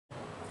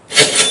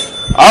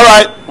All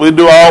right, we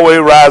do always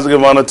rise and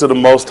give honor to the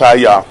Most High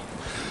Yah.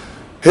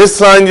 His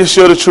Son,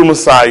 Yeshua, the true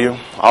Messiah,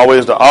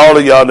 always to all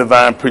of y'all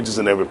divine preachers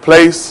in every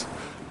place,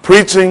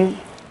 preaching,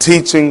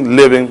 teaching,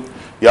 living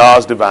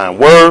y'all's divine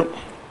word.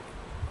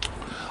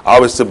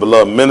 Always to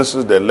beloved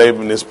ministers that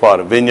labor in this part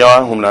of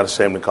Vineyard, whom I'm not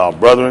ashamed to call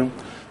brethren.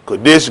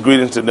 Kodesh,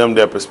 greetings to them,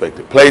 their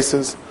respective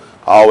places.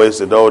 Always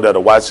to those that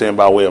are watching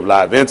by way of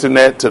live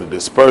internet, to the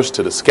dispersed,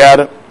 to the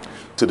scattered,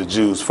 to the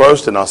Jews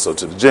first, and also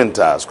to the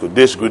Gentiles.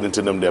 Kodesh, greeting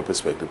to them, their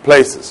respective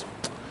places.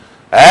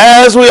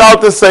 As we ought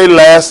to say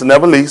last and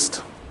never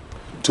least,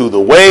 to the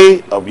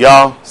way of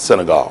Yah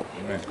synagogue.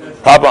 Amen.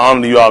 Proper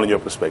honor to you all in your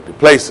respective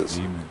places.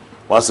 Amen.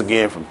 Once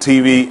again, from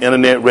TV,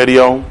 internet,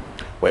 radio,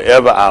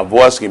 wherever our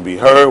voice can be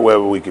heard,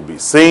 wherever we can be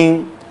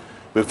seen.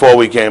 Before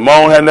we came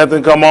on, had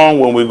nothing come on.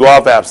 When we go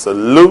off,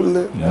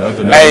 absolutely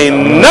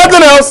ain't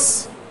nothing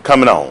else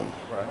coming on.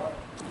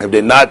 If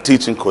they're not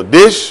teaching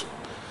Kodesh,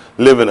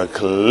 living a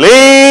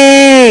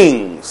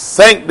clean,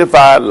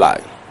 sanctified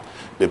life,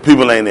 the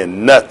people ain't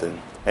in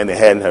nothing and they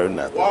hadn't heard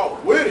nothing. Wow,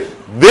 with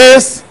it.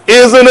 This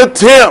is an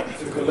attempt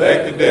to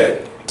collect the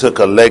debt. To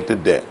collect the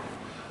debt.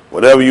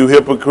 Whatever you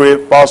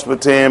hypocrite, false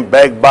pretend,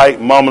 backbite,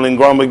 mumble and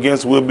grumble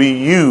against will be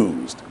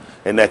used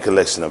in that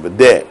collection of a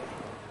debt.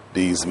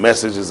 These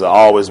messages are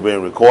always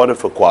being recorded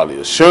for quality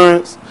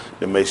assurance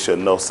to make sure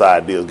no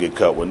side deals get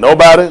cut with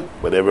nobody,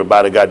 but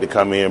everybody got to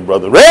come in,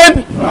 brother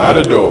red, out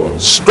the door,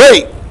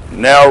 straight,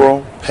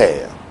 narrow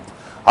path.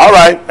 All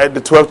right, at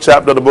the 12th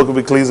chapter of the book of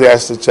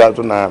Ecclesiastes,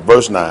 chapter 9,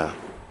 verse 9.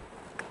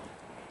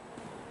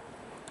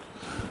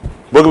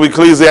 Book of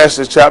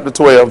Ecclesiastes, chapter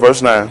 12,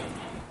 verse 9.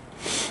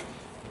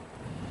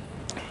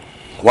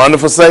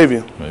 Wonderful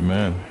Savior.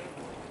 Amen.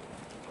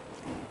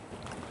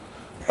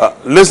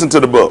 Listen to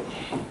the book.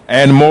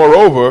 And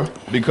moreover,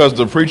 because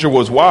the preacher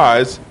was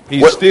wise,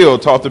 he still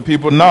taught the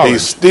people knowledge. He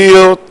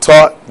still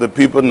taught the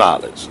people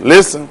knowledge.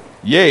 Listen.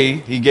 Yea,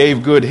 he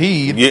gave good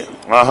heed.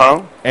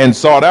 Yeah. And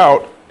sought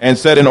out and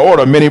set in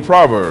order many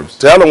proverbs.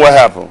 Tell them what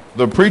happened.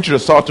 The preacher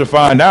sought to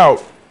find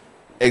out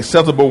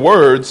acceptable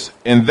words,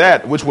 and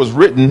that which was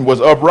written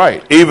was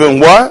upright. Even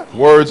what?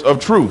 Words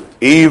of truth.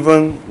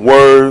 Even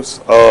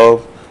words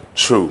of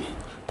truth.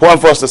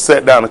 Important for us to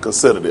sit down and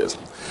consider this.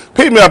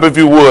 Pick me up, if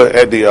you would,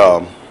 at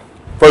the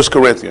 1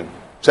 Corinthians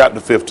chapter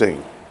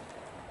 15.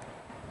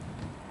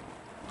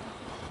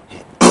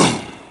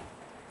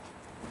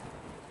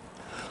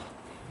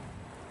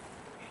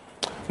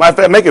 Matter of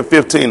fact, make it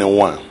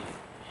 15:1.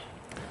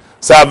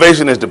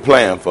 Salvation is the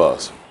plan for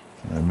us.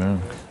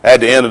 Amen. At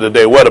the end of the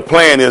day, what the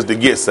plan is to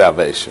get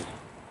salvation.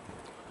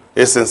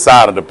 It's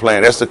inside of the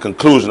plan. That's the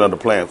conclusion of the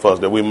plan for us,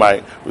 that we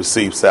might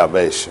receive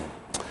salvation.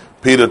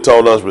 Peter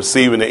told us,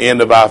 receiving the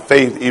end of our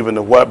faith, even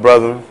the what,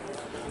 brethren?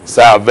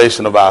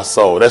 Salvation of our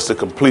soul. That's the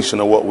completion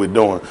of what we're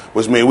doing,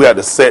 which means we have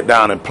to sit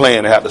down and plan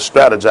and have to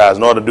strategize.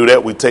 In order to do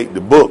that, we take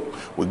the book.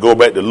 We go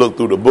back to look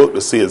through the book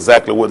to see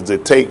exactly what does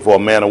it take for a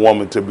man or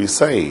woman to be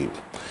saved.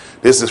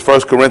 This is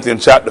 1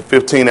 Corinthians chapter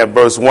 15 at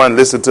verse 1.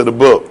 Listen to the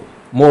book.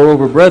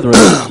 Moreover, brethren,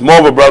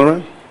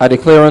 I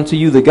declare unto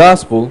you the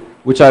gospel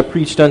which I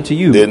preached unto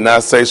you. Did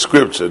not say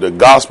scripture. The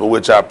gospel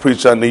which I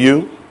preached unto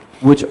you.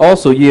 Which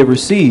also ye have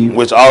received.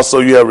 Which also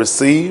you have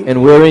received.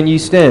 And wherein ye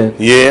stand.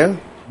 Yeah.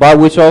 By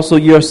which also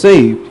ye are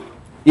saved,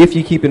 if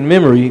ye keep in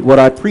memory what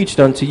I preached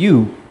unto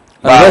you,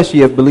 unless ye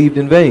have believed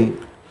in vain.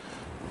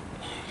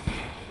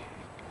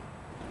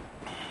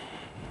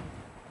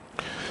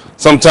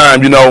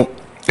 Sometimes,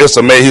 it's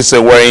amazing. He said,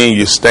 wherein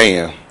you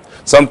stand.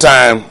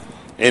 Sometimes,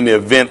 in the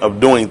event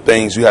of doing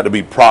things, you have to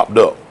be propped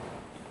up.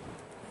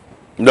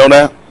 You know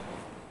that?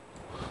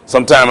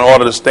 Sometimes, in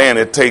order to stand,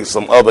 it takes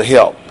some other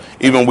help.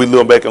 Even we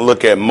look back and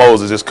look at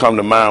Moses, just come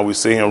to mind, we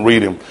see him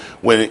reading.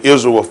 When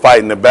Israel was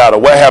fighting the battle,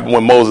 what happened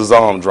when Moses'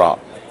 arm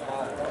dropped?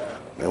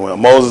 And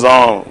when Moses'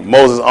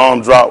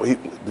 arm dropped,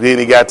 then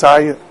he got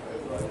tired?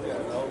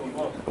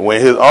 When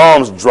his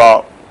arms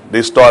dropped,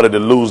 they started to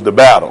lose the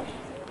battle.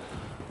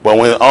 But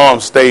when his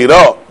arms stayed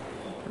up,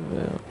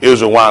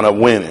 Israel wound up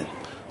winning.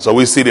 So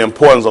we see the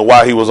importance of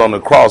why he was on the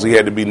cross. He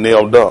had to be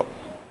nailed up.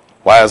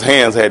 Why his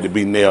hands had to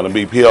be nailed and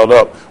be peeled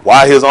up.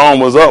 Why his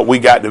arm was up, we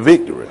got the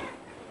victory.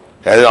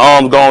 Had his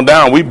arms gone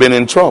down, we've been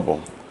in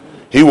trouble.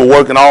 He was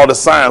working all the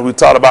signs we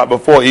talked about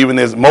before, even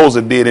as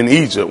Moses did in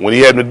Egypt. When he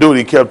had to do it,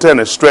 he kept telling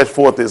him to stretch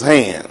forth his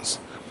hands.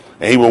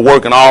 And he was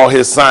working all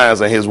his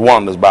signs and his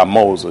wonders by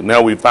Moses.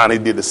 Now we finally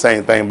did the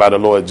same thing by the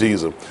Lord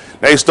Jesus.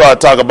 Now he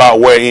started talking about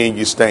wherein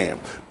you stand.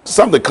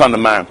 Something come to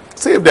mind.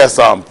 See if that's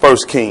 1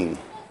 King.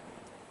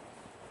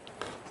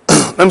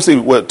 Let me see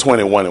what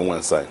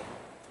 21:1 say.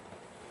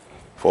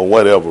 For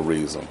whatever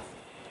reason.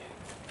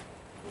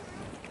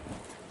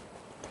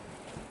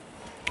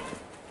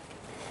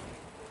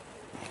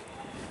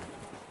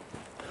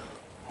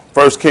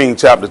 1 King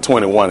chapter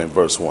 21 and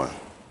verse 1.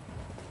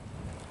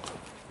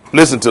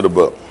 Listen to the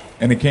book.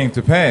 And it came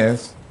to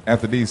pass,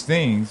 after these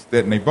things,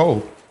 that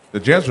Naboth, the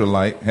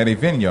Jezreelite, had a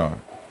vineyard,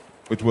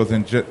 which was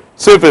in...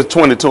 See if it's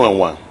 22 and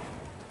 1.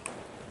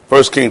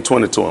 1 King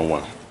 22 and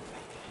 1.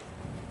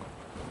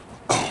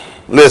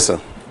 Listen.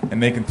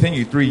 And they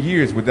continued 3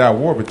 years without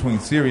war between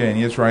Syria and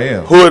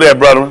Israel. Who is that,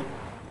 brethren?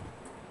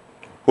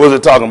 Who is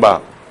it talking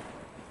about?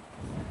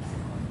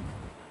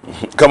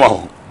 Come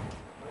on.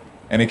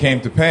 And it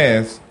came to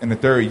pass in the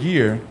 3rd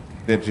year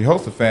that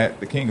Jehoshaphat,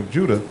 the king of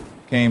Judah,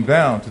 came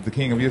down to the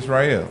king of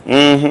Israel.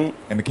 Mm-hmm.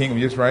 And the king of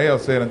Israel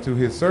said unto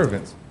his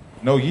servants,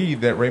 Know ye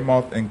that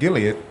Ramoth and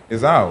Gilead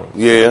is ours,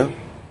 Yeah.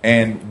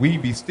 and we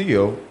be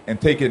still, and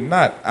take it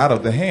not out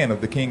of the hand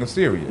of the king of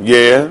Syria.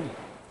 Yeah.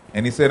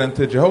 And he said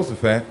unto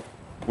Jehoshaphat,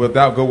 Wilt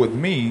thou go with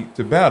me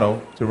to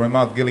battle to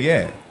Ramoth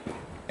Gilead?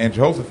 And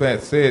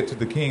Jehoshaphat said to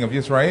the king of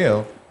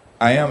Israel,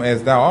 I am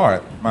as thou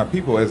art, my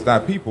people as thy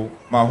people,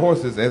 my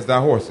horses as thy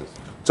horses.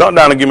 Jump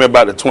down and give me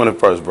about the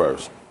 21st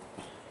verse.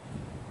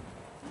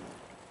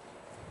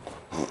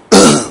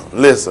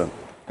 Listen.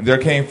 And there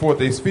came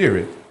forth a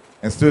spirit,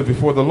 and stood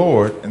before the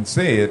Lord, and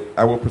said,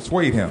 I will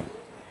persuade him.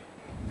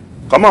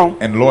 Come on.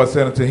 And the Lord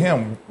said unto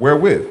him,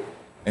 Wherewith?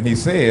 And he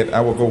said,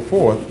 I will go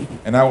forth,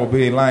 and I will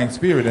be a lying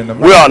spirit in the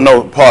mouth. We all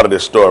know part of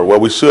this story. Well,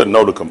 we should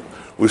know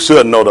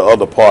the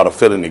other part of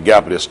filling the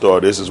gap of this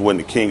story. This is when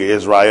the king of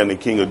Israel and the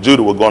king of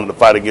Judah were going to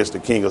fight against the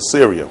king of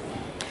Syria.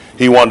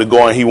 He wanted to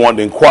go and he wanted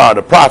to inquire of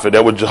the prophet.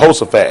 That was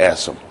Jehoshaphat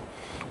asked him.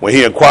 When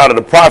he inquired of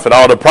the prophet,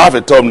 all the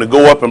prophet told him to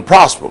go up and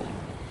prosper.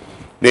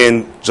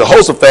 Then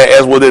Jehoshaphat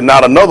asked, was there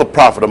not another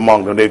prophet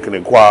among them they could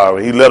inquire?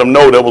 And he let him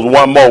know there was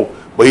one more.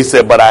 But he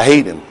said, but I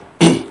hate him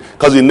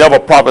because he never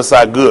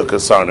prophesied good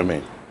concerning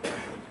me.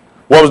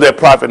 What was that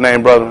prophet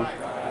name, brother?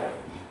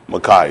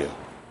 Micaiah.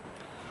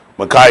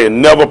 Micaiah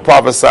never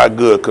prophesied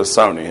good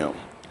concerning him.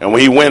 And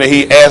when he went and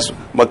he asked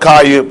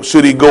Micaiah,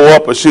 should he go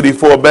up or should he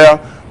forbear?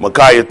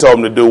 Micaiah told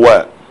him to do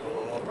what?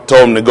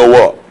 Told him to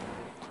go up.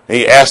 And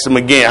he asked him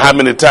again, how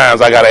many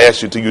times I got to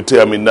ask you till you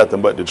tell me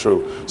nothing but the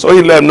truth? So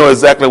he let him know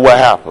exactly what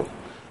happened.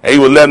 And he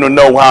was letting him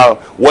know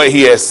what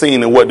he had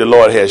seen and what the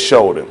Lord had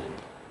showed him.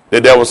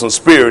 That there was some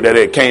spirit that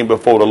had came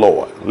before the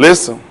Lord.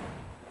 Listen.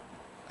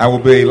 I will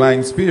be a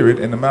lying spirit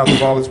in the mouth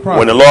of all his prophets.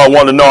 When the Lord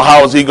wanted to know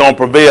how is he going to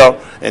prevail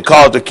and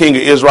cause the king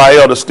of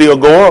Israel to still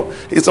go up,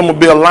 he said, I'm going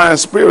to be a lying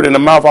spirit in the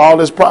mouth of all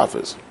his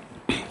prophets.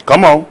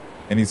 Come on.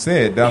 And he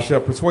said, Thou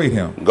shalt persuade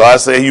him. God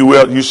said,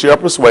 you shall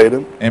persuade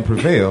him. And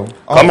prevail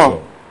also. Come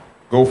on.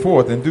 Go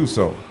forth and do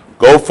so.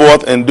 Go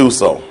forth and do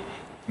so.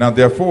 Now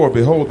therefore,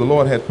 behold, the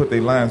Lord hath put a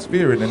lying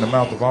spirit in the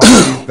mouth of all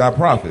these thy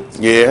prophets.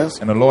 Yes.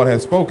 And the Lord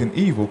hath spoken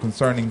evil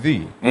concerning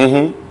thee.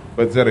 Mm-hmm.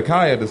 But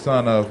Zedekiah the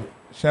son of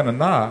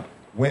Shananiah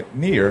went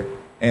near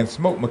and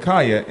smote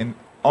Micaiah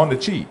on the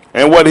cheek.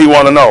 And what did he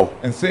want to know?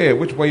 And said,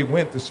 Which way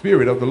went the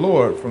spirit of the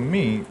Lord from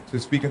me to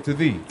speak unto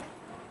thee?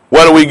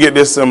 Where do we get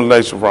this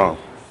simulation from?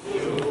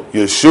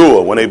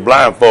 Yeshua, when they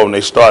blindfolded him,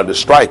 they started to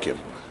strike him.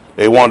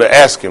 They wanted to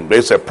ask him.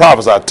 They said,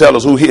 prophesy, tell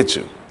us who hit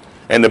you.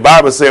 And the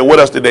Bible said, what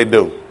else did they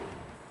do?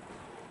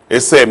 It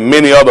said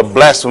many other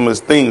blasphemous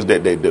things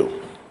that they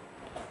do,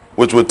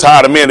 which would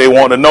tire them in. They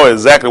wanted to know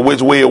exactly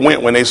which way it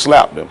went when they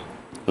slapped him.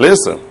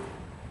 Listen.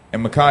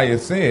 And Micaiah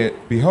said,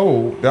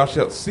 Behold, thou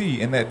shalt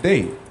see in that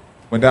day,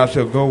 when thou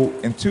shalt go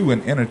into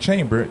an inner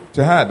chamber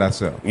to hide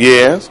thyself.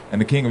 Yes.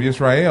 And the king of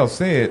Israel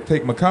said,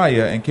 Take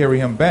Micaiah and carry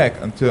him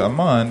back unto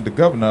Amon, the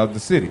governor of the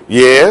city.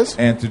 Yes.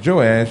 And to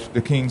Joash,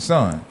 the king's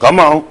son. Come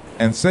on.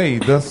 And say,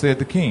 Thus said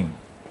the king,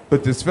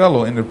 Put this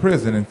fellow in the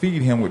prison and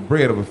feed him with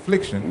bread of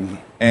affliction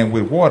and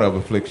with water of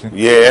affliction.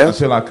 Yes.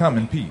 Until I come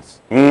in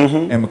peace.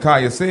 Mm-hmm. And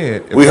Micaiah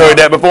said, We heard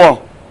that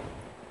before.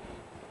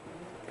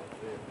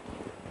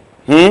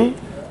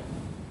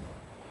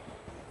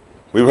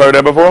 We've heard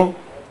that before?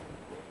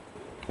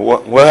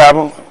 What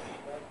happened?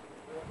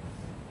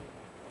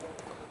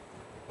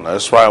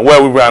 That's right.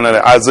 Where we round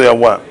at? Isaiah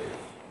what?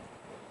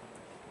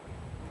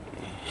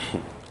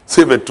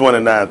 See if it's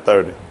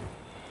 29:30.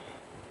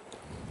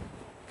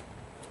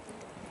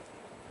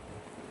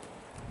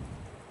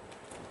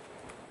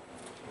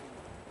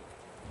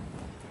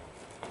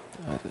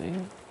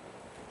 Isaiah.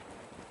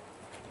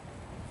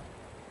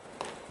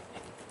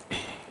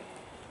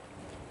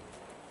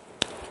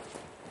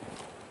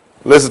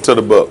 Listen to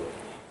the book. You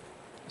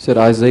said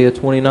Isaiah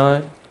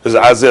 29? Is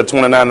it Isaiah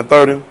 29 and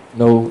 30?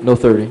 No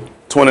 30.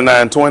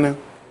 29 and 20?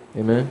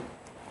 Amen.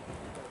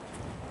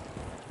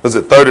 Is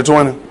it 30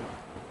 20?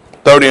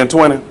 30 and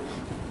 20?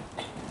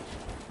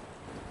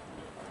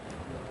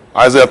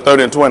 Isaiah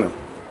 30 and 20. Amen.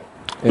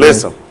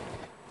 Listen.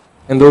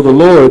 And though the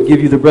Lord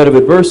give you the bread of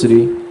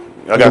adversity,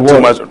 I got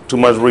too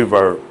much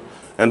reverb.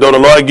 And though the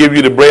Lord give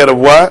you the bread of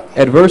what?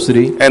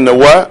 Adversity. And the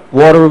what?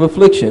 Water of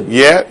affliction.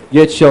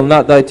 Yet shall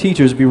not thy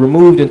teachers be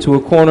removed into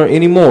a corner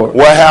any more.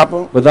 What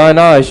happened? But thine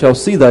eyes shall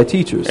see thy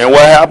teachers. And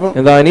what happened?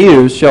 And thine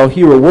ears shall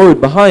hear a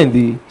word behind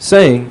thee,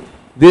 saying,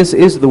 This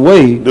is the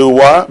way. Do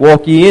what?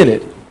 Walk ye in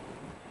it.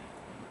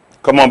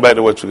 Come on back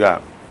to what you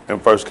got in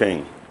 1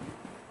 King.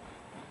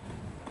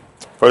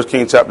 1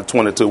 King chapter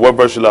 22. What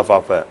verse you left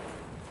off at?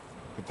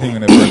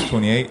 Continuing at verse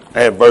 28.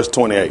 At verse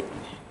 28.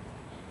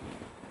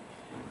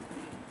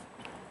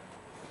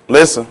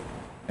 Listen.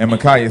 And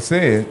Micaiah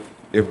said,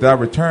 If thou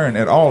return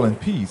at all in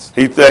peace,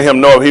 He let him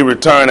know if he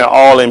return at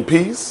all in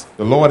peace.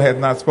 the Lord hath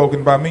not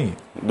spoken by me.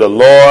 The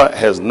Lord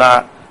has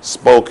not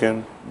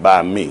spoken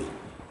by me.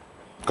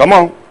 Come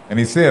on. And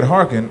he said,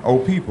 Hearken, O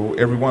people,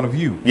 every one of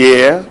you.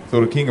 Yeah.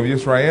 So the king of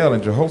Israel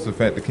and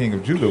Jehoshaphat, the king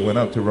of Judah, went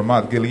up to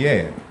Ramoth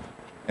Gilead.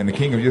 And the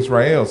king of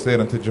Israel said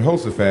unto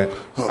Jehoshaphat,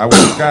 I will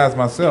disguise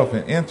myself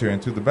and enter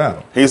into the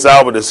battle. He said,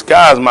 I will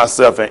disguise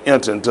myself and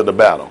enter into the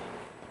battle.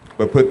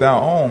 But put thou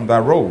on thy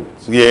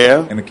robes.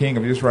 Yeah. And the king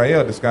of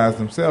Israel disguised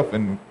himself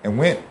and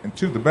went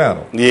into the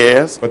battle.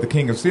 Yes. But the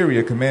king of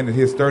Syria commanded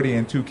his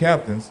 32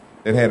 captains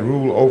that had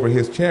rule over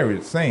his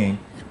chariots, saying,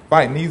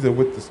 Fight neither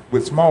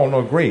with small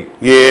nor great,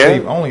 Yeah.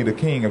 save only the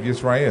king of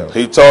Israel.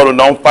 He told them,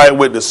 don't fight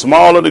with the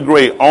small or the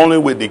great, only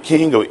with the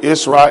king of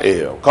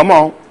Israel. Come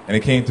on. And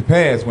it came to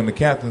pass, when the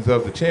captains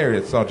of the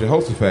chariots saw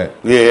Jehoshaphat,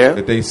 Yeah.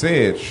 that they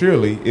said,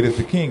 Surely it is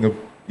the king of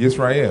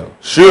Israel.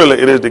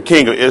 Surely it is the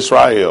king of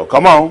Israel.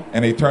 Come on.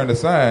 And they turned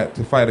aside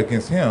to fight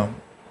against him,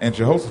 and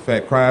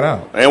Jehoshaphat cried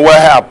out. And what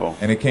happened?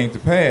 And it came to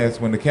pass,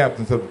 when the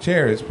captains of the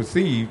chariots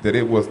perceived that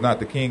it was not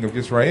the king of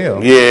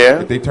Israel, Yeah.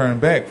 that they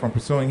turned back from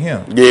pursuing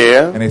him.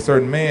 Yeah. And a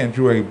certain man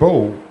drew a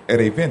bow at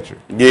a venture,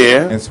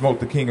 Yeah. and smote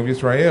the king of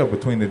Israel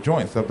between the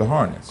joints of the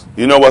harness.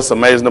 You know what's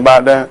amazing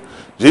about that?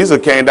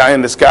 Jesus came down here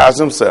and disguised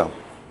himself.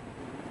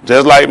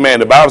 Just like, man,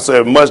 the Bible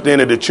said, much then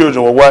that the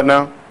children were what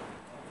now?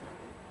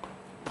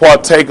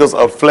 Partakers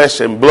of flesh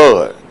and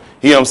blood.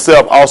 He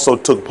himself also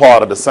took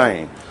part of the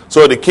same.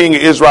 So the king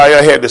of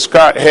Israel had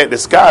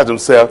disguised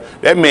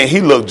himself. That meant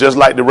he looked just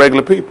like the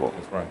regular people.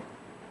 That's right.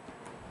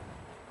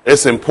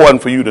 It's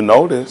important for you to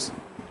know this.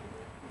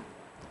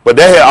 But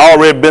there had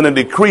already been a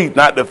decree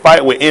not to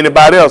fight with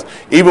anybody else.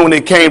 Even when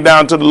it came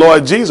down to the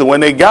Lord Jesus, when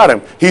they got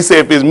him, he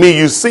said, if it's me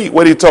you seek,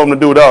 what he told them to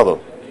do with the other?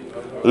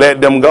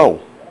 Let them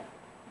go.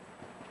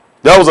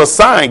 There was a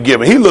sign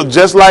given. He looked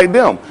just like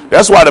them.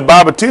 That's why the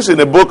Bible teaches in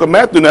the book of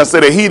Matthew now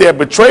said that he that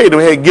betrayed him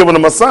had given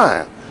him a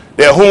sign.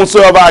 That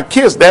whomsoever I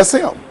kiss, that's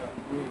him.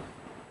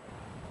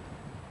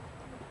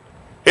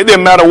 It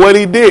didn't matter what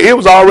he did. It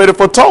was already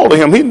foretold to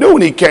him. He knew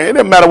when he came. It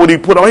didn't matter what he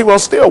put on. He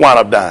was still wind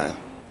up dying.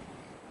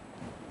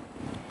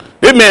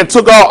 This man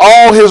took off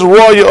all his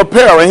royal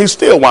apparel and he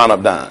still wound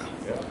up dying.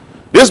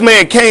 This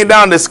man came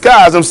down and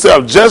disguised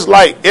himself just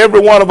like every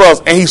one of us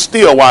and he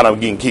still wound up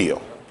getting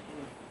killed.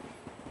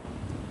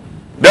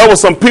 There were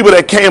some people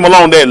that came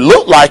along that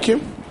looked like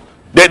him,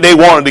 that they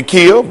wanted to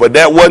kill, but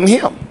that wasn't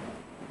him.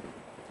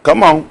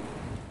 Come on.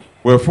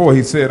 Wherefore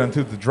he said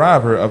unto the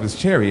driver of his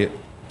chariot,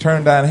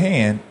 Turn thine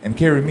hand and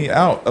carry me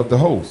out of the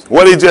host.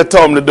 What he just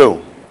told him to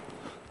do?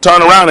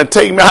 Turn around and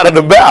take me out of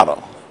the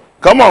battle.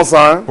 Come on,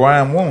 son. For I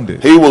am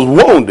wounded. He was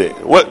wounded.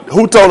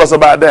 Who told us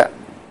about that?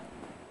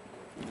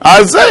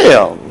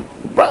 Isaiah.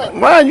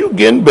 Brian, you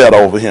getting better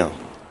over him.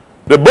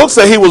 The book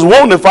said he was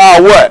wounded for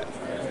our what?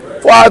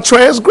 For our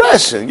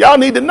transgression. Y'all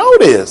need to know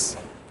this.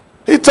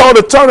 He told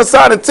to turn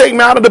aside and take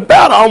me out of the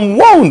battle. I'm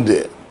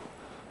wounded.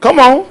 Come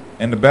on.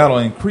 And the battle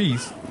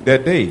increased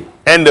that day.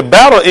 And the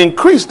battle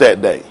increased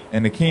that day.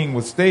 And the king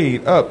was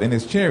stayed up in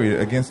his chariot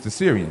against the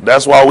Syrians.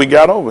 That's why we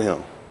got over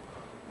him.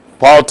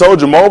 Paul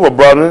told you, moreover,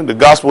 brother, the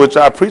gospel which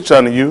I preach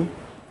unto you.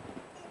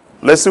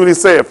 Let's see what he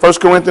said. 1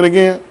 Corinthians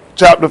again,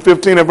 chapter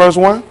 15 and verse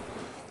 1.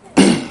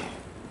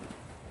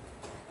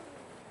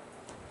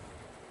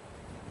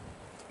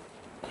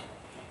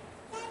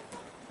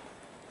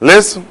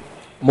 Listen.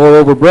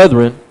 Moreover,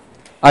 brethren,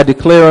 I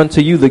declare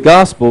unto you the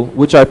gospel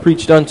which I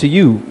preached unto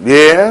you,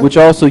 Yeah. which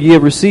also ye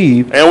have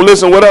received, And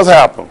listen, what else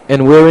happened?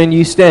 and wherein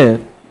ye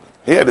stand.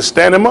 He had to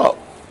stand him up.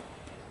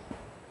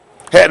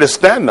 Had to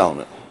stand on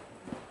it.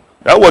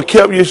 That's what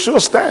kept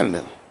Yeshua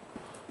standing.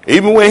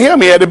 Even with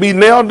him, he had to be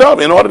nailed up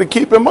in order to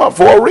keep him up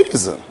for a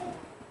reason.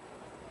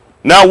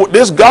 Now,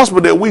 this gospel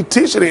that we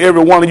teach to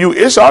every one of you,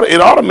 it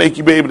ought to make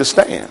you be able to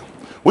stand.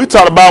 We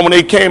talked about when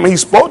they came and he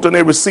spoke to them,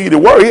 they received the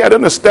word. He had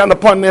them to stand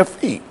upon their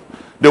feet.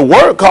 The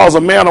word calls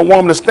a man or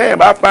woman to stand.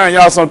 But I find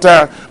y'all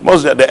sometimes,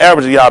 most of the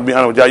average of y'all, be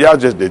honest with y'all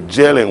just the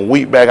jelly and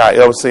wheat bag I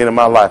ever seen in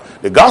my life.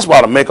 The gospel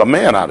ought to make a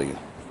man out of you.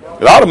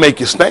 It ought to make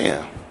you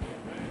stand.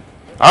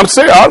 I'm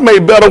serious. It ought to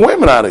make better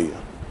women out of you.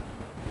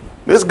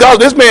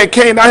 This man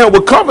came down here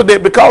with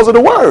confidence because of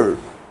the word.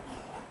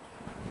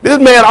 This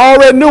man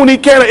already knew when he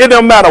came. It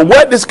didn't matter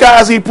what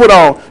disguise he put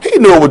on. He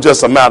knew it was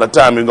just a matter of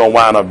time he was going to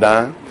wind up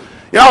dying.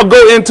 Y'all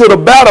go into the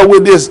battle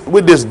with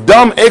this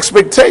dumb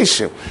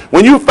expectation.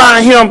 When you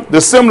find him, the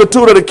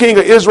similitude of the king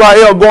of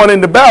Israel going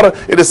into battle,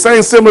 it's the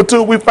same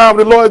similitude we found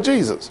with the Lord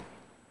Jesus.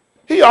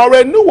 He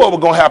already knew what was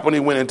going to happen when he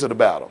went into the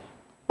battle.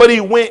 But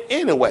he went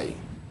anyway.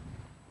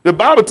 The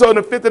Bible told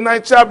in the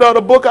 59th chapter of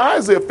the book of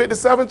Isaiah,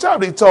 57th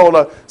chapter, he told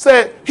her,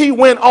 said he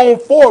went on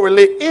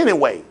forwardly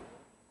anyway.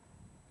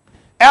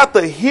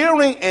 After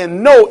hearing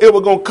and know it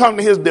was going to come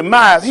to his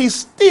demise, he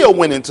still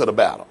went into the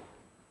battle.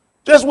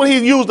 Just when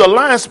he used the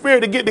lion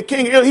spirit to get the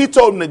king, he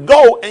told him to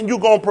go and you're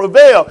going to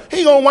prevail.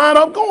 He going to wind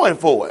up going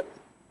for it.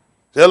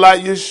 Just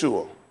like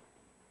Yeshua.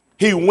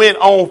 He went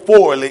on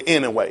forwardly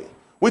anyway.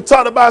 We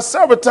talked about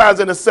several times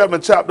in the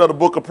 7th chapter of the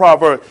book of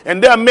Proverbs.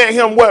 And there met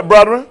him what,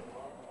 brethren?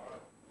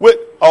 With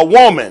a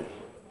woman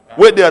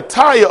with the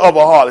attire of a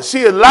harlot.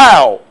 She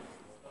allowed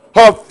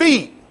her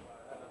feet.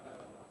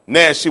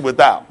 Now she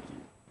without.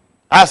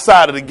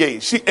 Outside of the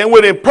gate. And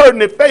with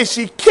impertinent face,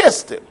 she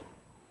kissed him.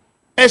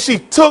 And she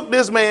took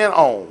this man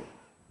on.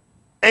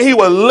 And he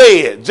was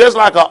led just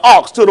like an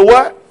ox to the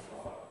what?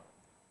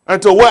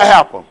 Until what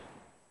happened?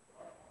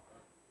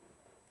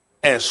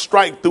 And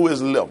strike through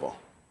his liver.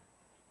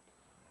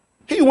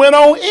 He went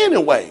on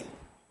anyway.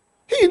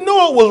 He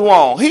knew it was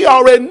wrong. He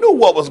already knew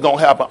what was going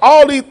to happen.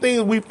 All these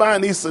things we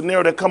find, these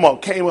scenarios that come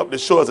up, came up to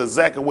show us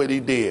exactly what he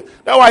did.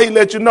 That's why he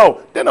let you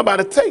know, didn't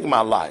nobody take my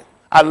life.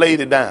 I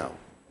laid it down.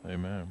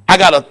 Amen. I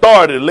got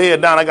authority to lay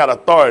it down. I got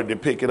authority to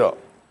pick it up.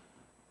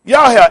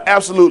 Y'all have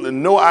absolutely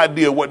no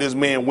idea what this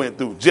man went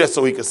through just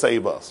so he could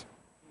save us.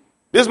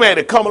 This man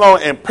had come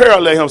along and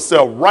parallel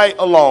himself right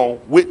along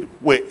with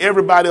what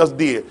everybody else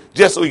did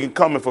just so he can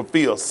come and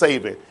fulfill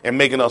saving and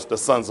making us the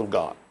sons of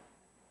God.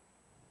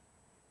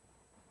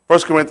 1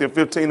 Corinthians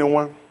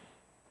 15:1.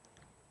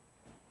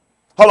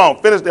 Hold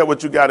on, finish that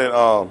what you got in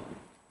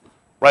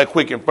right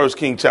quick in 1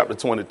 Kings chapter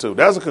 22.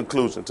 That's a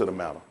conclusion to the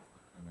matter.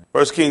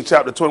 1 Kings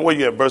chapter 20, where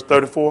you at, verse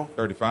 34?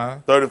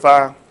 35.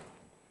 35.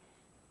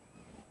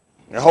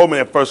 And hold me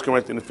at 1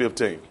 Corinthians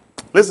 15.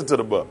 Listen to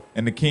the book.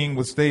 And the king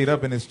was stayed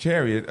up in his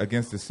chariot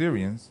against the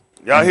Syrians.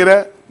 Y'all hear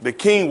that? The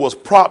king was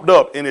propped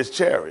up in his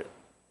chariot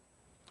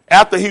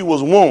after he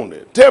was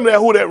wounded. Tell me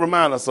who that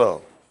reminds us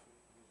of.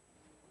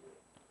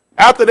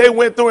 After they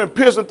went through and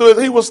pierced him through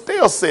it, he was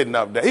still sitting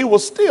up there. He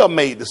was still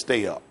made to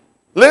stay up.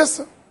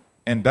 Listen.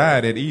 And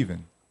died at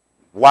even.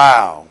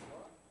 Wow.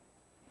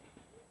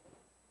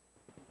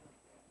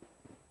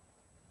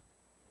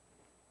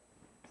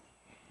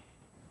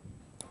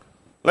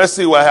 Let's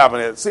see what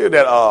happened. See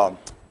that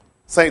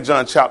St.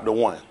 John chapter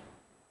 1.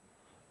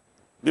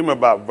 Give me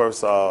about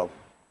verse, let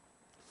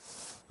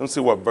me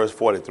see what verse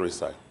 43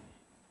 say.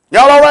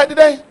 Y'all all right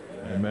today?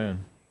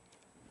 Amen.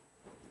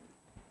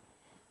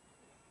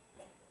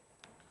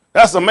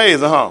 That's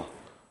amazing, huh?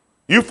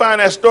 You find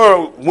that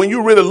story, when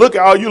you really look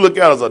at all you look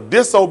at is a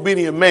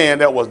disobedient man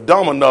that was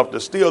dumb enough to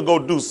still go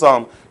do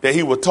something that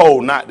he was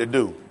told not to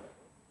do.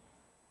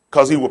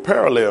 Because he was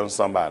paralleling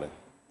somebody.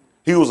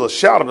 He was a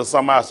shadow to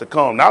somebody to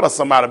come, not of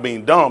somebody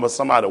being dumb, but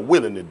somebody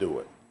willing to do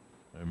it.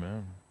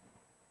 Amen.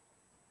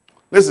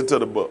 Listen to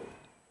the book.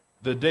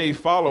 The day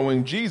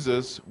following,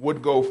 Jesus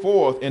would go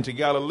forth into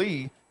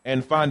Galilee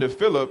and findeth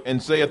Philip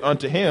and saith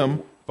unto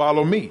him,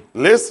 Follow me.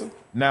 Listen.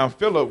 Now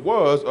Philip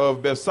was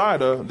of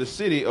Bethsaida, the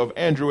city of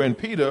Andrew and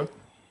Peter.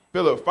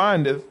 Philip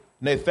findeth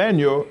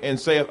Nathanael and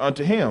saith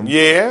unto him,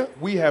 Yeah.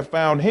 We have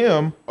found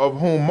him of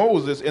whom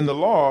Moses in the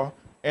law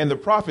and the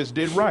prophets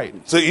did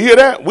write. So you hear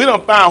that? We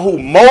done found who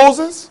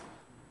Moses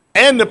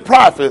and the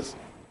prophets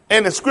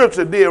and the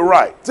scripture did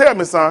right. Tell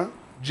me, son.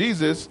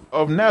 Jesus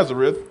of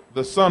Nazareth,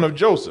 the son of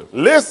Joseph.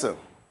 Listen.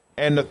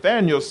 And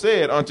Nathanael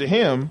said unto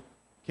him,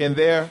 Can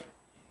there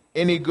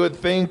any good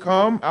thing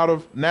come out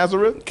of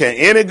Nazareth? Can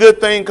any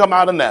good thing come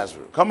out of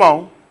Nazareth? Come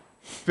on.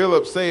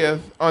 Philip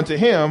saith unto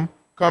him,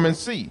 Come and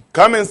see.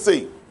 Come and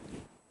see.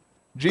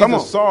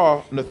 Jesus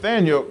saw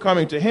Nathanael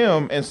coming to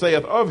him and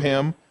saith of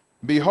him,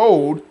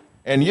 Behold,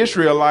 an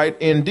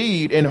Israelite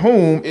indeed, in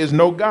whom is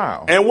no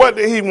guile. And what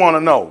did he want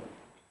to know?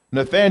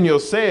 Nathanael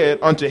said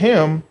unto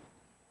him,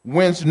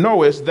 Whence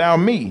knowest thou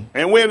me?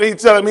 And when did he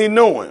tell him he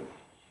knew him?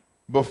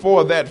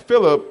 Before that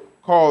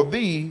Philip called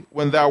thee,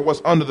 when thou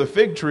wast under the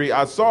fig tree,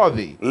 I saw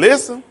thee.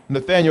 Listen.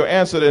 Nathanael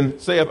answered and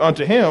saith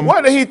unto him,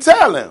 What did he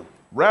tell him?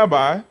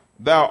 Rabbi,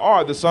 thou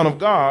art the Son of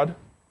God,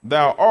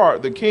 thou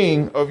art the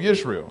King of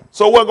Israel.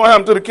 So what's going to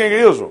happen to the king of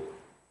Israel?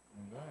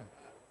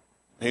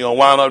 He going to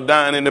wind up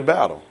dying in the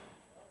battle.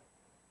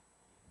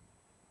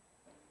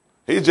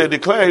 He just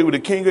declared he was the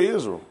king of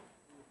Israel.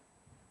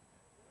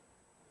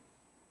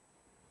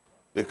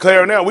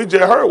 Declaring now, we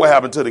just heard what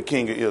happened to the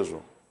king of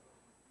Israel.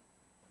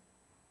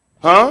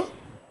 Huh?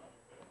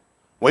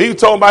 When he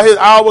told about his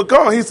hour would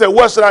come, he said,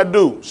 what should I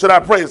do? Should I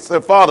pray? He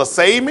said, Father,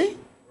 save me? He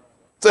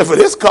said, for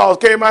this cause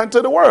came out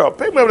into the world.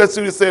 Remember that's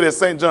what he said in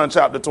St. John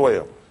chapter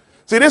 12.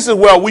 See, this is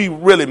where we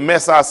really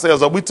mess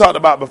ourselves up. We talked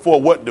about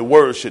before what the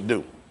word should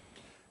do.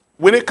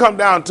 When it come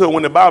down to it,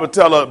 when the Bible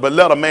tells us, but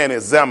let a man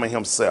examine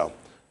himself.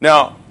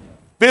 Now,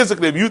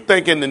 physically, if you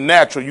think in the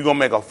natural, you're going to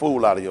make a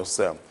fool out of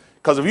yourself.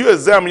 Because if you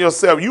examine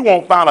yourself, you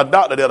won't find a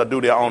doctor that'll do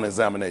their own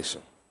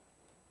examination.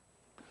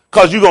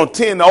 Because you're going to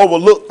tend to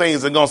overlook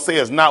things and going to say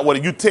it's not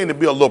what you tend to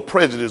be a little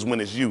prejudiced when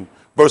it's you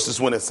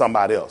versus when it's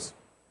somebody else.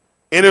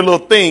 Any little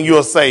thing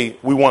you'll say,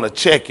 we want to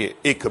check it.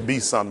 It could be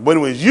something. When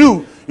it was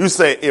you, you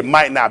say it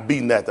might not be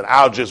nothing.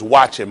 I'll just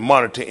watch and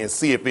monitor and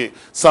see if it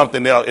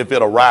something else, if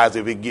it arises,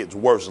 if it gets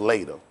worse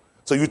later.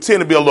 So you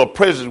tend to be a little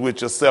prejudiced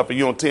with yourself and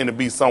you don't tend to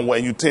be somewhat,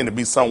 and you tend to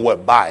be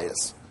somewhat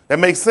biased. That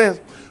makes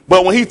sense?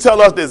 But when he tells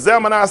us to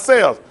examine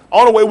ourselves,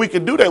 only way we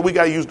can do that, we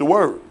got to use the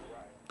word.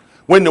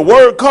 When the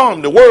word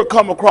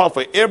come across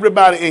for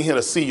everybody in here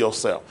to see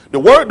yourself. The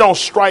word don't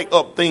strike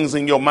up things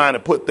in your mind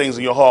and put things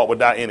in your heart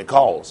without any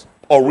cause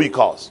or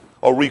recourse.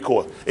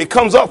 It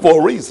comes up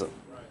for a reason.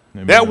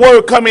 Amen. That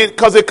word come in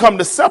because it come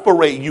to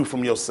separate you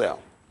from yourself.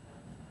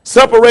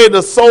 Separate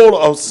the soul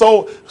of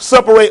soul,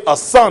 separate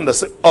asunder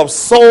of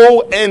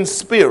soul and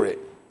spirit.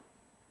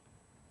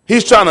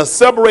 He's trying to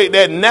separate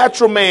that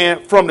natural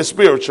man from the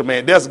spiritual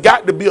man. There's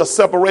got to be a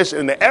separation.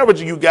 And the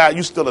average of you guys,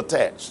 you still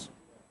attached.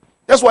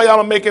 That's why y'all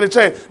don't make any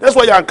change. That's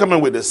why y'all come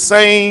in with the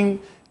same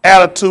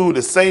attitude,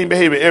 the same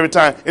behavior every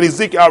time. And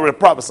Ezekiel already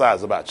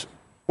prophesies about you.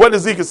 What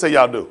does Ezekiel say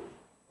y'all do?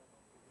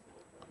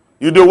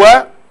 You do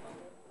what?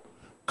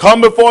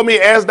 Come before me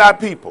as thy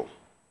people.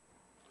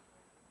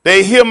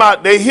 They hear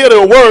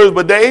the words,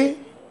 but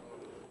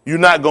you're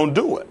not going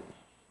to do it.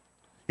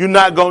 You're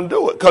not going to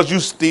do it because you're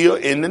still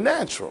in the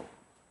natural.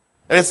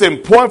 And it's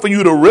important for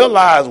you to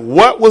realize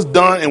what was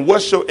done and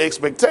what's your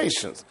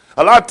expectations.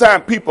 A lot of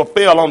times people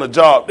fail on the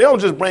job. They don't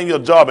just bring you a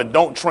job and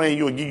don't train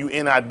you and give you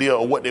any idea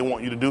of what they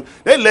want you to do.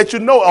 They let you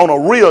know on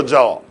a real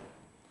job.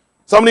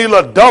 Some of these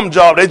little dumb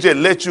jobs, they just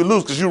let you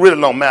loose because you really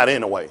don't matter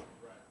anyway.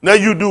 Now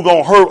you do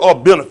going to hurt or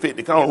benefit.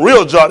 Because on a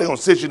real job, they're going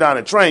to sit you down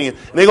and train you.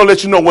 And they're going to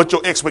let you know what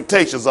your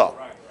expectations are.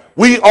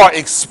 We are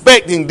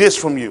expecting this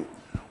from you.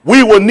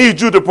 We will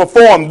need you to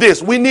perform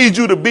this. We need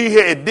you to be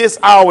here at this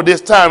hour, this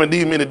time, and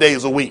these many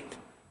days a week.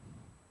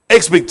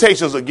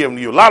 Expectations are given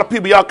to you. A lot of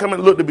people, y'all come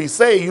and look to be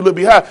saved. You look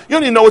behind. You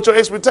don't even know what your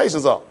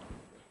expectations are.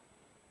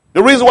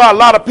 The reason why a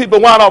lot of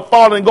people wind up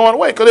falling and going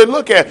away, because they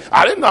look at,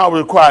 I didn't know I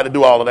was required to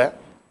do all of that.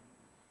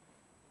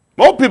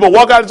 Most people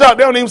walk out of the job,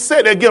 they don't even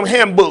sit there, give them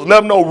handbooks,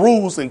 let them know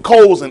rules and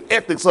codes and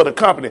ethics of the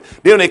company.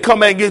 Then they come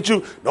back and get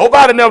you.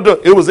 Nobody never do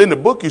it. It was in the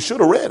book. You should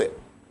have read it.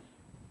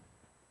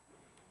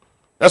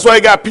 That's why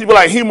you got people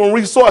like human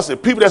resources,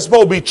 people that's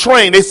supposed to be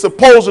trained. They're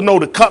supposed to know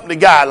the company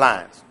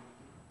guidelines.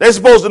 They're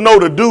supposed to know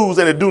the do's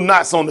and the do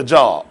nots on the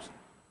jobs.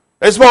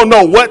 They're supposed to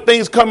know what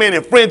things come in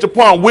and infringe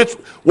upon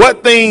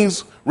what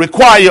things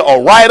require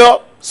a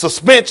write-up,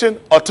 suspension,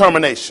 or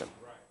termination.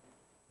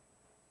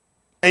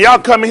 And y'all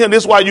come in here,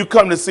 this is why you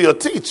come to see a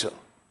teacher.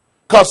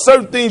 Because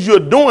certain things you're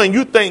doing,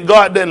 you think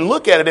God doesn't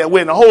look at it that way.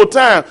 And the whole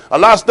time, a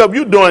lot of stuff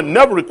you're doing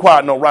never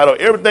required no write-up.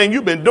 Everything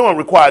you've been doing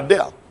required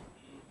death.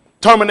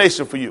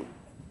 Termination for you.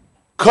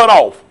 Cut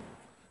off.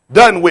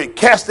 Done with.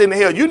 Cast in the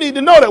hell. You need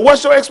to know that.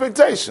 What's your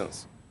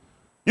expectations?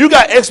 You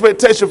got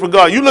expectation for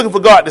God. You're looking for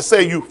God to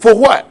save you for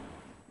what?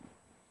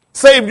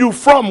 Save you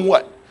from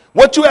what?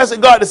 What you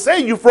asking God to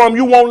save you from,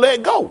 you won't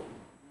let go.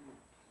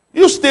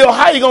 You still,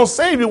 how you going to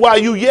save you while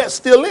you yet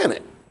still in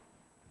it?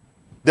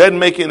 Doesn't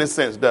make any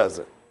sense, does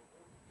it?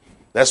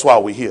 That's why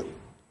we're here.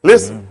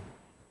 Listen.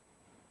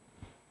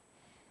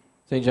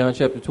 St. John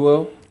chapter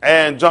 12.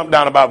 And jump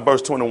down about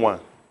verse 21.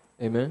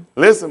 Amen.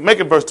 Listen, make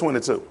it verse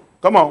 22.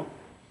 Come on.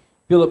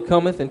 Philip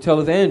cometh and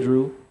telleth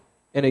Andrew,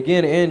 and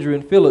again Andrew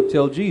and Philip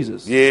tell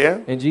Jesus. Yeah.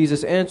 And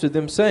Jesus answered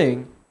them,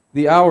 saying,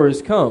 the hour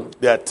is come.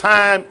 The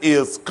time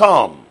is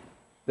come.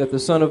 That the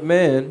Son of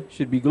Man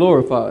should be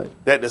glorified.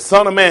 That the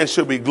Son of Man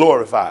should be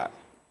glorified.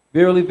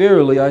 Verily,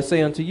 verily, I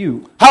say unto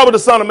you. How was the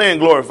Son of Man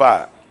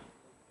glorified?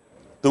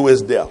 Through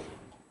his death.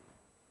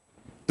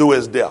 Through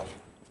his death.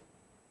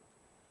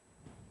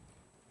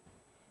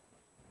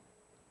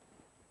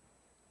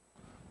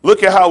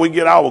 Look at how we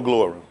get our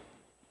glory.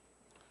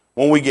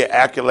 When we get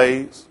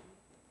accolades,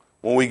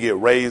 when we get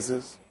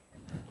raises,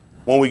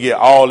 when we get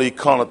all these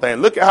kind of things.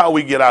 Look at how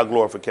we get our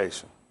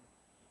glorification.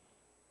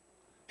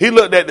 He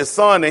looked at the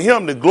Son, and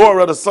him, the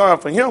glory of the Son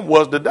for him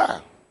was to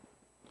die.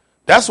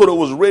 That's what it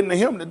was written to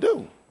him to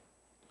do.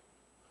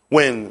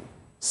 When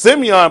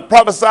Simeon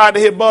prophesied to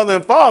his mother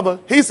and father,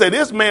 he said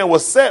this man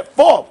was set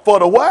forth for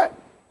the what?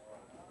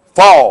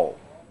 Fall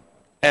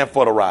and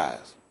for the rise.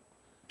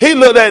 He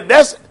looked at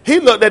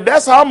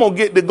that's how I'm going to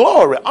get the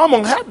glory. I'm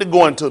going to have to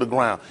go into the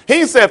ground.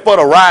 He said for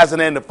the rising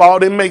and the fall.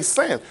 Didn't make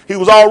sense. He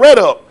was already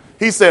up.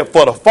 He said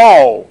for the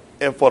fall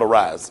and for the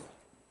rising.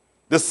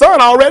 The sun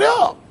already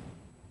up.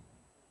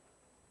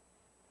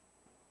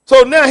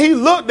 So now he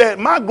looked at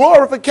my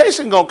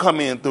glorification going to come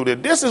in through this.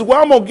 This is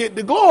where I'm going to get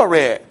the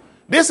glory at.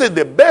 This is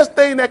the best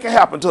thing that can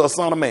happen to a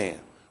son of man.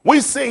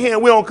 We sit here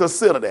and we don't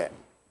consider that.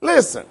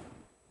 Listen.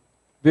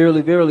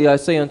 Verily, verily, I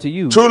say unto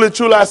you. Truly,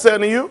 truly, I say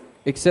unto you.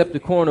 Except the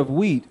corn of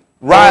wheat.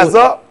 Rise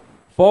up.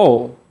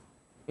 Fall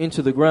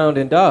into the ground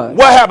and die.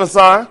 What happened,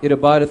 son? It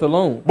abideth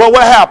alone. But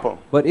what happened?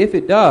 But if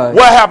it die.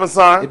 What happened,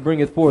 son? It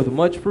bringeth forth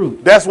much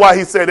fruit. That's why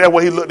he said that's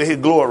where he looked at his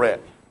glory at.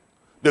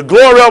 The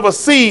glory of a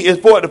seed is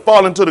for it to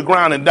fall into the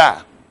ground and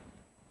die.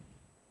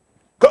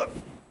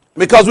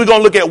 Because we're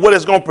going to look at what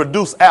it's going to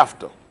produce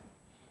after.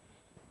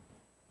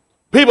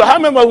 People, how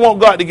many of us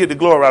want God to get the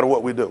glory out of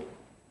what we do?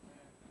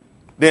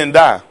 Then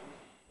die.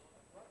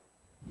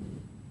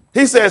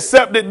 He said,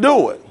 except it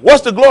do it.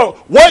 What's the glory?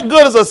 What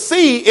good is a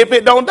seed if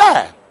it don't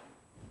die?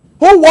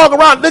 Who walk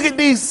around, look at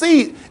these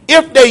seeds.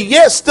 If they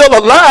yet still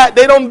alive,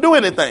 they don't do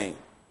anything.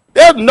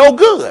 They're no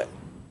good.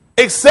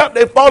 Except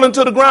they fall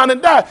into the ground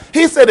and die.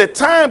 He said, the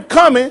time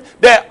coming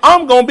that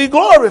I'm going to be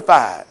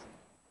glorified.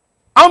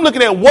 I'm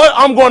looking at what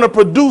I'm going to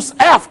produce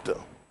after.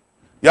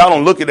 Y'all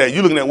don't look at that.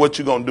 You're looking at what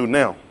you're going to do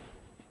now.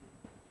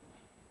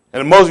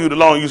 And the most of you, the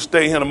longer you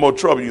stay here, the more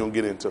trouble you're going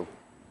to get into.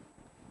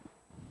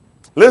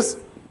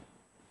 Listen.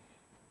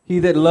 He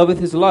that loveth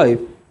his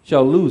life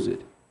shall lose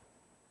it.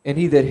 And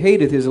he that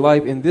hateth his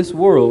life in this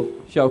world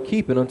shall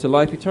keep it unto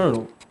life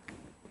eternal.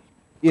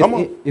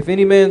 If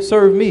any man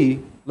serve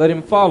me, let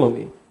him follow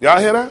me. Y'all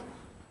hear that?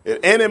 If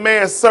any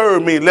man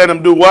serve me, let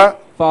him do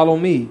what? Follow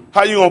me.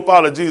 How you going to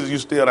follow Jesus? You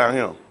still down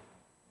here.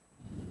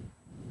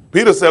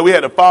 Peter said we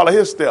had to follow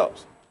his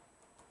steps.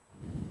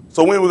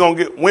 So when we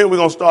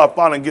gonna start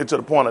following and get to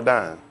the point of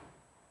dying?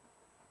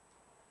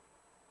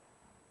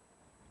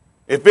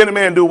 If any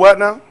man do what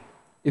now?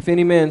 If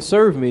any man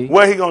serve me,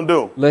 what he gonna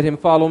do? Let him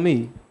follow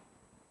me.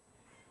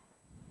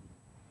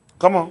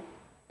 Come on.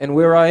 And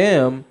where I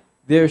am,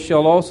 there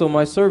shall also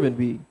my servant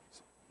be.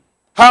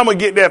 How am I going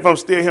to get that from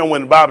still here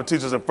when the Bible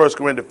teaches in 1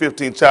 Corinthians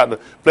 15 chapter,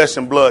 flesh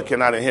and blood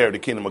cannot inherit the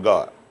kingdom of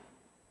God?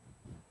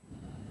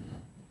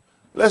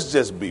 Let's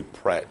just be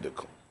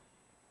practical.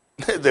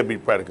 Let's just be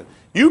practical.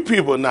 You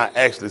people are not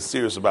actually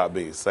serious about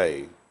being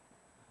saved.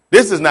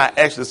 This is not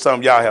actually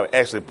something y'all have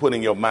actually put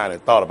in your mind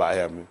and thought about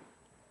having.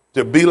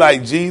 To be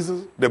like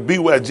Jesus, to be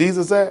where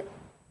Jesus at?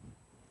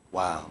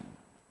 Wow.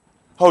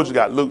 Hold you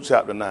got Luke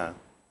chapter 9.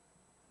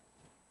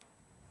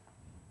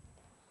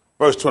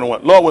 Verse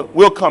 21. Lord,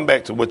 we'll come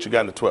back to what you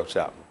got in the 12th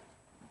chapter.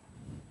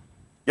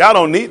 Y'all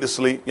don't need to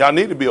sleep. Y'all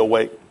need to be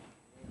awake.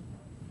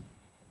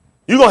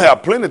 You're going to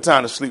have plenty of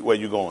time to sleep where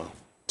you're going,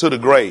 to the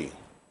grave.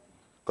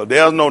 Because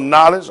there's no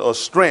knowledge or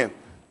strength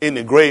in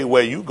the grave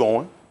where you're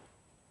going.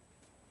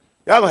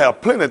 Y'all going to have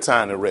plenty of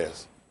time to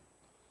rest.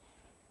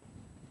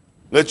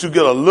 Let you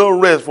get a little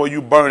rest before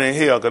you burn in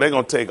hell, because they're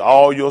going to take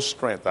all your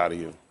strength out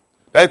of you.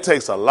 That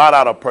takes a lot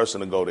out of a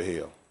person to go to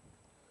hell.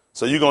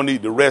 So you're going to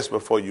need to rest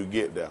before you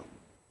get there.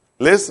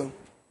 Listen.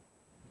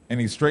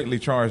 And he straitly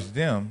charged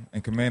them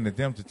and commanded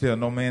them to tell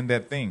no man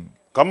that thing.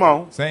 Come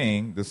on.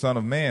 Saying, the Son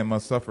of Man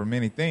must suffer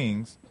many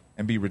things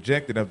and be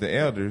rejected of the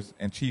elders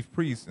and chief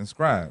priests and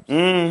scribes,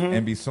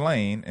 and be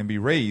slain and be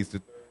raised.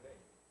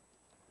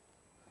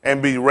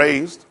 And be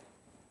raised.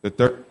 The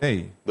third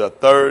day. The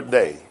third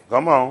day.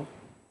 Come on.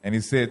 And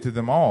he said to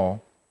them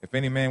all, if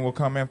any man will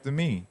come after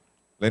me,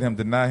 let him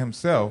deny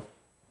himself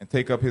and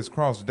take up his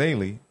cross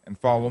daily and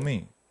follow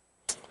me.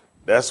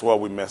 That's where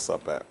we mess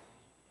up at.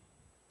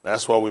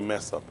 That's where we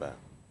mess up at.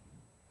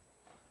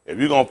 If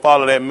you're going to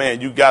follow that man,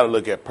 you got to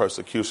look at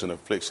persecution,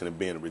 affliction, and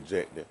being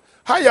rejected.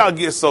 How y'all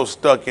get so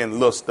stuck in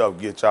little stuff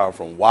get y'all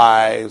from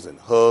wives and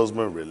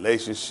husbands,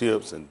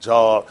 relationships and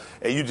job,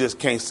 and you just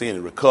can't seem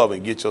to recover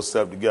and get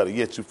yourself together,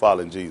 yet you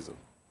following Jesus?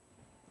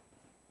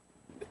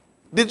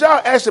 Did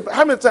y'all actually,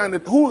 how many times,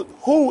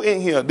 who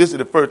in here, this is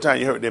the first time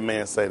you heard that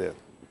man say that?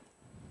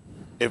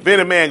 If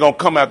any man going to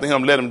come after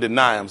him, let him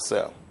deny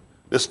himself.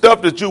 The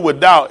stuff that you would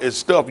doubt is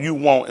stuff you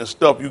want and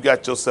stuff you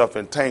got yourself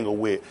entangled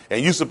with.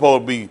 And you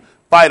supposed to be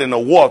fighting a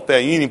warfare.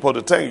 You ain't even supposed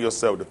to tangle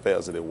yourself with the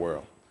affairs of the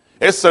world.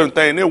 There's certain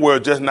things in the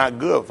world just not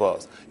good for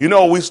us. You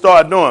know what we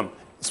started doing?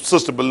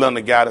 Sister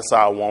Belinda got us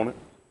how I wanted.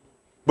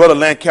 Brother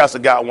Lancaster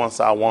got one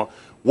so I want.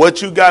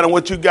 What you got and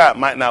what you got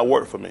might not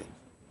work for me.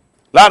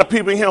 A lot of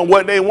people in here,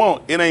 what they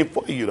want, it ain't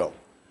for you though.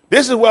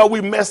 This is where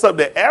we mess up.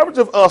 The average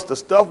of us, the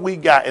stuff we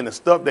got and the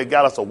stuff that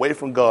got us away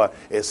from God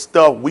is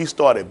stuff we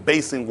started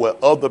basing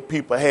what other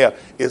people have.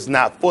 It's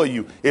not for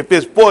you. If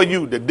it's for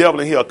you, the devil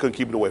in hell couldn't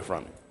keep it away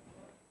from you.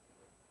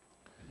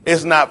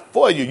 It's not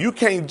for you. You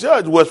can't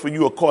judge what's for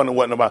you according to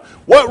what nobody.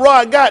 What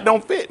Rod got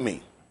don't fit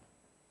me.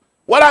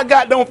 What I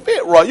got don't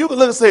fit Rod. You can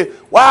look and say,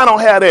 why I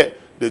don't have that.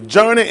 The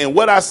journey and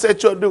what I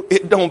set you up to do,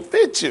 it don't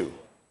fit you.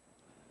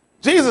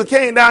 Jesus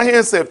came down here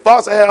and said,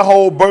 fox had a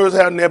hole, birds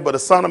had a net, but the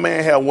Son of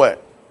Man had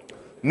what?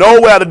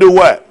 Nowhere to do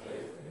what?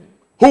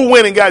 Who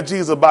went and got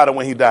Jesus' body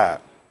when he died?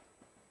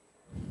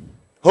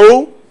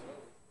 Who?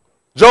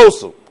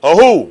 Joseph. Or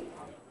who?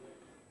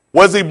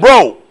 Was he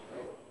broke?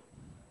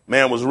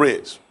 Man was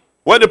rich.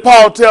 What did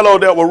Paul tell those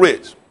that were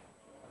rich?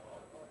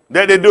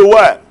 That they do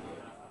what?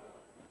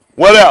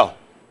 What else?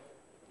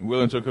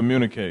 Willing to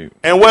communicate.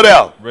 And what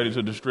else? Ready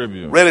to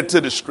distribute. Ready to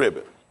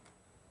distribute.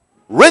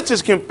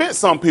 Riches can fit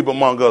some people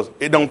among us.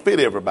 It don't fit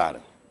everybody.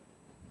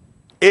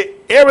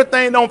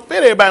 Everything don't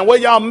fit everybody. And where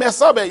y'all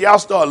mess up at, y'all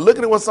start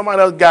looking at what somebody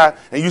else got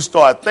and you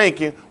start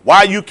thinking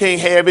why you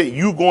can't have it.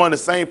 You going the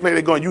same place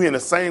they're going. You in the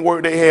same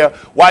work they have.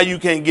 Why you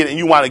can't get it? And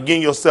you want to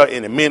gain yourself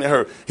in a minute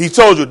hurt. He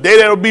told you, they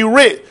that'll be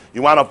rich.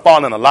 You wind up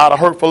falling in a lot of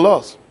hurtful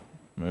lust.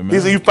 Amen.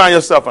 He said you find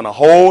yourself in a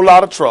whole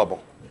lot of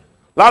trouble.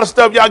 A lot of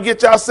stuff y'all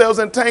get yourselves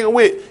entangled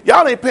with.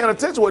 Y'all ain't paying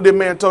attention to what this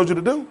man told you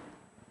to do.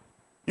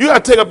 You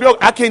got to take up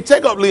I can't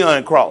take up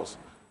Leon Cross.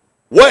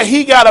 What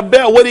he got to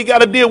battle, what he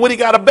got to deal, what he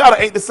got to battle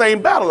ain't the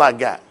same battle I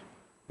got.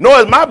 Nor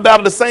is my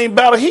battle the same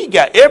battle he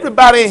got.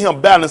 Everybody in here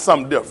battling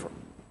something different.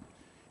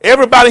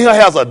 Everybody here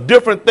has a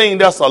different thing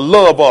that's a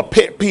love or a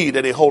pet peeve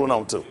that they're holding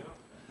on to.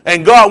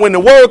 And God, when the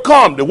word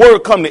come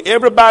to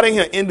everybody in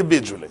here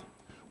individually.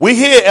 We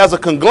here as a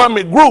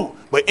conglomerate group,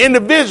 but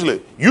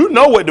individually, you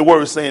know what the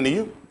word is saying to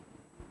you.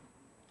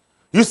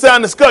 You say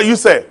in the skull, you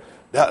say,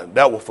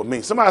 that was for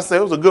me. Somebody said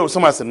it was a good one.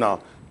 Somebody said,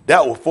 no,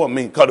 that was for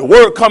me. Because the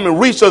word come and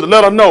reach us to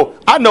let us know,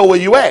 I know where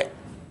you at.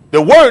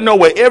 The word know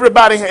where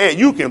everybody at.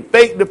 You can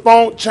fake the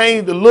phone,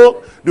 change the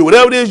look, do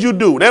whatever it is you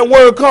do. That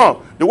word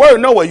come. The word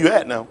know where you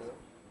at now.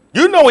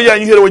 You know where you at.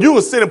 You hear the word. You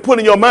can sit and put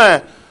in your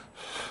mind,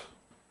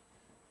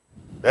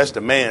 that's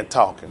the man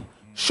talking.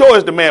 Sure,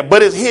 it's the man,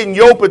 but it's hitting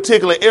your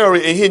particular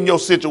area and hitting your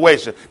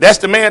situation. That's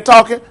the man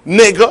talking,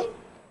 nigga.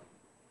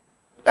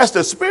 That's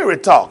the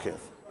spirit talking.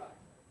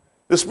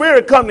 The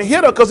Spirit come to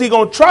hit us because he's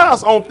going to try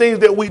us on things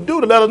that we do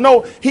to let us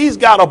know he's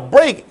got to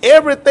break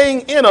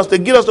everything in us to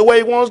get us the way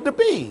he wants us to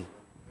be.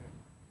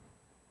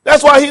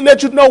 That's why he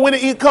let you know when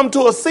he come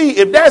to a seed.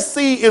 If that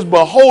seed is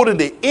beholden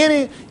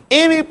to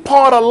any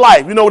part of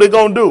life, you know what they're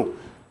going to do?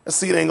 That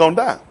seed ain't going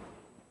to die.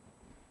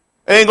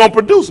 It ain't going to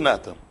produce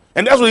nothing.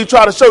 And that's what he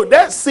tried to show.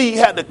 That seed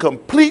had to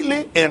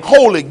completely and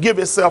wholly give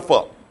itself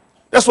up.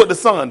 That's what the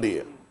son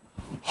did.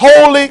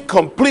 Wholly,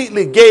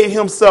 completely gave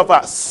himself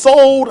out,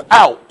 sold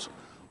out,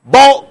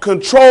 bought,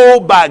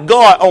 controlled by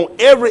God on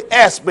every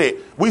aspect.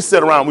 We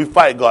sit around, we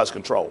fight God's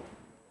control.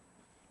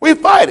 We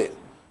fight it.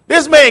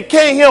 This man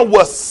came here,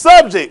 was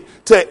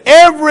subject to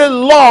every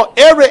law,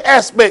 every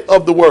aspect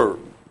of the word.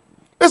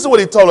 This is what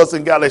he told us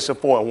in Galatians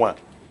 4:1.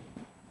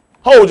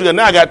 Hold you,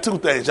 now I got two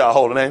things y'all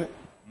holding, ain't it?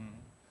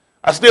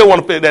 I still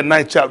want to finish that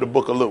 9th chapter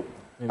book of Luke.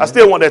 Amen. I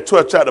still want that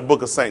 12th chapter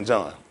book of St.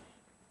 John.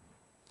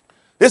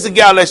 This is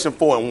Galatians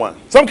 4:1.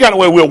 Some kind of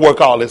way we'll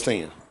work all this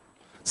in.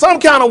 Some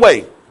kind of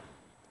way.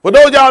 For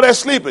those of y'all that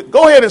sleeping,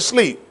 go ahead and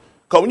sleep.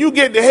 Because when you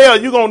get to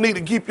hell, you're going to need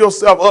to keep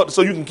yourself up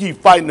so you can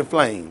keep fighting the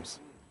flames.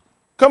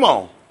 Come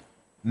on.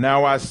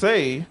 Now I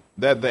say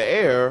that the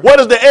heir... What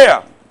is the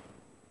heir?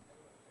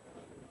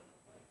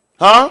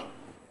 Huh?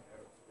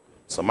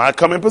 Somebody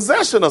come in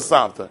possession of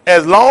something.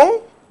 As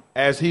long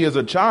as he is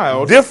a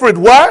child... Different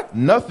what?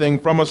 Nothing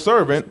from a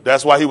servant.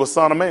 That's why he was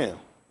son of man.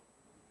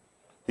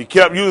 He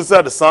kept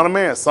using the son of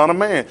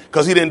man,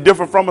 because he didn't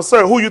differ from a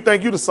servant. Who you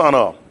think you the son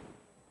of?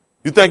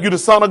 You think you the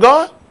son of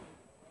God?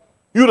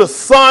 You the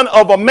son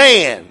of a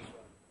man.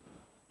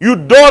 You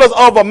daughters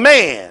of a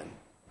man.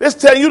 This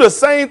tell you the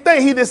same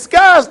thing. He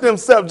disguised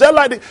himself just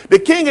like the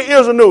king of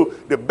Israel knew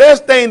the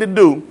best thing to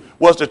do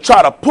was to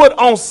try to put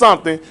on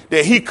something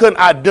that he couldn't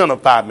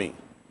identify me.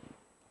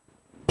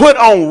 Put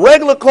on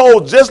regular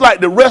clothes just like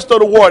the rest of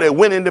the world that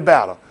went into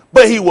battle.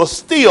 But he was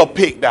still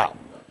picked out.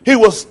 He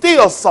was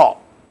still sought.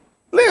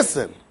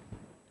 Listen.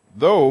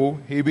 Though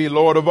he be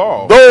Lord of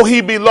all. Though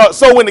he be Lord.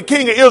 So when the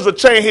king of Israel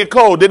changed his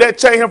clothes, did that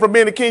change him from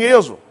being the king of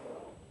Israel?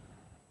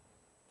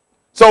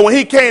 So when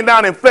he came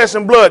down in flesh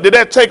and blood, did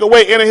that take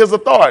away any of his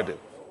authority?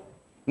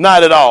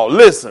 Not at all.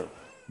 Listen.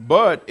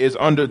 But is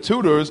under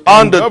tutors.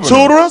 Under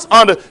tutors.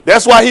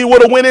 That's why he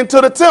would have went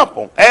into the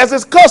temple, as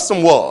his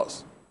custom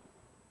was.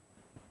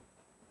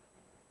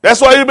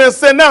 That's why he'd been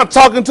sitting down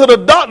talking to the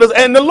doctors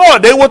and the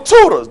Lord. They were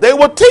tutors. They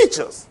were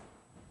teachers.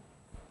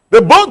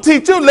 The book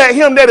teacher let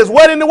him that is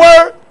what in the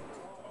word?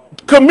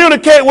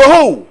 Communicate with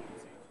who?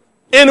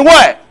 In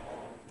what?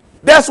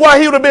 That's why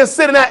he would have been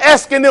sitting there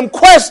asking them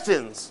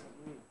questions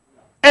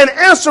and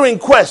answering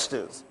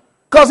questions,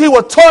 because he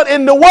was taught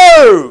in the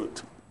word.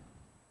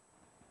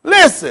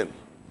 Listen.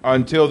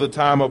 Until the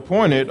time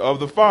appointed of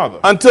the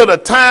Father. Until the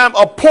time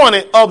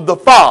appointed of the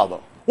Father.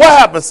 What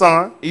happened,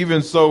 son?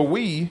 Even so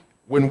we,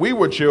 when we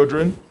were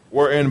children,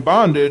 were in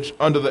bondage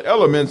under the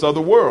elements of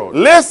the world.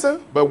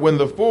 Listen. But when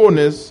the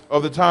fullness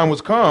of the time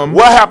was come,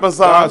 what happened,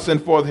 son? God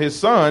sent forth his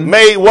son,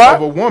 made what?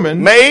 Of a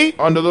woman, made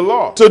under the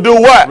law. To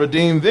do what?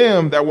 Redeem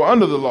them that were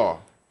under the law.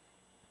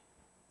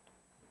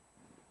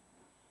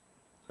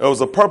 There was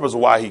a purpose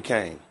why he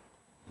came.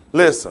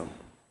 Listen.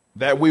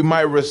 That we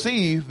might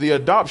receive the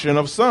adoption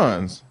of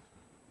sons.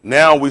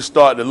 Now we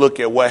start to look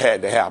at what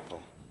had to happen.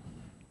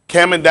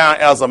 Coming down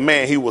as a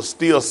man, he was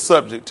still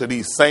subject to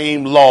these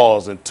same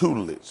laws and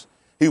tutelage.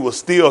 He was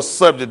still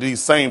subject to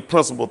these same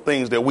principal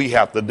things that we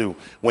have to do.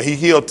 When he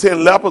healed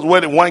 10 lepers,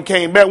 when one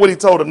came back, what he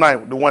told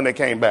the one that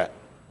came back?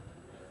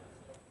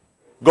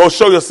 Go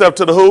show yourself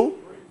to the who?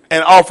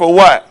 And offer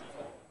what?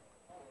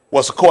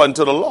 What's according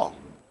to the law.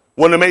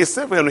 When it made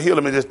sense for him to heal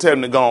him and just tell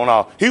him to go on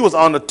off. He was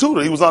under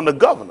tutor. He was under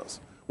governors.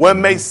 When it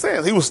made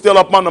sense, he was still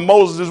up under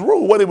Moses'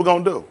 rule. What he was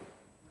going to do?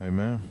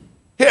 Amen.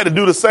 He had to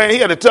do the same. He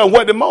had to tell him,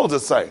 what did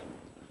Moses say?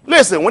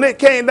 Listen, when it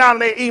came down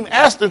and they even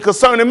asked him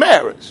concerning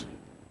marriage,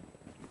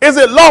 is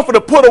it lawful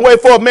to put away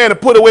for a man to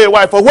put away a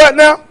wife for what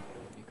now?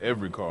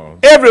 Every cause.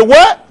 Every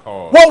what?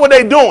 Cause. What were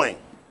they doing?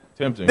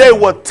 Tempting they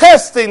him. were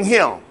testing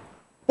him.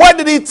 What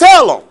did he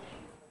tell them?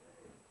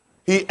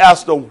 He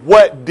asked them,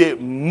 what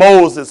did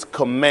Moses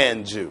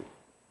command you?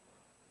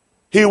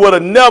 He would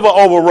have never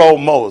overrode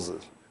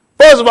Moses.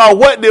 First of all,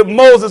 what did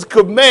Moses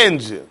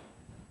command you?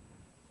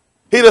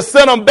 He'd have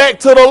sent them back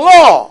to the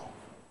law.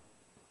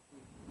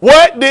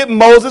 What did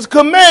Moses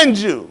command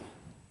you?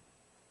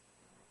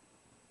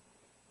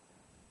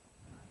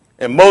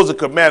 And Moses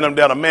commanded him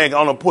that a man can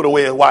only put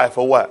away his wife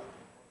for what?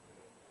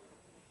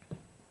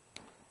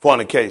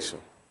 Fornication.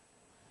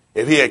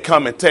 If he had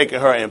come and taken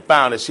her and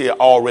found that she had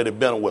already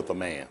been with a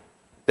man.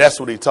 That's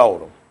what he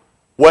told him.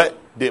 What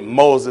did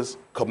Moses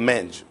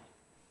command you?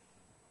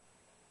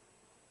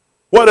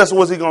 What else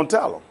was he going to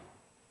tell him?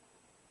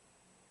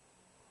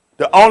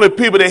 The only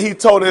people that he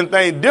told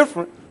anything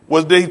different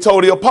was that he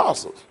told the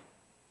apostles.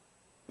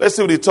 Let's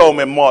see what he told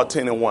them in Mark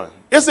 10:1.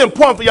 It's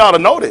important for y'all to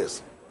know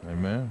this.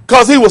 Amen.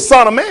 Because he was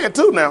son of man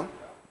too now.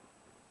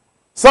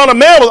 Son of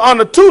man was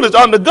under tutelage,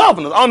 under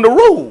governors, under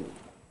rule.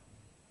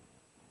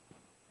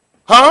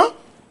 Huh?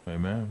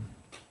 Amen.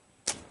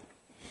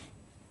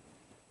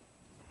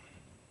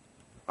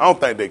 I don't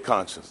think they're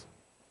conscious.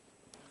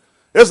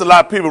 There's a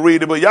lot of people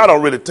read it, but y'all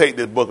don't really take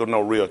this book of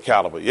no real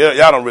caliber. Y'all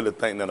don't really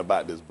think nothing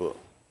about this book.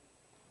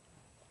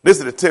 This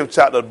is the 10th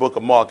chapter of the book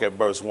of Mark at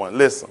verse 1.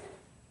 Listen.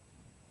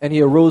 And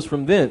he arose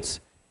from thence,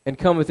 and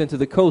cometh into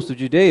the coast of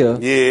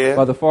Judea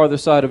by the farther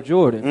side of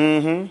Jordan.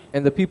 Mm-hmm.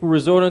 And the people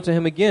resort unto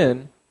him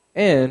again,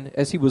 and,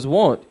 as he was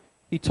wont,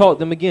 he taught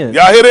them again.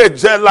 Y'all hear that?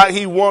 Just like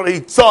he wanted,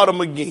 he taught them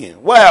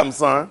again. What happened,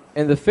 son?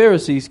 And the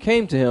Pharisees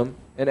came to him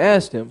and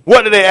asked him,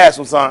 What did they ask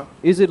him, son?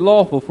 Is it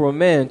lawful for a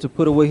man to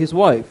put away his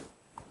wife?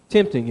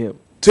 Tempting him.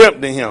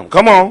 Tempting him.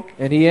 Come on.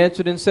 And he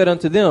answered and said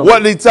unto them,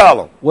 What did he tell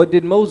them? What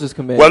did Moses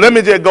command? Well, let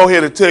me just go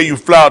ahead and tell you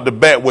flat out the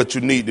bat what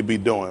you need to be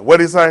doing. What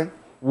did he say?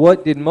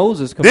 What did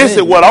Moses command This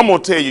is what I'm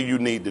going to tell you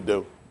need to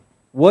do.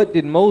 What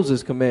did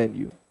Moses command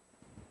you?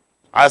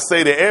 I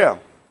say to Aaron,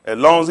 as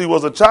long as he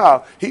was a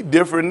child, he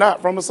differed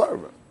not from a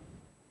servant.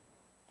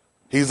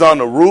 He's on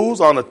the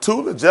rules, on the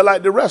tutelage, just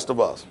like the rest of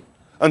us,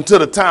 until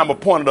the time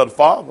appointed of the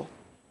Father.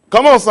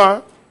 Come on,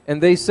 son.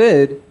 And they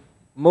said,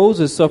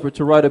 Moses suffered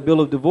to write a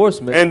bill of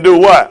divorcement. And do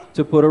what?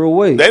 To put her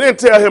away. They didn't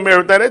tell him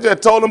everything. They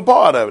just told him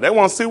part of it. They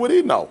want to see what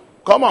he know.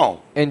 Come on.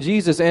 And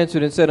Jesus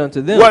answered and said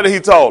unto them, What did he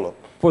told them?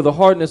 For the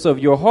hardness of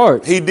your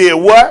heart He did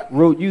what?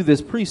 wrote you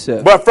this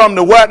precept. But from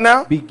the what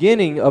now?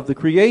 Beginning of the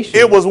creation,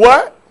 It was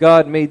what?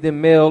 God made them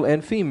male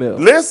and female.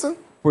 Listen.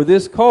 For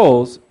this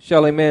cause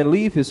shall a man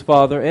leave his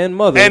father and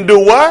mother, And do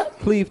what?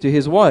 cleave to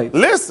his wife,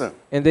 Listen.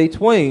 and they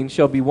twain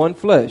shall be one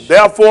flesh.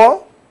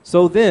 Therefore,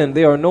 So then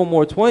they are no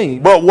more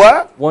twain, but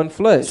what? one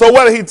flesh. So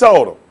what did he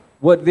told them?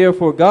 What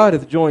therefore God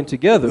hath joined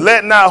together,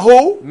 Let not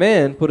who?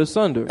 man put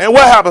asunder. And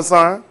what happened,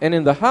 son? And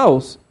in the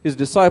house his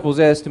disciples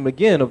asked him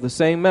again of the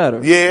same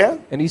matter. Yeah.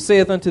 And he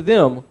saith unto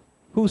them,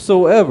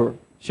 Whosoever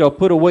shall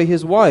put away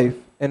his wife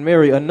and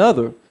marry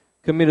another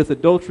committeth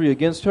adultery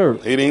against her.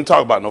 He didn't even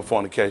talk about no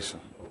fornication.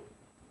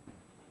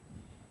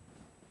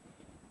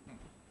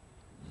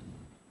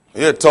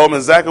 He had told them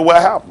exactly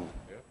what happened.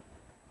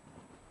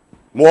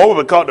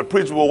 Moreover, because the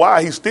preacher was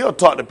wise, he still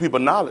taught the people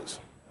knowledge.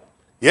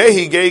 Yeah,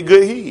 he gave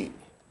good heed.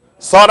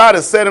 Sought out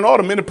and set in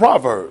order many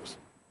proverbs.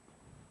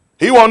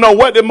 He want to know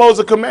what did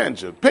Moses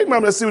command you. Pick me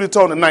up and see what he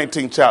told in the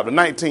 19th chapter,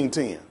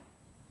 19:10.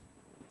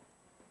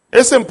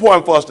 It's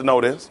important for us to know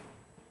this.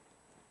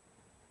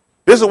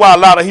 This is why a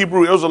lot of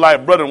Hebrew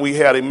Israelite brethren we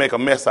have, they make a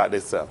mess out of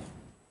themselves.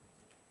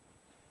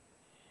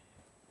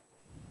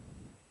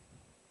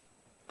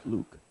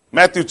 Luke.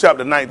 Matthew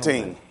chapter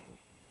 19.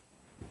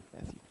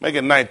 Make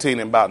it 19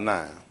 and about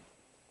 9.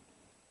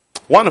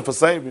 Wonderful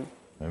Savior.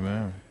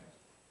 Amen.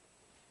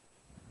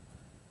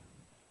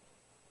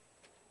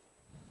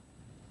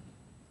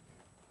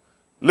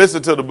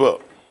 Listen to the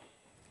book.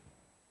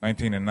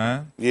 19 and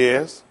 9.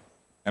 Yes.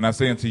 And I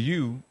say unto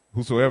you,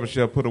 whosoever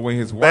shall put away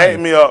his wife. Back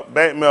me up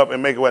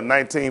and make it what,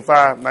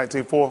 19:5,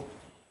 19:4?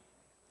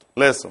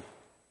 Listen.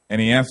 And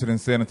he answered and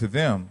said unto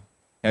them,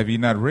 Have ye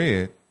not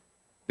read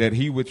that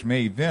he which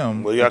made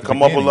them. Well, you got to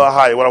come up a little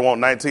higher. What I want,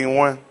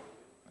 19:1?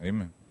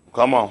 Amen.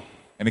 Come on.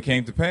 And it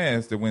came to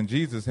pass that when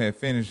Jesus had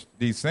finished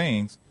these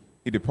sayings,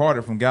 he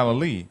departed from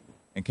Galilee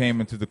and came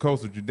into the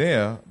coast of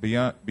Judea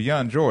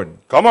beyond Jordan.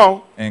 Come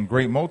on. And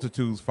great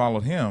multitudes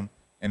followed him,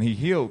 and he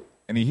healed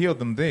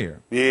them there.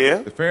 Yeah.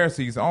 The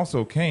Pharisees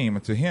also came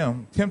unto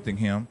him, tempting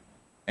him,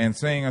 and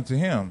saying unto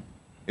him,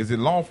 Is it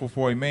lawful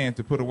for a man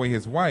to put away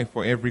his wife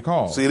for every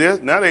cause? See this?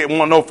 Now they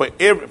want to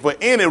know for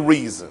any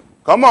reason.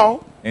 Come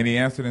on. And he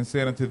answered and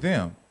said unto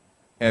them,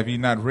 Have ye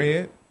not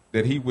read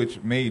that he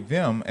which made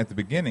them at the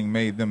beginning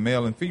made them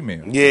male and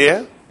female?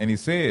 Yeah. And he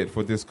said,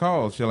 For this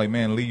cause shall a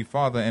man leave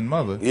father and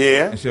mother,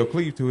 Yeah. and shall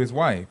cleave to his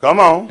wife, Come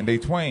on. and they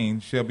twain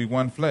shall be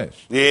one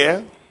flesh.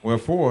 Yeah.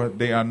 Wherefore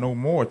they are no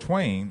more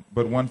twain,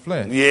 but one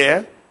flesh.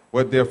 Yeah.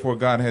 What therefore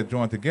God hath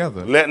joined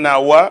together, Let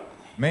now what?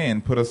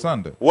 man put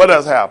asunder. What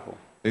does happen?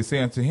 They say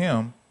unto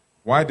him,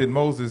 Why did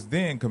Moses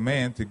then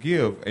command to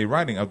give a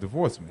writing of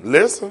divorcement,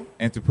 Listen.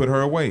 and to put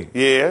her away?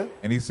 Yeah.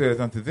 And he says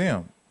unto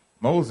them,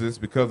 Moses,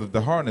 because of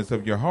the hardness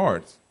of your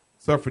hearts,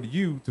 suffered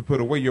you to put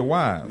away your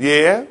wives.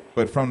 Yeah.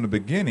 But from the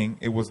beginning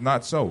it was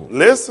not so.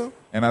 Listen.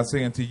 And I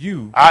say unto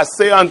you, I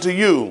say unto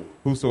you,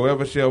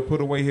 whosoever shall put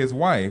away his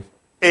wife,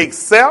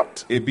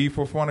 except it be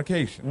for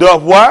fornication,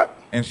 does what?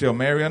 and shall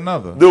marry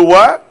another, Do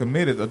what?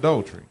 committed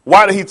adultery.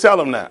 Why did he tell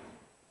them that?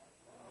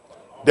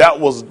 That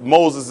was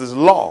Moses'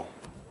 law.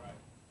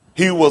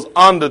 He was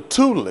under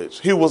tutelage.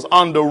 He was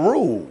under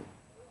rule.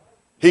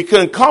 He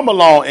couldn't come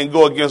along and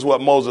go against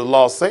what Moses'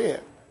 law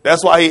said.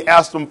 That's why he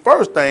asked them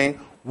first thing,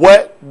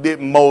 what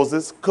did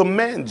Moses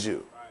command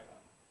you?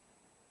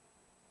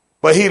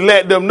 But he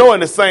let them know in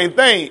the same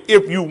thing.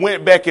 If you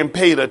went back and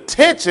paid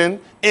attention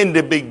in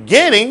the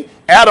beginning,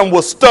 Adam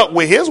was stuck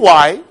with his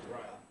wife.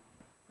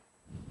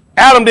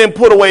 Adam didn't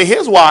put away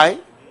his wife.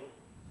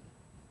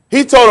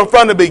 He told him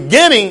from the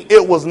beginning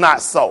it was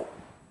not so.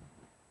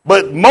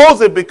 But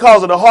Moses,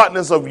 because of the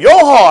hardness of your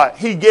heart,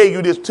 he gave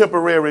you this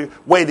temporary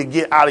way to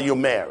get out of your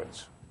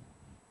marriage.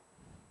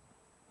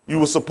 You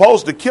were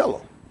supposed to kill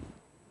him.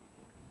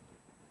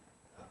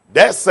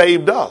 That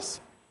saved us.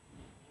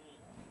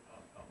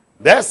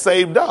 That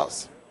saved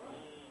us.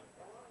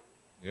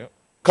 Yep.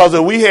 Because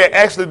if we had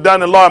actually done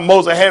the law and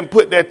Moses hadn't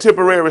put that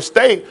temporary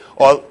stay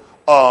or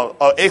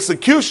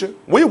execution,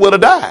 we would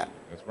have died.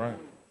 That's right.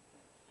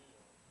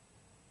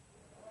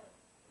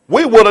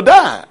 We would have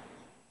died.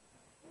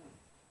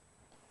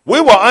 We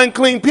were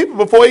unclean people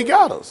before he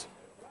got us.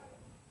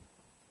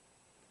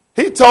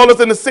 He told us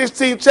in the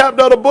 16th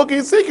chapter of the book of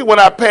Ezekiel, when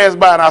I passed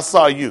by and I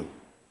saw you,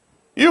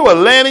 you were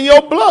laying in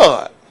your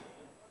blood.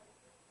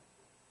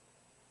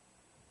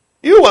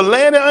 You were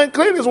laying in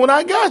uncleanness when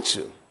I got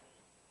you.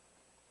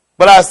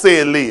 But I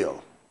said, live.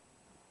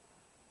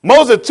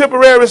 Moses'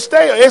 temporary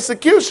stay or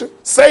execution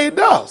saved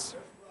us.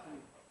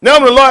 Now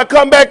when the Lord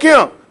come back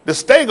in, the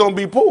stay going to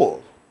be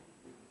pulled.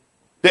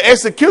 The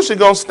execution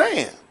going to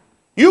stand.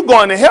 You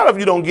going to hell if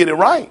you don't get it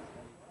right.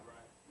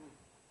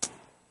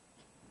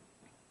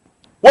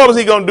 What was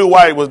he going to do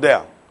while he was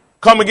there?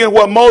 Come against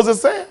what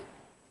Moses said?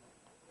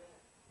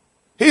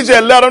 He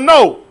just let him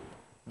know.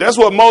 That's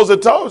what Moses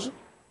told you.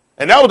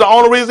 And that was the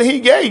only reason he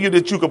gave you,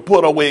 that you could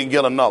put away and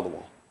get another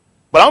one.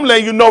 But I'm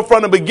letting you know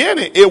from the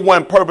beginning, it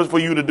wasn't purpose for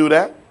you to do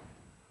that.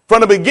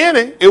 From the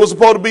beginning, it was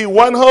supposed to be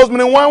one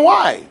husband and one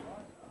wife.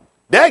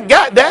 That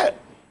got that.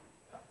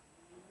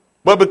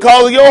 But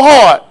because of your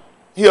heart,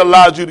 he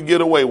allowed you to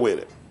get away with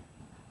it.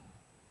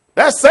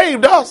 That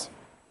saved us.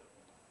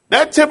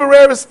 That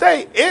temporary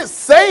state, it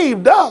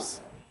saved us.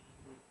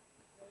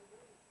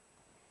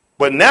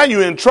 But now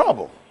you're in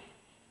trouble.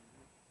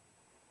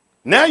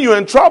 Now you're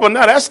in trouble.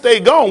 Now that stay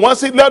gone. Once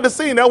he left the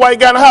scene, that's why he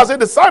got in the house. His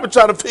disciples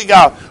trying to figure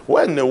out,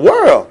 what in the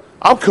world?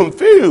 I'm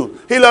confused.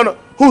 He let them,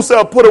 who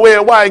shall put away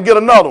a wife and get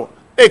another one?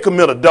 They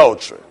commit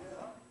adultery.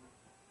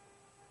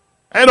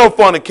 Ain't no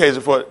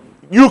fornication for it.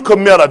 You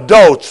commit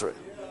adultery.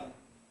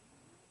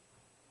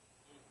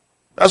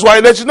 That's why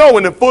he let you know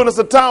when the fullness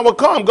of time will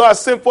come, God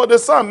sent forth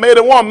his son, made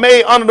a woman,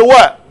 made under the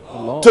what?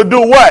 Law. To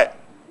do what?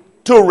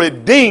 To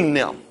redeem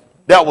them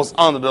that was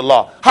under the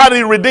law. How did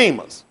he redeem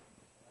us?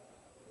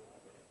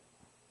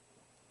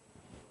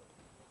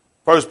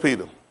 1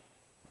 Peter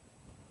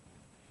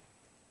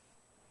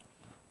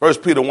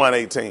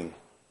 1:18.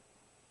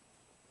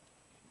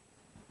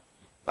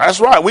 That's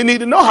right. We need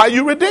to know how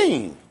you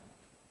redeem.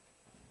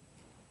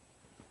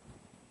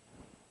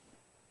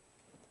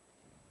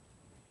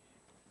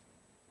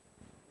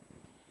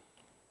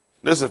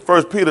 This is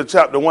 1 Peter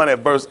chapter 1 at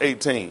verse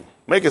 18.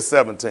 Make it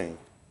 17.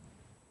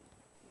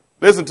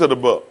 Listen to the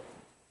book.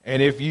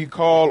 And if ye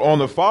call on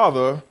the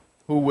Father,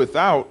 who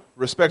without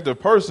respect of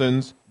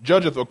persons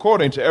judgeth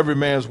according to every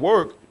man's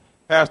work,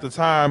 pass the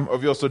time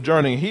of your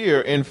sojourning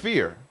here in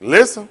fear.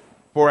 Listen.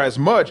 For as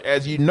much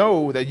as ye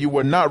know that you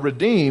were not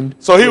redeemed.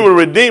 So he was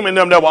redeeming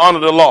them that were under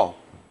the law.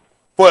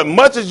 For as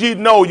much as you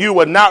know you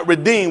were not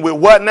redeemed with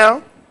what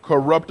now?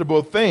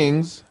 Corruptible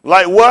things.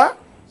 Like what?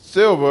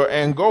 Silver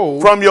and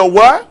gold. From your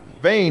what?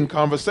 Vain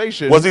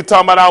conversation. Was he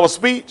talking about our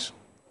speech?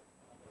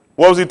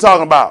 What was he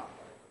talking about?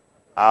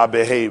 Our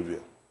behavior.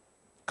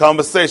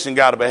 Conversation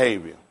got a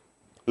behavior.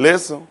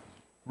 Listen.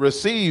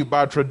 Received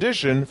by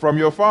tradition from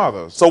your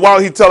fathers. So why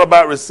would he tell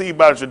about received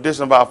by the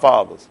tradition of our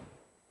fathers?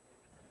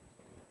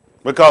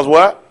 Because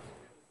what?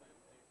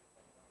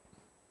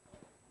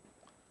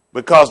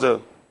 Because the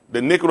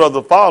iniquity of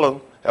the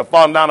fallen have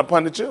fallen down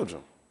upon the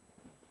children.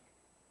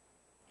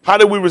 How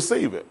did we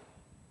receive it?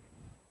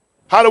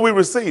 How do we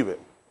receive it?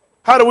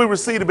 How do we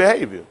receive the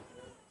behavior?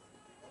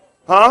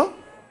 Huh?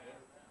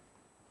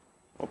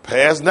 Well,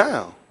 pass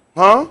down.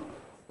 Huh?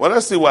 Well,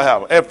 let's see what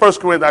happened. At 1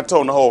 Corinthians, I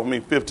told the whole of me,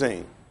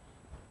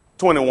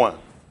 15:21.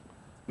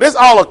 This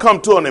all will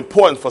come to an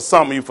importance for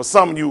some of you. For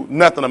some of you,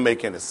 nothing will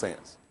make any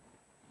sense.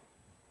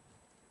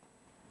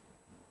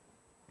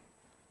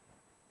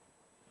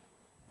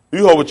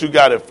 You hold what you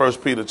got at 1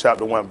 Peter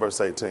chapter 1, verse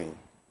 18.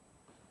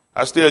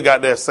 I still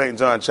got that St.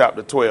 John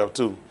chapter 12,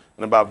 too,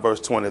 and about verse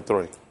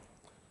 23.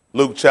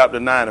 Luke chapter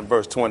 9 and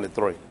verse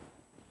 23.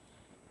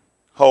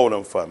 Hold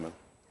them for me.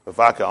 If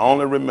I could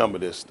only remember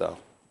this stuff.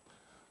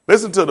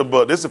 Listen to the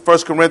book. This is 1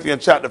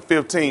 Corinthians chapter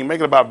 15.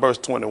 Make it about verse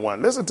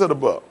 21. Listen to the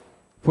book.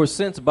 For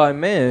since by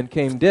man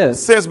came death.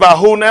 Since by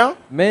who now?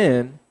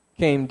 Man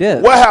came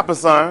death. What happened,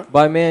 son?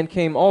 By man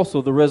came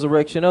also the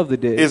resurrection of the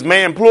dead. Is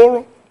man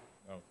plural?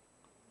 No.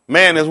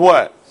 Man is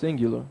what?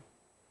 Singular.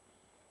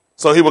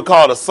 So he would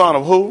call the son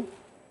of who?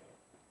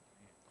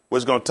 Which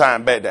is going to tie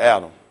him back to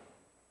Adam.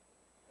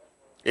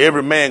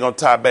 Every man going to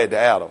tie back to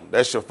Adam.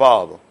 That's your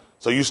father.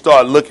 So you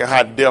start looking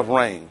how death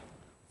reigned.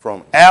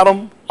 From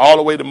Adam all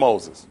the way to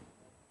Moses.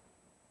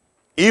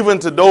 Even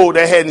to those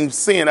that hadn't even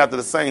sinned after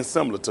the same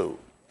similitude.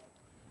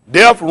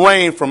 Death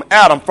reigned from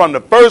Adam, from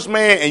the first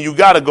man, and you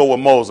got to go with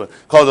Moses.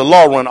 Because the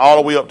law run all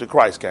the way up to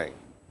Christ came.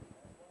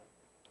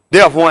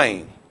 Death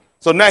reigned.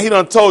 So now he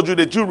done told you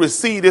that you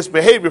receive this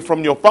behavior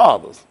from your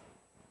fathers.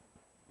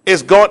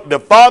 It's gone. The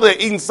father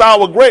eating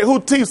sour grape, who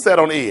teeth sat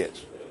on the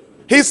edge?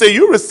 He said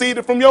you received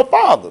it from your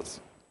fathers.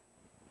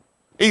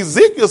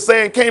 Ezekiel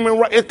saying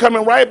it's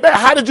coming right back.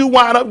 How did you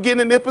wind up getting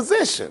in this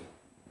position?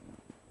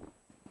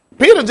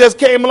 Peter just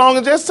came along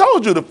and just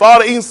told you the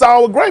father eating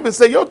sour grape and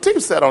said your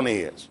teeth sat on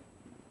the edge.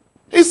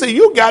 He said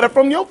you got it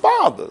from your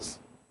fathers.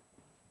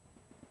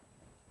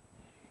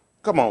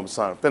 Come on,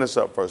 son. Finish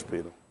up 1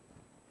 Peter.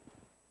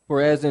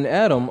 For as in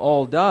Adam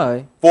all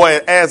die. For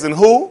as in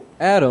who?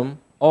 Adam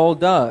all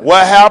die.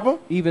 What happened?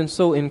 Even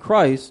so in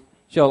Christ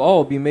shall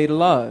all be made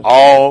alive.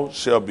 All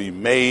shall be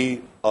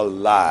made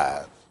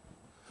alive.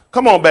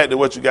 Come on back to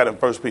what you got in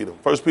 1 Peter.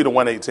 1 Peter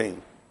 1:18.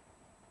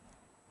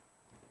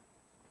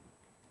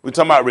 We're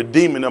talking about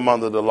redeeming them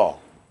under the law.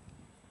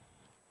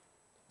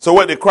 So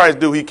what did Christ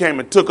do? He came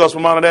and took us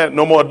from under that.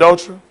 No more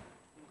adultery.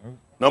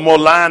 No more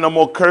lying. No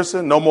more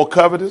cursing. No more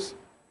covetous.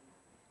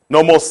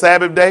 No more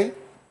Sabbath day.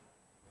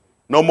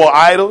 No more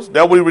idols.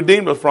 That's what he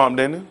redeemed us from,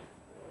 didn't he?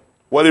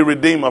 What did he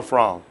redeem us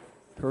from?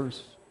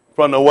 Curse.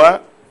 From the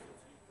what?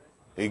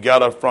 He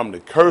got us from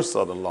the curse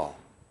of the law.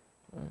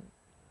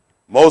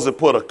 Moses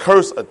put a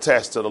curse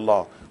attached to the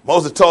law.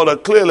 Moses told her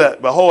clearly,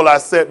 behold, I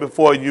set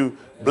before you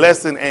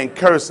blessing and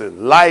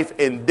cursing, life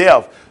and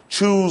death.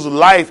 Choose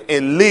life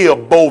and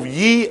live, both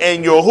ye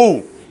and your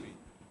who.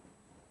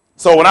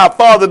 So when our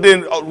father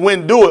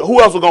wouldn't do it, who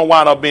else was going to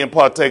wind up being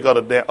partaker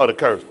of the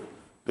curse?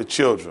 The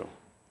children.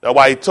 That's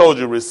why he told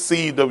you,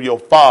 received of your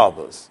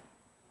fathers.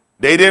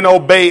 They didn't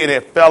obey and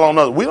it fell on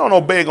us. We don't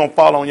obey, it's going to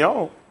fall on your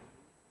own.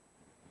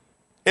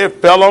 It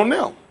fell on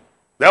them.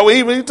 That way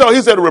he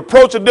said, the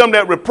reproach of them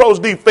that reproach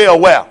thee fell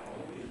well.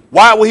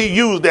 Why would he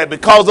use that?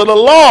 Because of the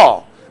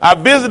law. I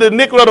visited the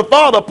iniquity of the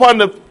father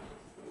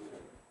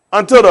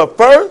until the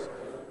first,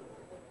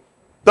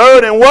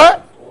 third, and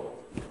what?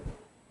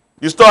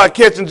 You start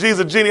catching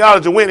Jesus'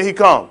 genealogy. When did he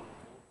come?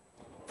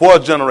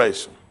 Fourth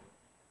generation.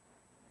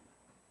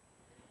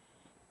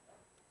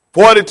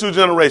 42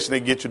 generations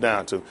they get you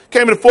down to.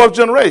 Came in the fourth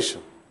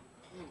generation.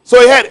 So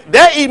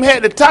that even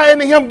had to tie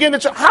into him getting the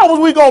church. How was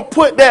we going to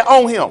put that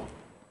on him?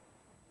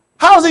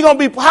 How was that going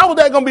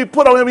to be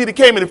put on him? He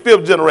came in the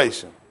fifth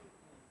generation.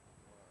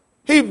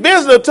 He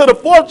visited to the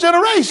fourth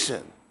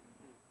generation.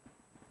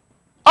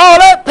 All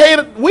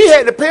that we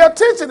had to pay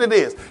attention to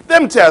this.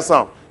 Let me tell you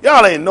something.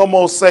 Y'all ain't no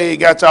more saved,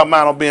 got y'all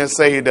mind on being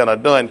saved than a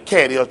done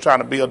cat is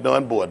trying to be a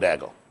done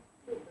bulldagger.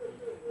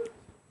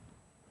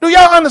 Do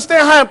y'all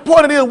understand how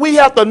important it is we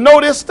have to know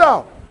this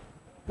stuff?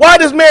 Why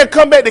this man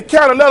come back to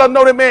count and let us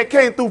know that man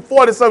came through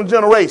 40-some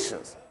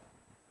generations?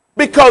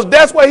 Because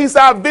that's why he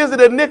said, I visited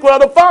the iniquity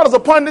of the fathers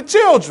upon the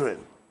children.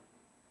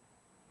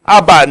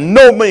 I by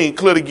no means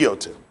clearly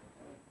guilty.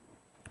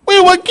 We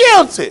were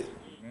guilty.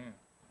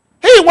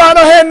 He wound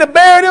up having to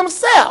bear it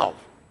himself.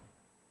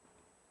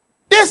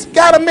 This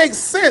got to make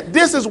sense.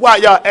 This is why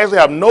y'all actually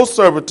have no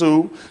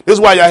servitude. This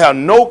is why y'all have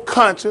no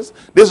conscience.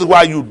 This is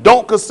why you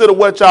don't consider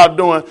what y'all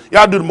doing.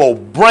 Y'all do the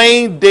most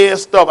brain dead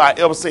stuff I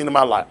ever seen in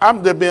my life.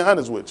 I'm just being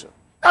honest with you.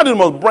 Y'all do the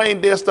most brain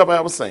dead stuff I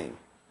ever seen.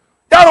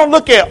 Y'all don't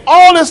look at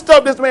all this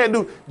stuff this man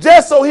do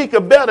just so he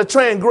could bear the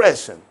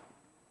transgression.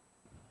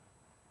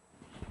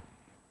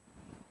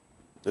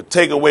 To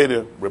take away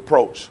the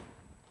reproach.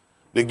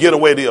 To get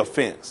away the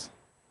offense.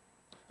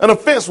 An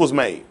offense was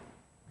made.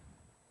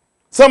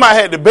 Somebody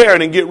had to bear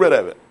it and get rid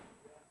of it.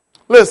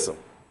 Listen.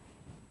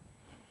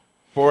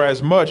 For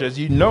as much as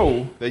you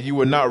know that you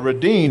were not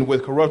redeemed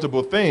with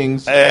corruptible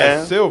things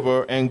as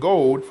silver and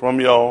gold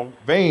from your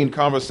vain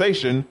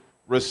conversation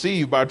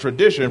received by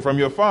tradition from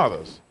your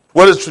fathers.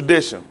 What is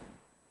tradition?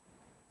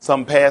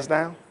 Something passed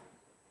down?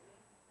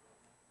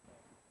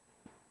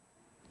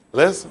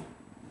 Listen.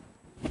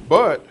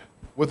 But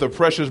with the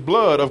precious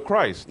blood of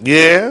Christ.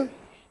 Yeah.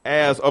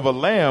 As of a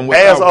lamb.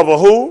 As of a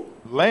who?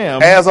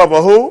 Lamb. As of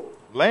a who?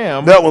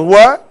 Lamb. That was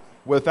what?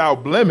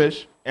 Without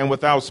blemish and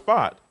without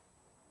spot.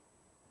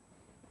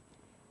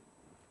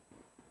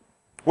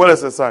 What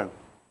is it saying?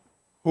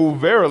 Who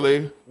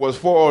verily was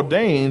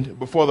foreordained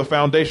before the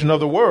foundation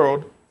of the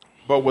world,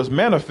 but was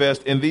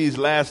manifest in these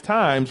last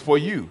times for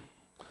you.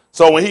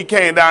 So when he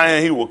came down here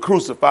and he was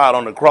crucified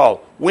on the cross,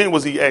 when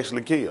was he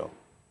actually killed?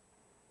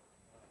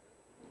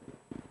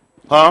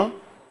 Huh?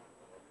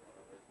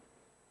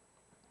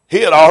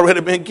 He had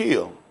already been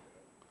killed.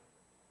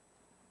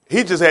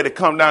 He just had to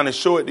come down and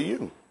show it to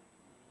you.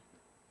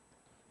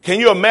 Can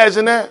you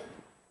imagine that?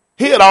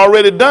 He had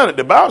already done it.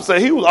 The Bible said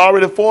he was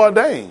already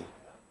foreordained.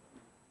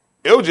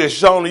 It was just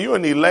shown to you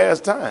in the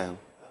last time.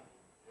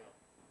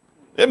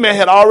 That man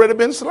had already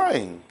been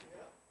slain.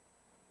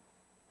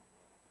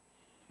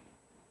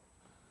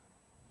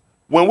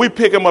 When we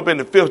pick him up in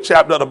the 5th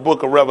chapter of the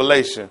book of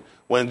Revelation,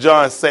 when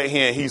John sat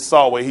here and he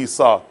saw what he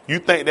saw, you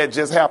think that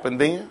just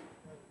happened then?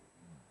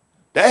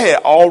 That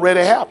had already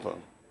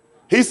happened.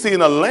 He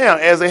seen a lamb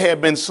as it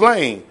had been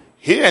slain.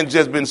 He hadn't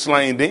just been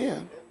slain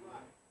then.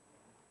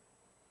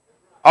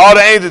 All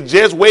the angels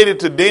just waited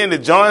to then that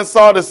John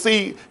saw the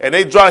seed and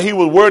he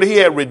was worthy he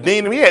had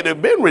redeemed him. He had to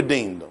have been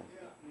redeemed them.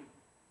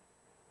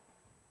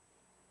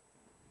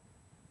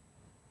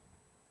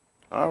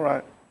 All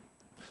right.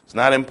 It's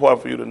not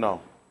important for you to know.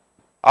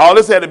 All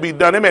this had to be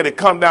done. They had to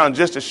come down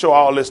just to show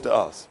all this to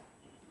us.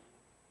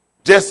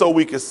 Just so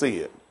we could see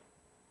it.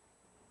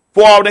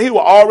 For all that he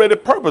was already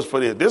purposed for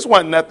this. This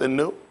wasn't nothing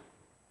new.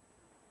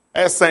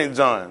 That's St.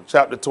 John,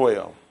 chapter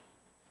 12.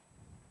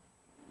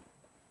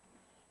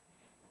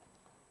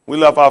 We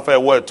left off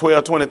at what,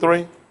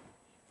 12:23?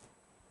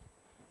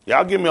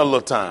 Y'all give me a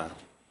little time.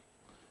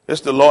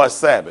 It's the Lord's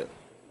Sabbath.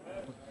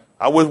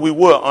 I wish we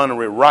would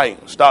honor it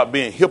right. Stop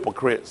being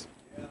hypocrites.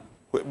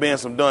 Quit being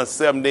some done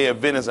 7-day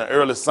Adventists and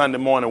early Sunday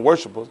morning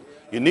worshipers.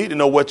 You need to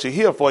know what you're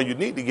here for. You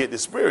need to get the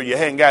spirit. You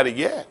haven't got it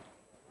yet.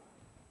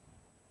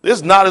 This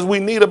is not as we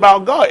need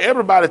about God.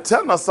 Everybody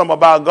telling us something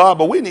about God,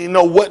 but we need to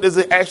know what does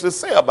it actually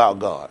say about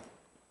God.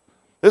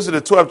 This is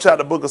the 12th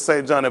chapter, book of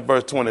St. John at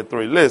verse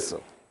 23.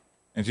 Listen.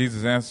 And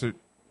Jesus answered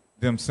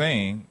them,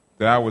 saying,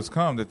 the hour is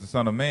come that the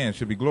Son of Man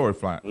should be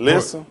glorified.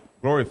 Listen.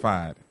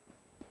 Glorified.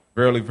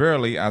 Verily,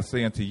 verily, I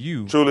say unto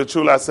you, Truly,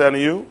 truly, I say unto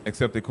you,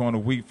 except a corn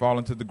of wheat fall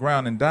into the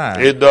ground and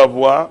die, it doth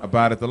what?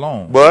 abideth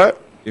alone.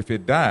 But, if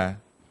it die,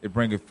 it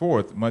bringeth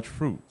forth much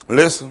fruit.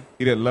 listen.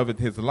 He that loveth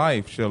his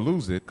life shall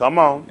lose it. Come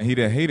on. And he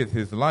that hateth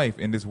his life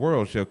in this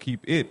world shall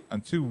keep it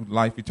unto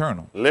life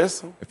eternal.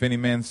 Listen. If any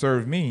man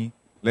serve me,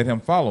 let him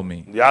follow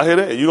me. Y'all hear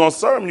that? You're going to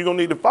serve him, you're going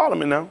to need to follow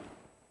me now.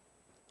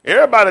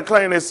 Everybody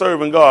claim they're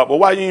serving God, but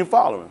why you ain't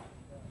following?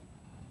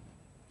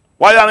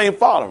 Why y'all ain't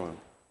following?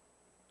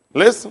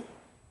 Listen.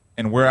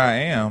 And where I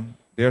am,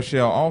 there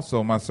shall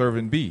also my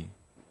servant be.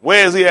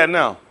 Where is he at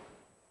now?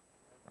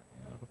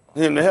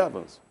 In the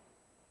heavens.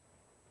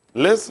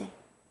 Listen.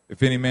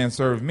 If any man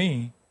serve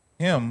me,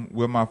 him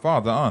will my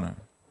Father honor.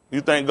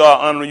 You think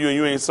God honoring you and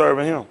you ain't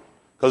serving him?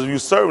 Because if you're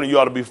serving him, you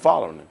ought to be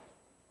following him.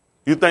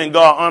 You think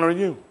God honoring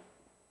you?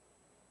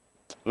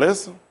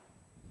 Listen.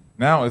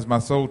 Now is my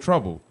soul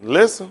troubled.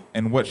 Listen.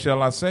 And what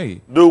shall I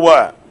say? Do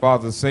what?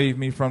 Father, save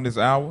me from this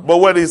hour. But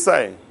what did he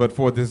say? But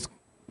for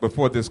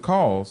this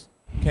cause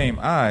came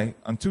I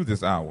unto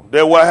this hour.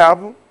 Then what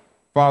happened?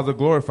 Father,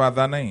 glorify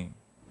thy name.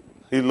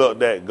 He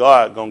looked at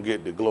God gonna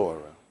get the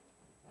glory.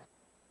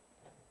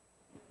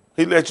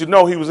 He let you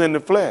know he was in the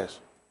flesh.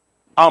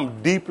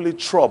 I'm deeply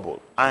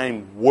troubled.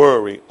 I'm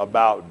worried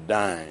about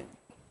dying.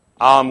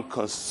 I'm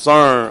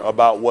concerned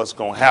about what's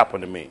going to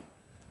happen to me.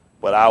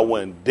 But I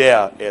wouldn't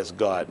dare ask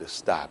God to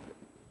stop it.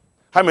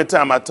 How many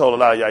times I told a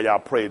lot of y'all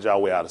prayed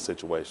y'all way out of the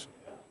situation?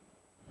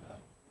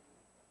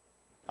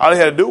 All they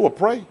had to do was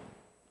pray.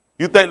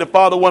 You think the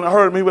Father wouldn't have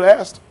heard him, he would have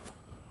asked him.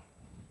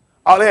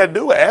 All they had to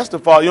do was ask the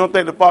Father. You don't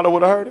think the Father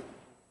would have heard it?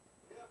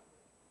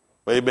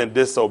 But he'd been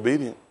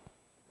disobedient.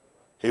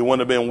 He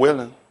wouldn't have been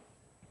willing.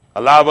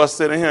 A lot of us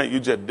sitting here, you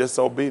just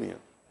disobedient.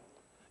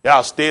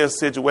 Y'all stay in a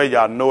situation,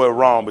 y'all know it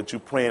wrong, but you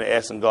praying and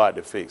asking God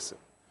to fix it.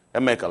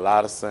 That make a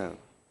lot of sense.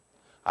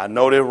 I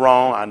know they're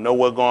wrong. I know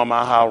what's going on in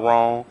my house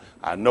wrong.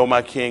 I know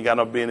my kid ain't got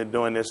no business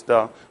doing this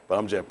stuff, but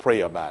I'm just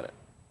praying about it.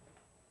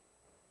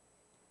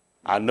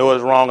 I know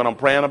it's wrong and I'm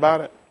praying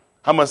about it.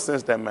 How much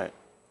sense that make?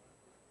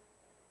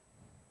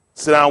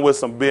 Sit down with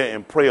some beer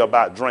and pray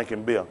about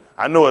drinking beer.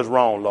 I know it's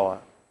wrong, Lord.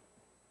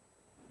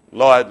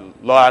 Lord,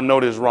 I know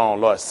this is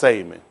wrong. Lord,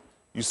 save me.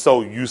 You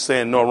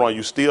saying no wrong.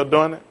 You still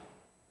doing it?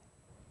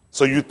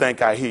 So you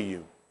think I hear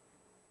you.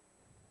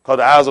 Because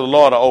the eyes of the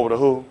Lord are over to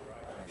who?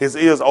 His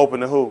ears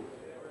open to who?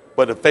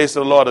 But the face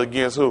of the Lord is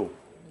against who?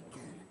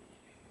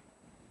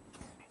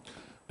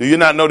 Do you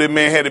not know that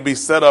man had to be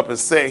set up and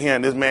set here,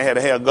 and this man had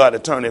to have God to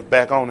turn his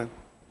back on him?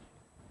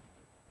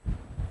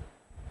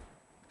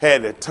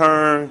 Had to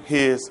turn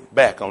his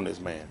back on this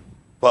man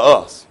for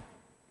us.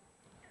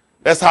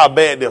 That's how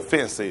bad the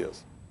offense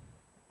is.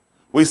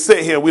 We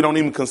sit here, we don't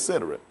even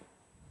consider it.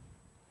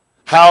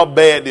 How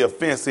bad the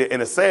offense is.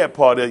 And the sad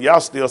part is y'all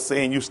still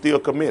saying you still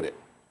committed.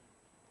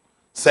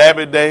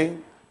 Sabbath day,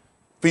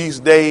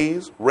 feast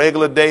days,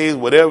 regular days,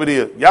 whatever it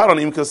is. Y'all don't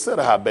even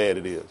consider how bad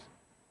it is.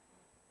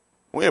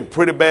 We're in a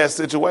pretty bad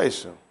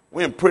situation.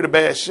 We're in pretty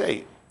bad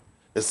shape.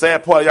 The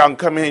sad part, y'all can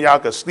come in, y'all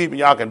can sleep, and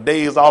y'all can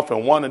daze off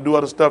and want to do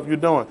other stuff you're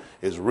doing.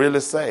 It's really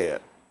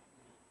sad.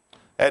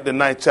 At the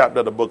 9th chapter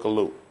of the book of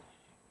Luke.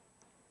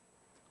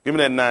 Give me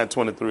that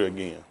 9:23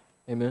 again.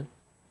 Amen.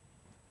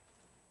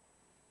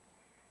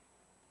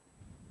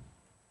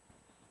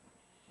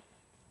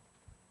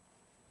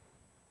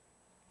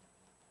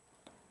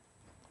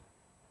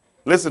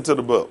 Listen to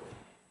the book.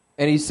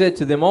 And he said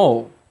to them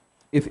all,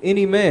 if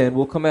any man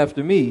will come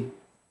after me,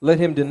 let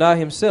him deny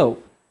himself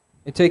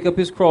and take up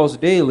his cross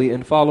daily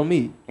and follow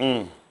me.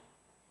 Come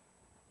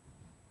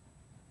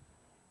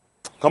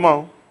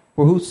on.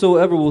 For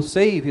whosoever will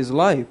save his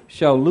life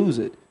shall lose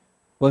it,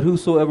 but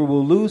whosoever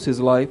will lose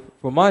his life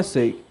for my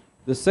sake,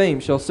 the same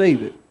shall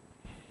save it.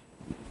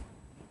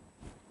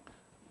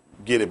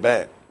 Get it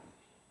back.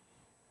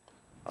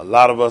 A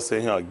lot of us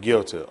in here are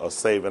guilty of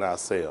saving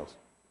ourselves.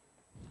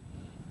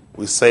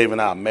 We're saving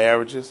our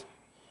marriages,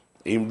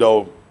 even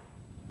though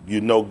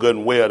you know good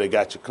and well they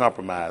got you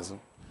compromising.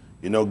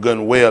 You know good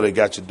and well they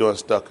got you doing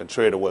stuff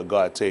contrary to what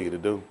God tell you to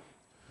do.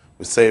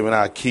 We're saving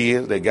our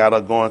kids. They got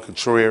us going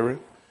contrary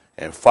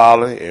and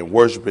following and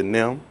worshiping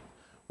them.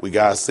 We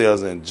got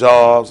ourselves in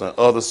jobs and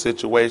other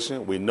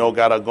situations. We know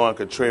got us going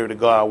contrary to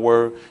God's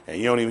word, and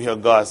you don't even hear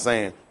God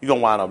saying, you're going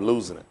to wind up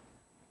losing it.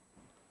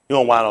 You're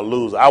going to wind up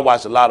losing. I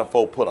watch a lot of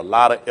folk put a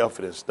lot of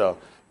effort in stuff.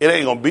 It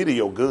ain't going to be to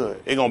your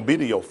good. It's going to be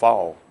to your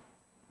fall.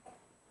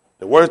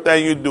 The worst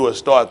thing you do is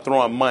start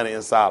throwing money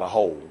inside a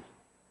hole.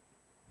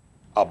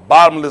 A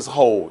bottomless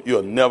hole.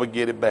 You'll never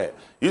get it back.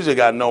 You just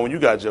got to know when you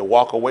got to just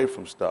walk away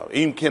from stuff.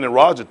 Even Kenny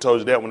Rogers told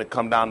you that when it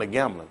come down to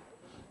gambling.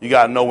 You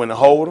got to know when to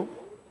hold them.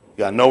 You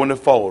got to know when to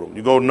fold them.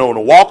 You got to know when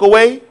to walk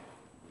away. You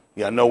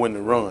got to know when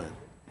to run.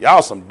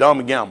 Y'all some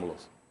dumb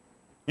gamblers.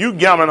 You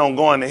gambling on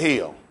going to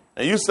hell.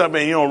 And you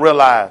something you don't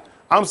realize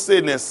I'm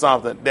sitting in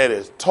something that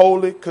is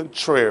totally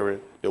contrary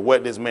to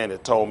what this man has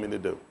told me to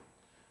do.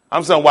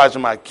 I'm sitting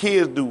watching my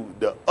kids do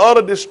the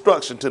utter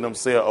destruction to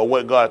themselves of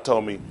what God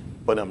told me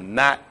for them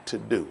not to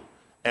do.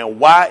 And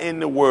why in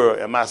the world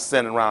am I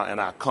sitting around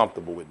and I'm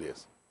comfortable with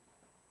this?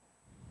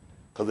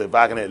 Because if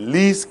I can at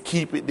least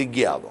keep it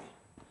together,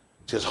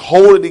 just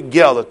hold it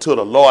together till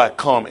the Lord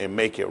come and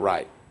make it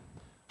right.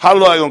 How the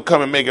Lord going to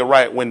come and make it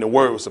right when the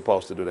word was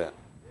supposed to do that?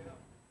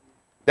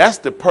 That's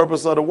the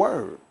purpose of the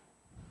word.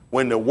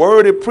 When the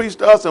word is preached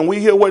to us and we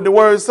hear what the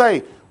word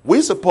say,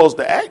 we're supposed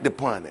to act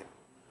upon it.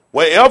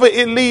 Wherever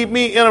it leads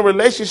me in a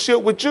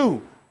relationship with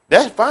you,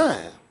 that's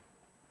fine.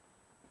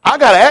 I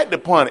got to act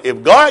upon it.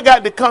 If God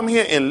got to come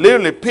here and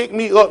literally pick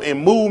me up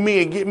and move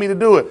me and get me to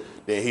do it,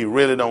 then he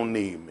really don't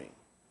need me.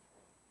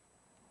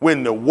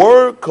 When the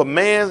word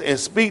commands and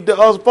speak to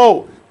us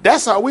folk,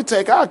 that's how we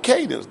take our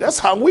cadence. That's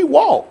how we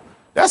walk.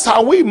 That's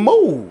how we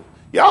move.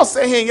 Y'all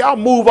sit here and y'all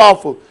move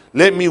off of,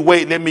 let me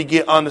wait, let me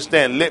get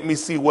understanding, let me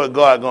see what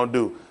God going to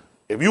do.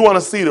 If you want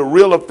to see the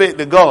real effect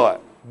of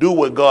God, do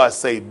what God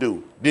say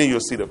do. Then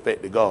you'll see the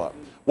effect of God.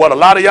 What a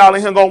lot of y'all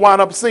in here going to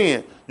wind up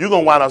seeing, you're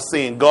going to wind up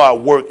seeing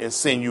God work and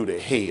send you to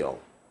hell.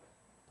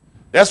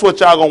 That's what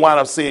y'all going to wind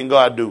up seeing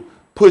God do.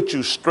 Put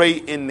you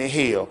straight in the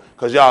hell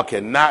because y'all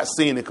cannot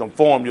seem to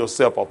conform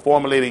yourself or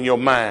formulate in your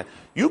mind.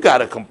 You got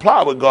to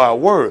comply with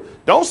God's word.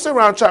 Don't sit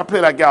around and try to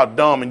play like y'all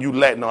dumb and you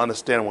lacking to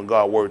understand when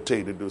God's word tell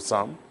you to do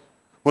something.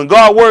 When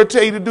God's word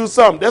tell you to do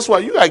something, that's why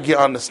you got to get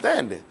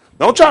understanding.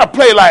 Don't try to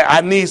play like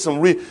I need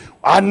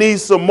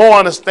some more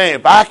understanding.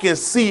 If I can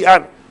see,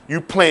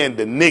 you playing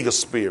the nigger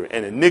spirit,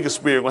 and the nigger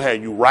spirit going to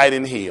have you right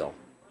in hell.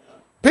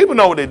 People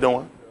know what they're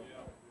doing.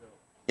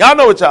 Y'all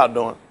know what y'all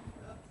doing.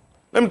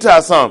 Let me tell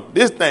you something.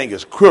 This thing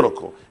is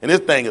critical, and this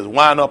thing is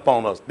winding up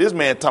on us. This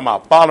man talking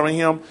about following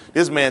him.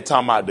 This man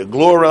talking about the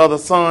glory of the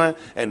Son,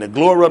 and the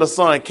glory of the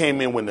Son came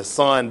in when the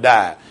Son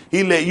died.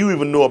 He let you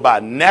even know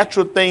about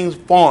natural things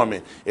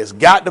forming. It's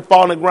got to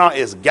fall on the ground.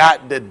 It's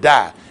got to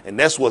die, and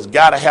that's what's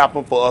got to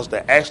happen for us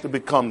to actually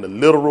become the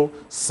literal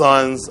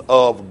sons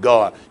of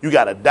God. You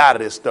got to die to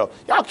this stuff.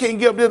 Y'all can't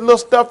give up this little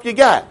stuff you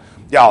got.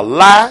 Y'all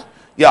lie.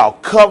 Y'all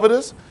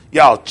covetous.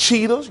 Y'all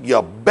cheaters,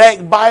 y'all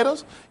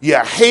backbiters,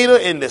 y'all hater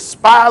and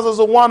despisers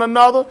of one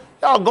another.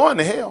 Y'all going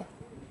to hell.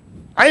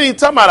 I ain't even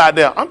talking about out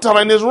there. I'm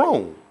talking in this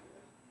room.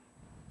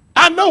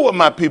 I know what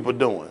my people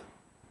doing.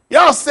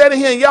 Y'all sitting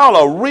here and y'all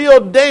are real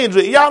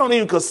dangerous. Y'all don't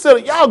even consider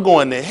y'all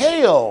going to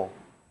hell.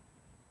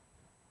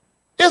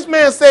 This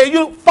man said,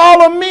 you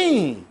follow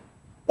me.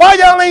 Why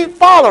y'all ain't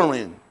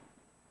following?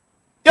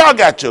 Y'all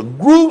got your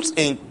groups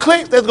and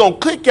cliques that's going to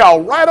click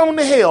y'all right on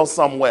the hell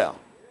somewhere.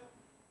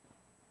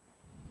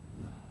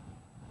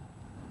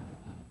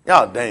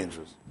 Y'all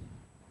dangerous.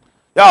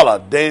 Y'all are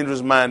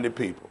dangerous-minded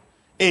people.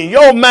 In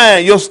your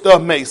mind, your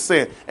stuff makes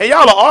sense. And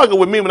y'all will argue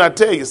with me when I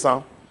tell you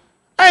something.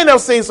 I ain't never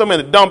seen so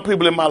many dumb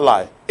people in my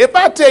life. If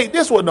I tell you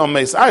this what don't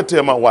make sense, I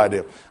tell my wife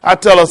that. I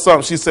tell her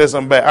something, she says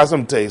something back. I said,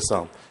 I'm tell you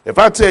something. If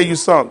I tell you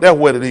something, that's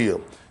what it is.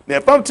 Now,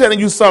 if I'm telling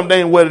you something that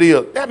ain't what it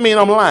is, that means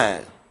I'm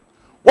lying.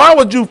 Why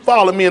would you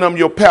follow me and I'm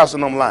your pastor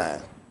and I'm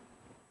lying?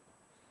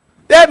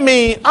 That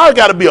means I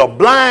got to be a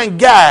blind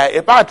guy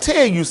if I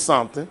tell you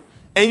something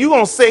and you're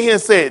going to sit here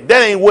and say,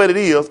 that ain't what it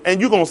is,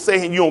 and you're going to sit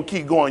here and you're going to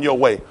keep going your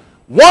way.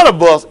 One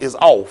of us is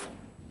off.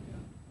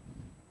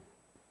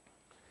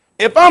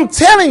 If I'm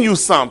telling you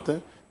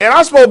something, and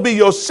I'm supposed to be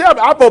your shepherd,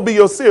 I'm supposed to be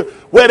your seer,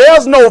 where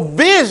there's no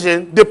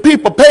vision, the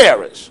people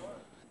perish.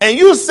 And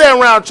you sit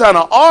around trying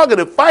to argue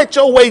to fight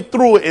your way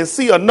through it and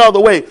see another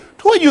way.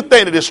 Who you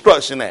think the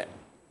destruction at?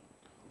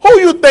 Who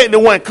you think the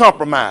one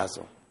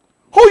compromising?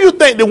 Who you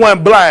think the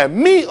one blind,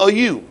 me or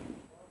you?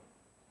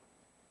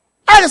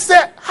 I just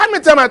said, how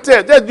many times I tell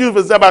you, that dude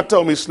for somebody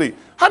told me to sleep.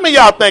 How many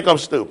of y'all think I'm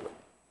stupid?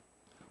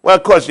 Well,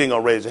 of course you ain't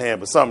going to raise your hand,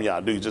 but some of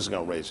y'all do. You just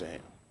going to raise your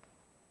hand.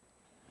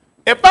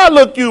 If I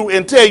look you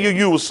and tell you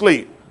you was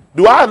asleep,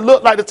 do I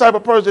look like the type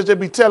of person that just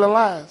be telling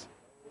lies?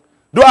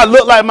 Do I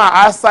look like my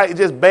eyesight is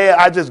just bad,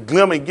 I just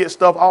glimmer and get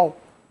stuff off?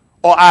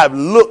 Or I've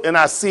looked and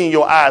I seen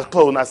your eyes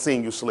closed and I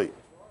seen you sleep?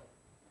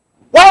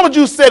 Why would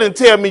you sit and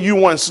tell me you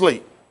weren't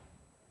asleep?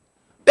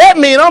 That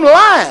means I'm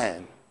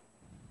lying.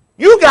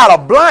 You got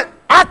a blind.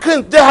 I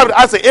couldn't tell.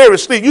 I said, Eric,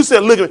 sleep. You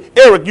said, look at me.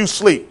 Eric, you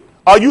sleep.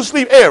 Are you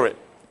asleep, Eric?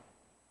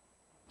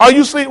 Are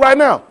you asleep right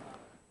now?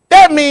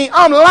 That means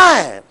I'm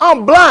lying.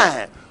 I'm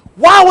blind.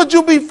 Why would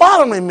you be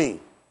following me?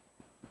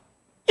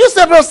 You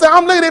said,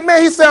 I'm looking at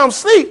man. He said, I'm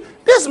asleep.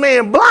 This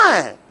man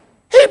blind.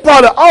 He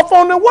probably off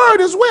on the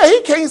word as well.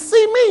 He can't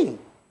see me.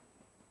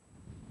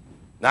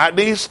 Not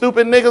these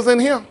stupid niggas in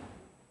here.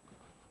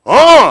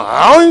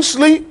 I ain't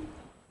sleep.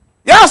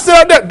 Y'all sit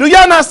up there. Do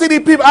y'all not see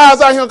these people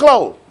eyes out here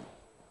closed?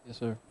 Yes,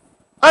 sir.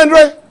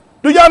 Andre,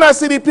 do y'all not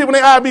see these people and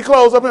their eyes be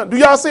closed up here? Do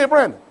y'all see it,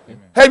 Brandon?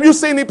 Amen. Have you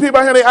seen these people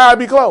out here and their eyes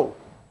be closed?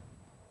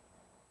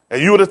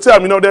 And you would have tell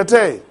me, you know what they'll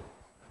tell you?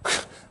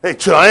 Hey,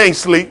 chill, I ain't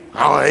sleep.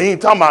 I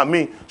ain't talking about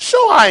me.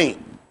 Sure I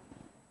ain't.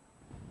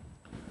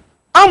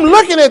 I'm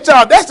looking at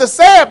y'all. That's the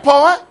sad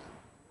part.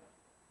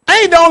 I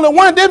ain't the only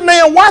one. This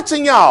man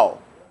watching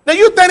y'all. Now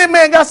you think that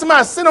man got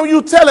somebody sitting on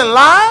you telling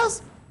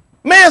lies?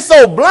 Man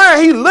so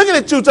blind, he looking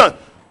at you telling,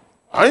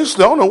 I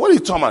don't know what he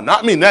talking about.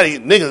 Not me. Now these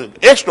niggas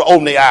extra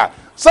open their eye.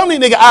 Some of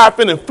these niggas eye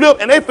finna flip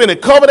and they finna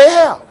cover their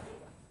hair.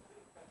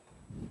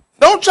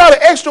 Don't try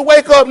to extra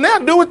wake up now.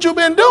 Do what you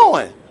been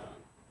doing.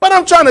 But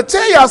I'm trying to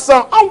tell y'all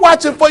something. I'm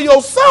watching for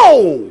your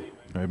soul.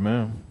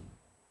 Amen.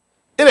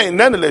 It ain't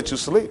nothing to let you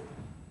sleep.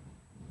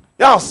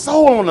 Y'all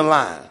soul on the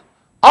line.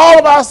 All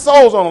of our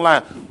souls on the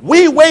line.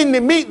 We waiting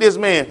to meet this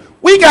man.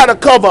 We got to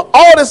cover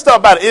all this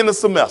stuff by the end of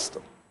the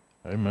semester.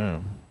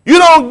 Amen. You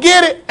don't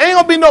get it, ain't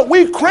gonna be no,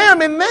 we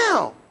cramming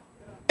now.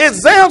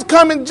 Exams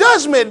coming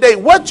judgment day.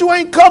 What you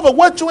ain't covered,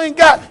 what you ain't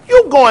got,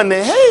 you going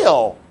to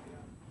hell.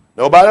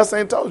 Nobody else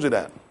ain't told you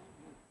that.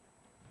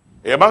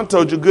 Everybody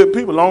told you good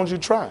people as long as you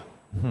try.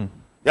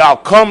 Y'all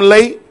come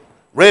late,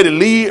 ready to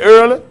leave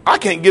early. I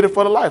can't get it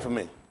for the life of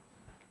me.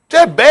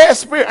 That bad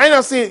spirit, I ain't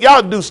not seen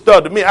y'all do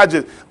stuff to me. I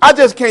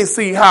just can't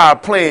see how I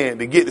plan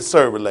to get to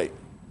service late.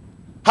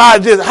 How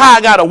I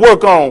gotta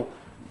work on.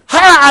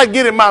 How I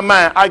get in my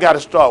mind, I got to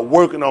start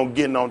working on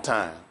getting on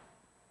time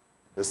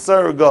to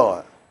serve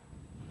God.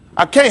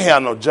 I can't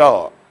have no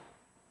job.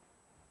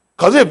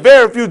 Because there's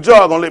very few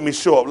jobs going to let me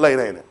show up late,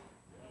 ain't it?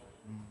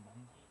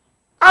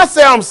 I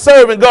say I'm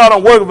serving God,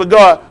 I'm working for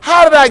God.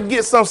 How did I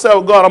get some say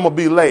with God I'm going to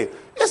be late?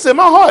 It's in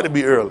my heart to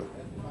be early.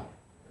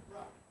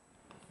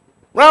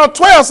 Around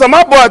 12, so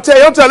my boy tell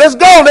you, let's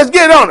go, let's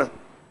get on it.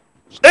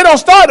 They don't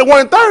start at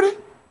 1:30.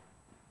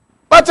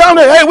 By the time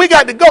hey, we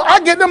got to go, I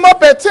get them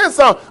up at 10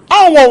 something.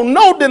 I don't want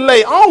no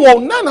delay. I don't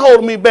want nothing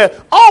holding me back.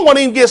 I don't want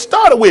to even get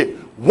started with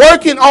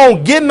working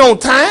on getting on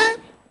time.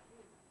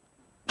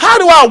 How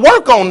do I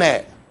work on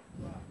that?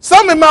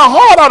 Something in my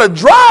heart ought to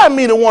drive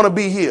me to want to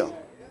be here.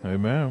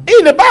 Amen.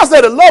 Even the Bible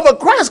said the love of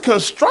Christ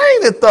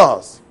constraineth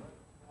us.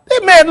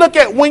 That man, look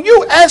at, when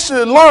you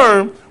actually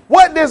learn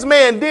what this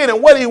man did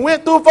and what he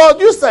went through for us,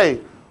 you say,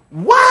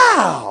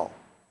 wow,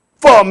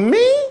 for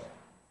me?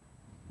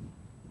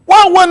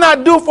 Why wouldn't I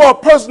do for a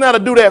person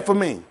that'll do that for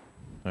me?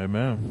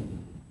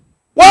 Amen.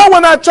 Why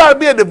wouldn't I try to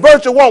be a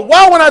virtuous one?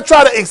 Why wouldn't I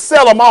try to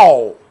excel them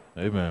all?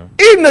 Amen.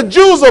 Even the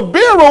Jews of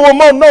Berea were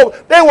more noble.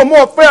 They were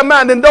more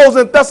fair-minded than those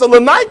in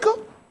Thessalonica.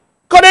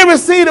 Because they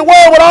received the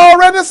word with all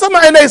readiness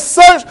and they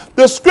searched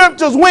the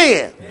scriptures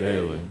when?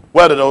 Daily.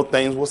 Whether those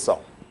things were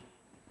so.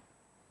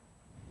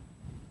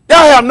 Y'all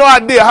have no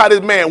idea how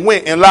this man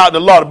went and allowed the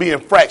law to be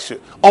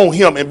infraction on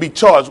him and be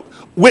charged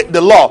with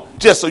the law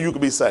just so you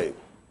could be saved.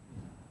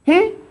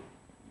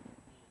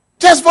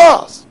 Just for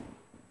us.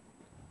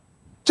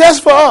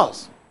 Just for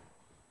us.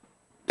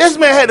 This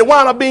man had to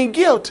wind up being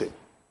guilty.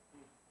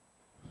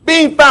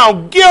 Being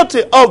found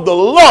guilty of the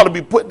law to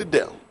be put to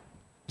death.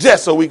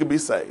 Just so we could be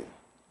saved.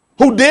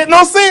 Who did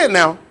no sin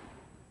now?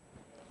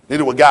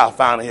 Neither was God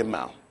found in his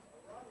mouth.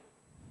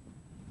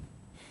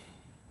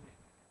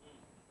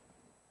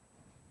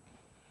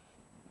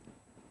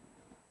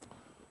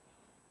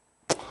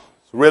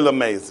 It's really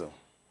amazing.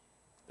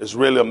 It's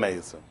really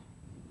amazing.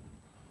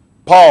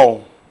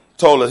 Paul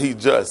told us he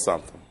judged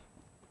something.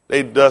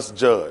 They thus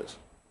judge.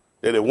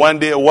 That if one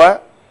did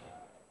what?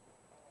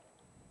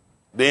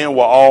 Then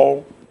we're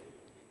all.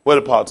 Where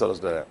did Paul tell us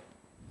that?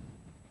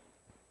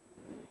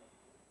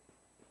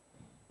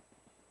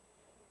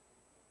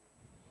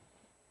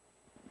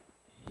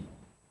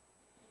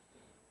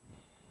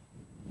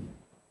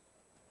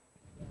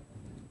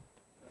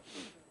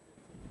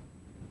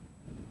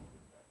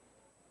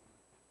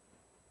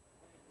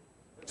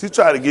 She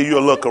tried to give you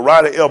a little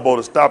karate elbow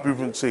to stop you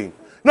from cheating.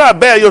 Not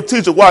bad your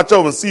teacher watch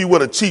over and see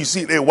what a cheat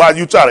sheet is while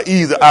you try to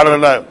ease it out of the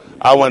night.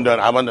 I wasn't done.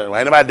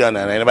 Ain't nobody done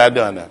that. Ain't nobody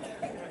done that.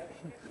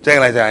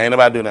 Jangle ain't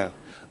nobody do that.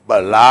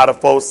 But a lot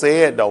of folks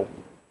said though.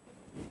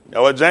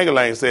 That's what Jangle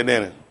ain't said,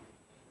 didn't it?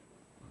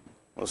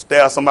 Well,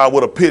 stab somebody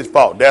with a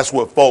pitchfork. That's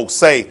what folks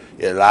say.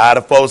 A lot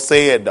of folks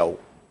said though.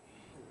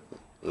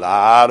 A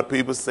lot of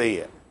people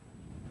said.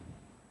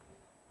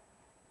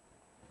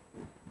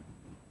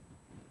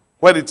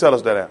 Where did he tell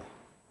us that at?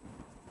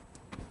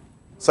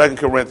 2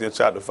 Corinthians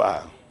chapter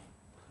 5.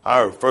 I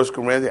heard 1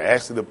 Corinthians,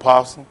 Acts of the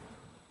Apostle.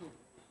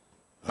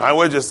 I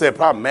would just say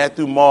probably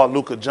Matthew, Mark,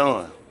 Luke, or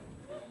John.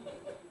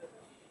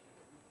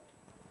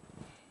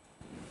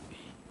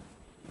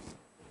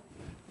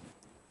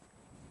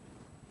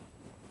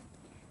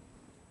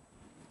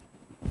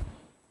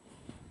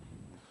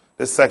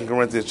 This 2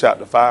 Corinthians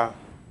chapter 5,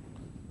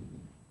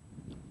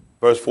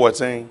 verse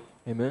 14.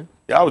 Amen.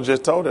 Y'all was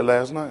just told it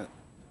last night.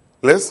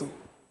 Listen.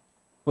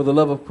 For the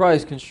love of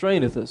Christ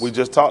constraineth us. We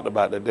just talked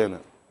about that,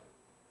 didn't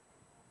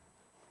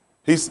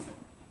it?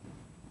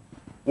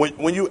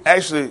 When you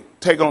actually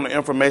take on the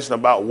information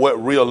about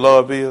what real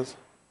love is,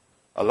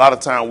 a lot of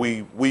time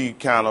we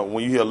kind of,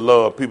 when you hear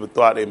love, people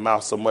throw out their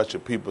mouth so much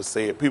that people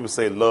say it. People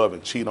say love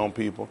and cheat on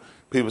people.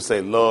 People say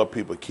love,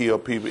 people kill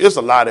people. It's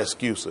a lot of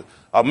excuses.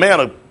 A man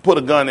will put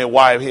a gun in their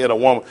wife's head, a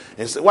woman,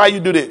 and say, why you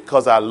do that?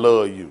 Because I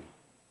love you.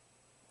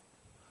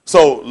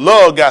 So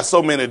love got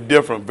so many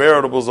different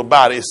variables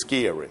about it, it's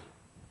scary.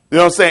 You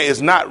know what I'm saying? It's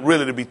not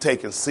really to be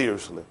taken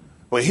seriously.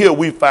 But here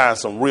we find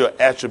some real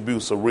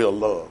attributes of real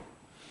love.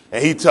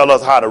 And he tell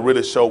us how to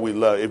really show we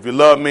love. If you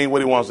love me,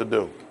 what he wants to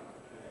do?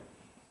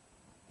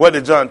 What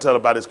did John tell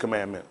about his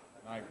commandment?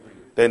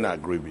 They're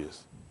not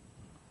grievous.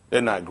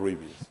 They're not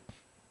grievous.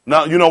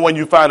 Now, you know when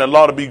you find a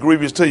law to be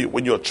grievous to you?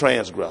 When you're a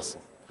transgressor.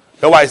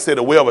 That's why he said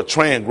the way of a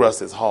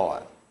transgressor is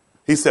hard.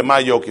 He said my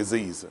yoke is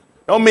easy.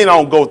 Don't mean I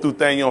don't go through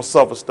things, you don't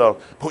suffer stuff.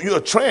 But you're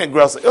a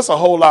transgressor, it's a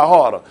whole lot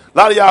harder. A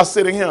lot of y'all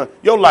sitting here,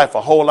 your life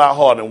a whole lot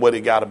harder than what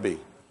it got to be.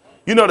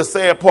 You know the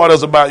sad part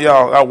is about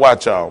y'all, I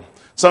watch y'all.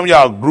 Some of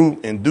y'all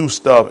group and do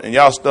stuff, and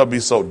y'all stuff be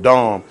so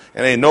dumb,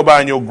 and ain't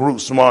nobody in your group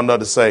smart enough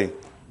to say,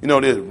 you know,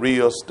 this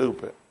real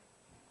stupid.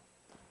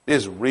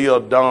 This real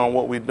dumb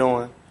what we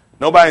doing.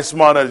 Nobody ain't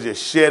smart enough to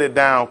just shut it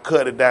down,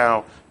 cut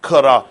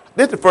off.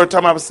 This is the first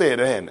time I ever said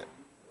it, hasn't it?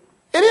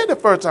 It is the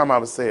first time I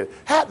ever said it.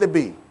 Had to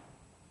be.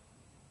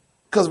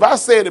 Because if I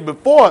said it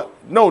before,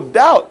 no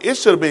doubt it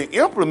should have been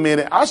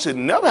implemented. I should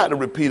never have to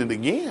repeat it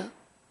again.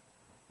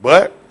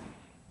 But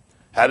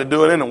had to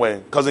do it anyway.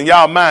 Because in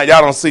y'all mind,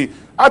 y'all don't see.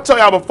 I told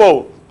y'all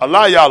before, a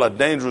lot of y'all are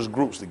dangerous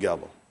groups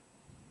together.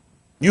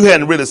 You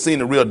hadn't really seen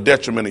the real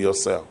detriment of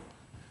yourself.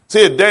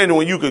 See, it's dangerous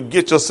when you could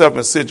get yourself in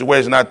a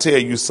situation, I tell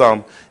you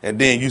something, and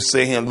then you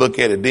sit here and look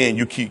at it, then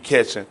you keep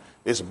catching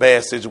this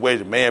bad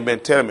situation. Man been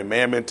telling me,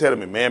 man been telling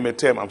me, man been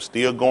telling me. I'm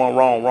still going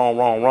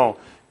wrong.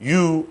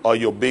 You are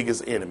your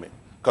biggest enemy.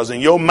 Because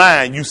in your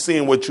mind, you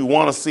seeing what you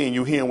want to see and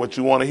you hearing what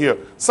you want to hear.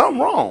 Something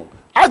wrong.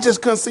 I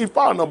just couldn't see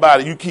far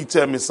nobody. You keep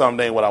telling me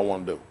something ain't what I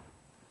want to do.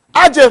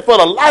 I just, for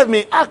the life of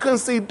me, I couldn't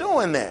see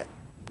doing that.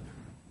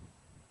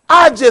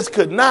 I just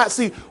could not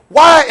see.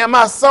 Why am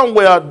I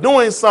somewhere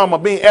doing something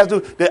or being asked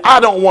to do that I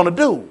don't want to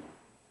do?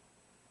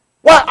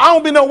 Why? I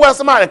don't be nowhere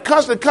somebody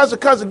constantly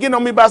getting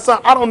on me about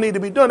something I don't need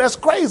to be doing. That's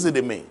crazy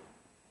to me.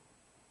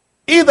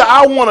 Either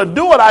I want to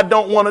do it or I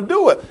don't want to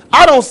do it.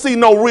 I don't see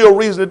no real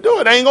reason to do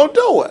it. I ain't going to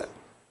do it.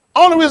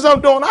 Only reason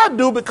I'm doing I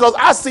do because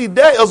I see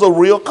that as a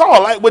real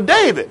call. Like with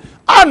David,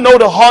 I know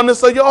the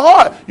hardness of your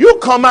heart. You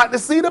come out to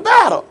see the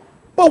battle.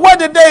 But what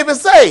did David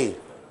say?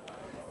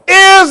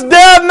 Is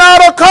there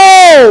not a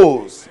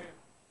cause?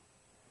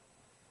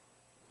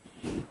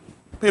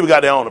 People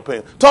got their own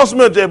opinion. Tom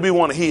Smith just be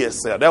want to hear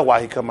himself. That's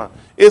why he come out.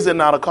 Is it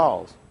not a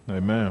cause?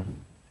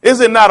 Amen.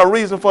 Is it not a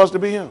reason for us to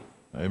be here?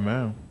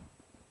 Amen.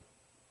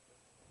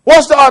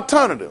 What's the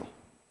alternative?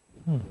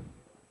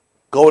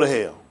 Go to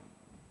hell.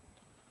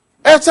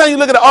 Every time you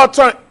look at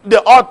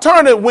the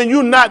alternative when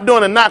you're not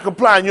doing and not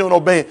complying, you don't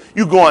obey,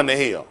 you going to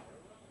hell.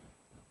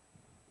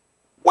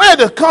 Where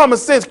does common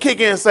sense kick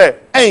in and say,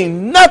 ain't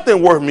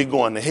nothing worth me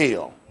going to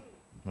hell?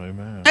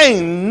 Amen.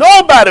 Ain't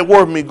nobody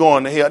worth me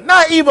going to hell,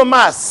 not even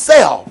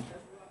myself.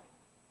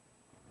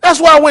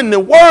 That's why when the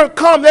word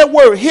comes, that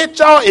word hit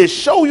y'all, it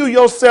show you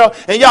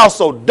yourself, and y'all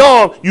so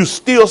dumb, you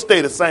still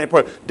stay the same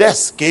person. That's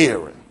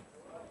scary.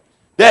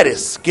 That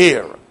is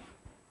scary.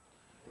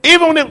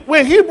 Even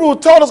when Hebrews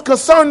told us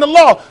concerning the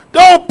law,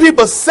 those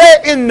people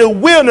sat in the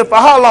wilderness for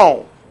how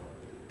long?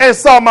 And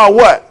saw my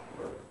what?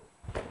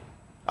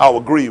 I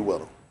would agree with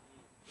them.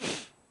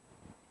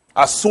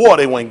 I swore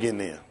they weren't getting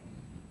in.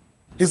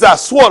 He said, I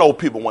swore those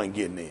people weren't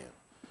getting in.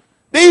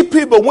 These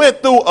people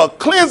went through a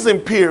cleansing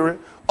period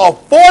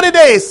of 40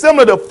 days,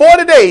 similar to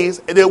 40 days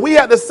that we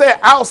had to sit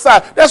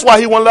outside. That's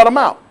why he wouldn't let them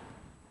out.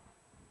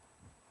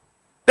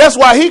 That's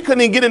why he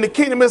couldn't even get in the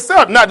kingdom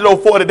himself, not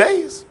those 40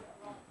 days.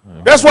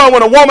 That's why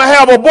when a woman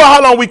have a boy,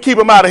 how long we keep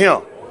him out of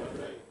him?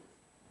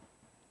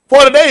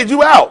 40 days,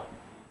 you out.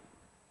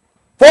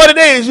 40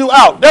 days, you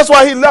out. That's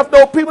why he left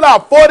those people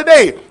out 40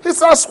 days. He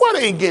said, I swear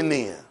they ain't getting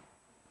in.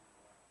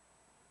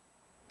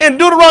 In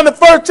Deuteronomy, the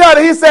first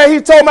chapter, he said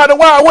he told him out the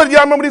why. What do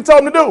y'all remember what he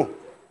told him to do?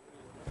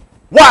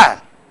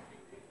 Why?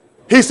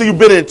 He said, you've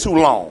been in too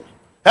long.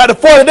 After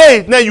 40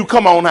 days, now you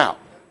come on out.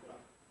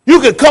 You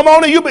can come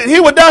on in. He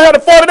was down here the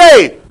 40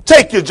 days.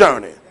 Take your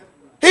journey.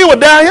 He was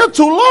down here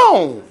too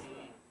long.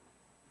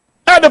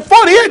 After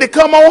 40, he had to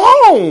come on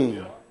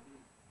home.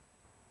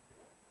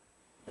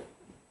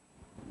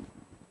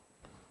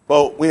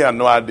 But we have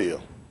no idea.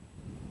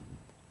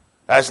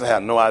 I actually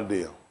have no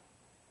idea.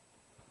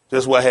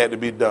 Just what had to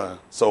be done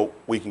so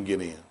we can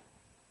get in.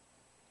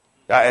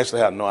 I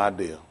actually have no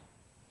idea.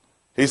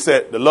 He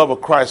said the love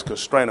of Christ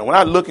constrained him. When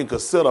I look and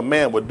consider a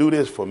man would do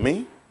this for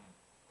me,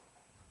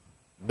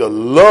 the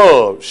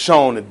love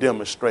shown and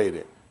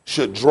demonstrated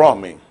should draw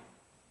me.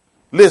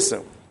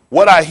 Listen,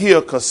 what I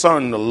hear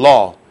concerning the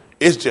law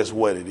is just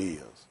what it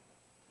is.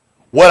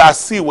 What I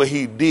see what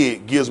he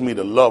did gives me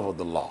the love of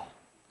the law.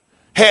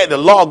 Had the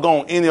law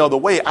gone any other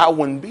way, I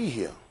wouldn't be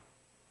here.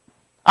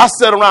 I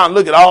sit around and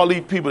look at all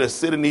these people that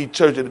sit in these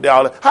churches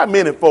today. How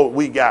many folk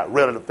we got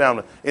rid of the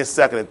family in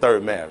second and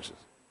third marriages?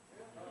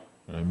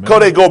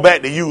 Because they go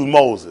back to use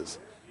Moses.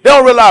 They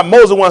don't realize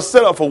Moses wasn't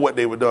set up for what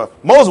they were doing.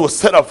 Moses was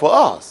set up for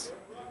us.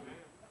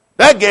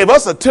 That gave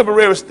us a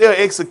temporary still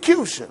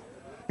execution.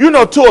 You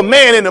know, to a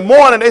man in the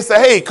morning, they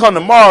say, hey, come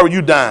tomorrow,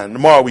 you dying.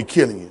 Tomorrow we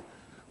killing you.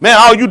 Man,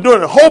 all you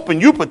doing is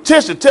hoping. You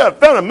petition, tell the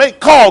family,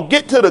 make call,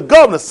 get to the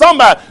governor.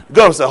 Somebody, the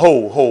governor said,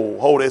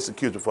 hold the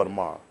execution for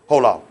tomorrow.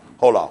 Hold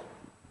off.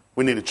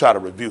 We need to try to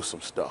review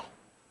some stuff.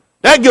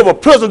 That give a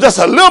prisoner just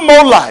a little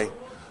more life,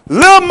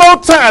 little more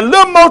time,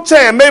 little more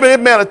chance. Maybe that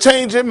man will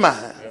change his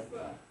mind.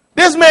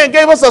 This man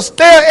gave us a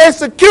stale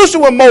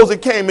execution when Moses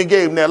came and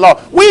gave him that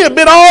law. We have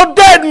been all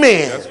dead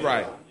men. That's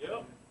right.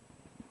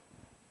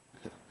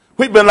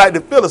 We've been like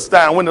the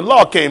Philistine when the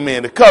law came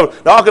in,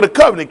 the Ark of the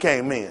Covenant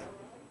came in.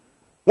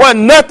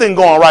 Wasn't nothing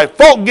going right.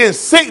 Folk getting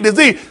sick,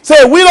 disease.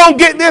 Say, we don't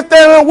get this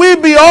thing, we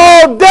be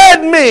all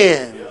dead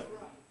men.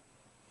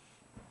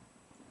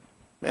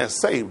 Man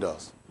saved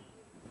us.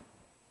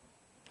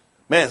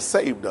 Man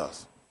saved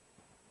us.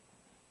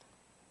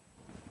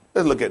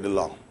 Let's look at the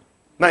law.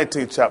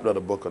 19th chapter of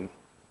the book of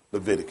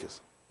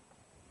Leviticus.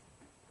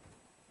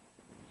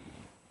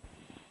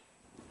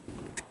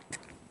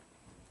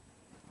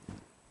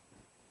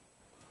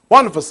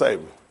 Wonderful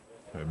Savior.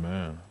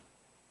 Amen.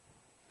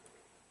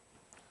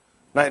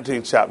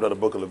 19th chapter of the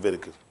book of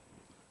Leviticus.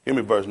 Give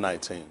me verse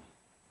 19.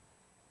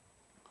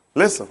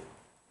 Listen.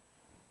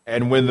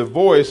 And when the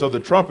voice of the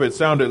trumpet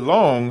sounded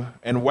long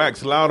and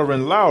waxed louder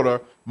and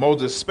louder,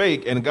 Moses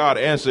spake, and God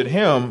answered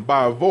him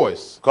by a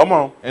voice. Come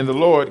on. And the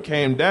Lord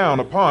came down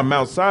upon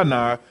Mount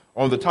Sinai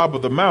on the top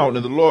of the mount,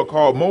 and the Lord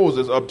called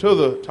Moses up to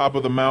the top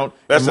of the mount.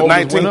 That's the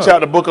 19th chapter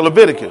of the book of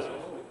Leviticus.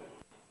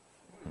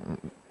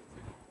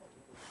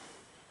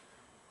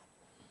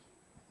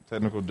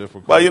 Technical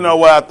difficulty. Well, you know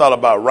what? I thought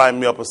about writing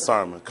me up a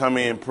sermon. Come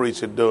in,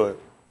 preach, and do it.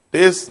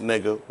 This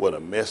nigga would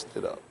have messed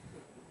it up.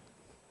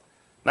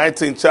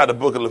 19th chapter of the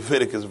book of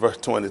Leviticus, verse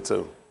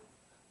 22.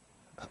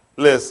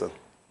 Listen.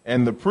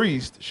 And the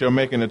priest shall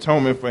make an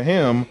atonement for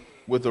him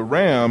with a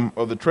ram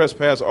of the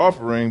trespass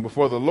offering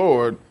before the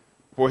Lord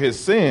for his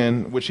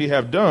sin which he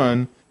have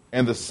done,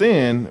 and the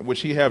sin which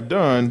he have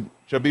done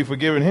shall be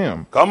forgiven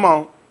him. Come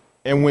on.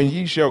 And when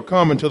ye shall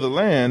come into the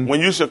land,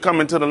 when you shall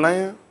come into the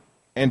land,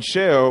 and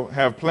shall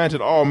have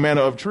planted all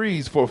manner of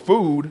trees for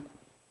food,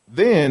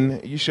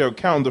 then ye shall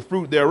count the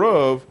fruit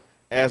thereof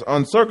as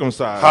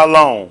uncircumcised. How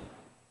long?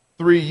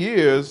 3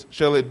 years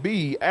shall it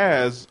be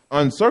as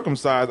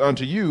uncircumcised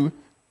unto you.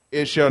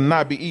 It shall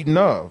not be eaten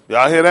of.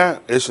 Y'all hear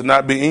that? It should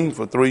not be eaten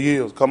for 3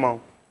 years. Come on.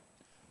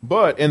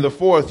 But in the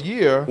 4th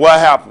year, what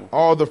happened?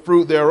 All the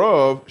fruit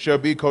thereof shall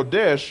be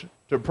kodesh,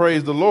 to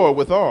praise the Lord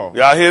withal.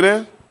 Y'all hear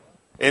that?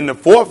 In the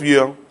 4th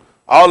year,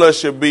 all of us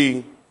should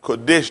be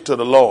kodesh to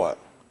the Lord,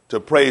 to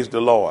praise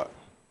the Lord.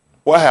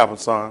 What happened,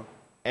 son?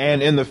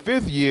 And in the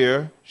 5th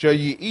year shall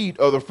ye eat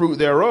of the fruit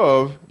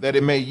thereof, that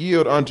it may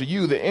yield unto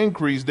you the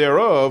increase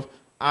thereof.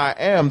 I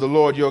am the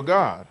Lord your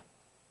God.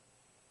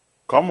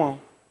 Come on.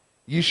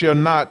 Ye shall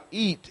not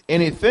eat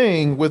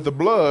anything with the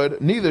blood,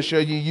 neither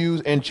shall ye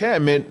use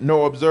enchantment,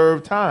 nor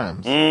observe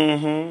times.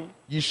 Mm-hmm.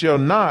 Ye shall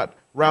not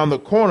round the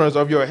corners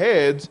of your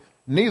heads,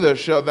 neither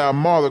shalt thou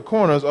mar the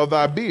corners of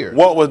thy beard.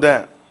 What was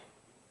that?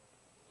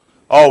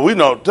 Oh, we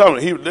know. Tell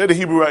me, let the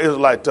Hebrew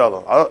Israelite tell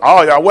them.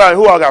 All y'all, well,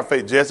 who all got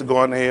faith? Jesse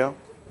going to hell.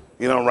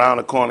 You know, round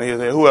the corner of his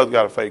head. Who else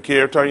got a faith?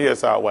 Kerry, turn your head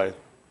sideways.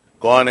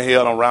 Going to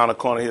hell and round the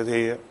corner of his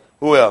head.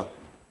 Who else?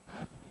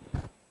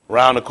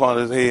 Round the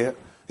corner of his head.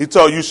 He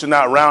told you should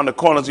not round the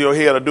corners of your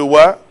head or do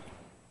what?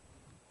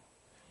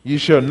 You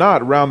shall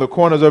not round the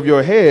corners of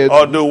your head.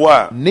 Or do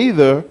what?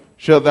 Neither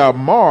shalt thou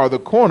mar the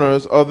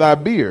corners of thy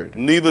beard.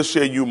 Neither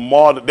shall you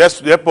mar. That's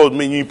supposed to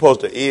mean you're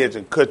supposed to edge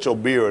and cut your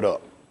beard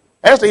up.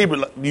 That's the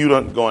Hebrew. You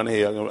don't go in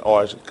here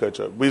or cut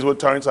your. Please would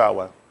turn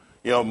sideways.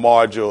 You don't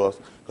mar yours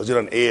because you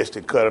done edged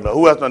and cut it up.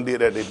 Who else done did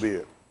that? They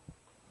beard.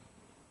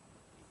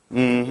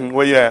 Mm-hmm.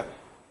 Where you at?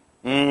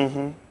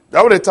 Mm-hmm.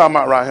 That's what they talking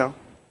about right here.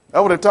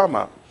 That's what they talking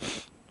about.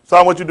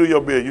 So what you do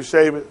your beard? You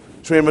shave it,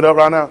 trim it up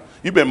right now.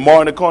 You been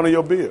marring the corner of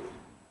your beard.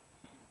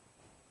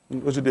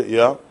 What you did?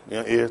 Yeah.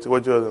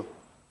 What you do?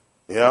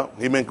 Yeah.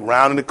 He been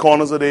rounding the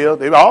corners of there.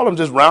 All of them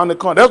just round the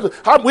corner.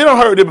 We don't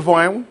heard it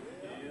before, ain't we?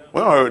 We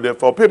don't heard that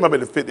before. Pick me up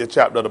in the 50th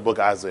chapter of the book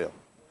of Isaiah.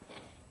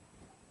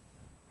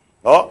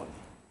 Oh.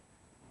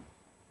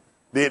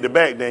 Did the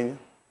back, didn't you?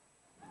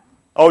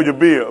 Oh, your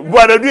beard.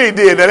 But if you ain't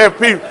did that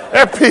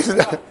piece.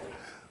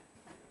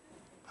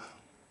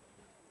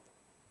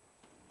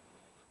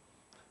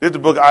 This is the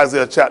book of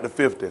Isaiah chapter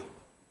 50.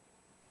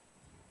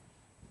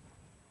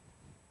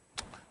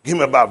 Give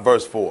me about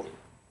verse 4.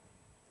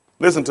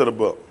 Listen to the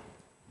book.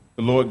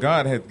 The Lord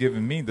God hath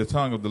given me the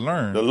tongue of the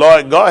learned. The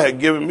Lord God had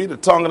given me the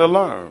tongue of the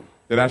learned.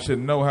 That I should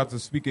know how to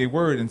speak a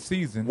word in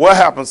season. What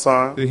happened,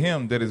 son? To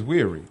him that is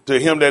weary. To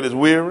him that is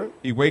weary.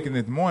 He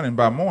wakeneth morning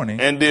by morning.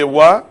 And did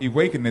what? He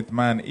wakeneth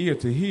mine ear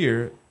to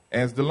hear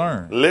as the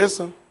learned.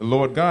 Listen. The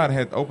Lord God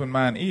hath opened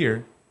mine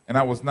ear, and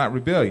I was not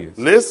rebellious.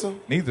 Listen.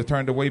 Neither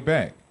turned away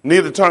back.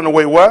 Neither turned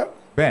away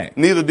what? Back.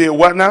 Neither did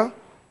what now?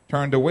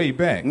 Turned away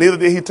back. Neither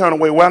did he turn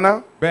away what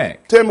now?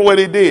 Back. Tell me what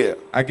he did.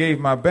 I gave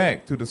my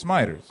back to the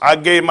smiters. I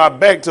gave my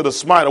back to the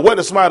smiter. What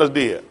the smiters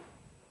did?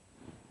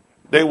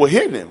 They were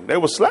hitting him. They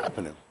were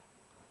slapping him.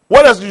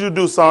 What else did you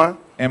do, son?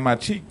 And my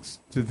cheeks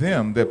to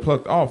them that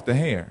plucked off the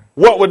hair.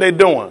 What were they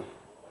doing?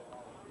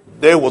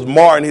 They was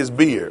marring his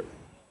beard.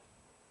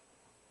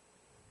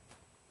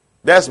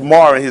 That's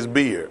marring his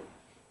beard.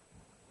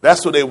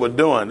 That's what they were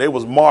doing. They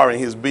was marring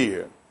his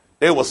beard.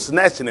 They were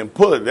snatching and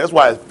pulling. That's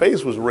why his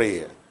face was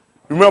red.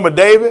 Remember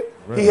David?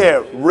 Right. He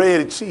had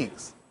red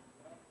cheeks.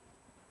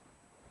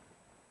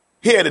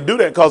 He had to do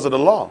that because of the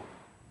law.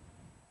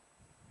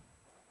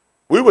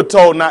 We were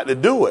told not to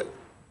do it.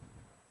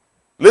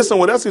 Listen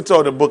what else he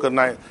told in the book of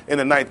in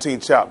the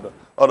 19th chapter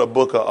of the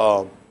book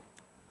of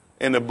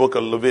in the book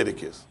of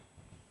Leviticus.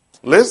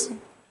 Listen.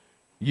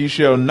 Ye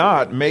shall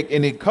not make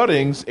any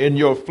cuttings in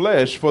your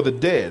flesh for the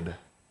dead.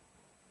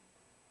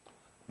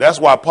 That's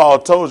why Paul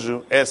told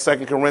you at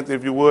 2 Corinthians,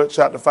 if you would,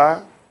 chapter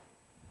 5,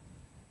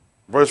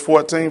 verse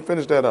 14,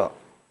 finish that up.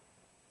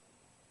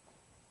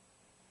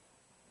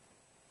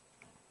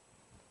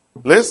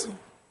 Listen.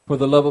 For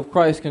the love of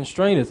Christ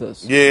constraineth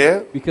us.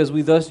 Yeah. Because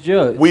we thus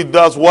judge. We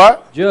thus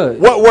what? Judge.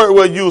 What word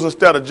we'll use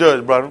instead of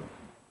judge, brother?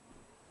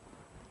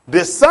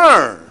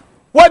 Discern.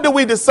 What do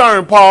we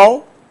discern,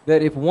 Paul?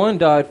 That if one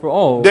died for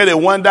all. That if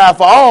one died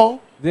for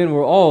all. Then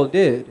we're all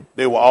dead.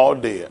 They were all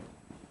dead.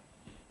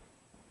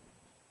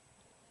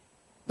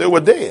 They were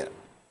dead.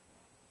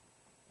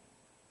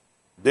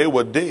 They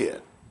were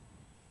dead.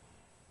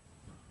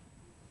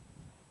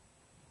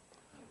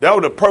 That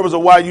was the purpose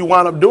of why you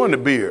wound up doing the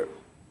beard.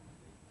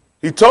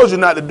 He told you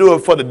not to do it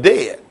for the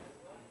dead.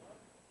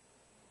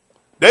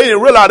 They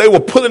didn't realize they were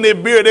pulling their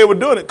beard. They were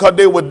doing it because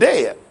they were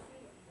dead.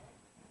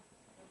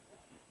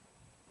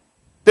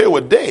 They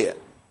were dead.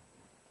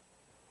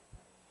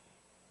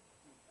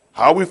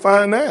 How we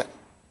find that?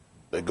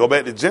 They go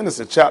back to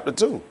Genesis chapter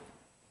 2.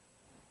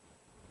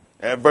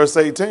 At verse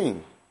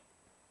 18.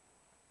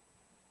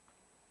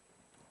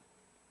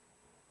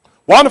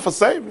 Wonderful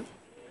Savior.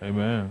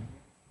 Amen.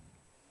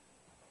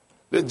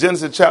 This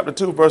Genesis chapter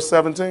 2, verse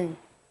 17.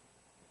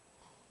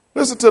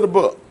 Listen to the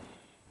book.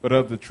 But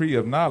of the tree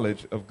of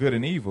knowledge of good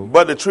and evil.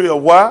 But the tree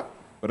of what?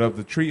 But of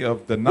the tree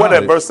of the knowledge.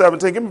 What at verse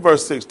 17? Give me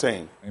verse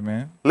 16.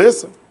 Amen.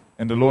 Listen.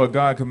 And the Lord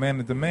God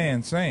commanded the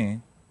man,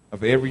 saying,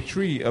 of every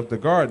tree of the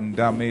garden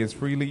thou mayest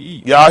freely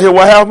eat. Y'all hear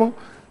what happened?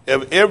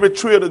 Of every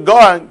tree of the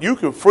garden you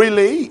can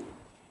freely eat.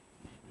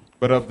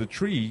 But of the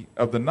tree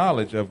of the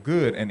knowledge of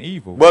good and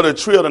evil. But the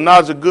tree of the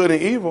knowledge of good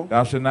and evil.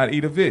 Thou shalt not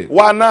eat of it.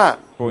 Why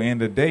not? For in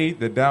the day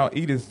that thou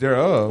eatest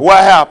thereof. What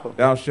happened?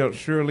 Thou shalt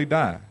surely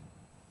die.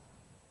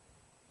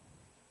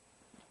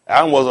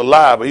 Adam was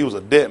alive, but he was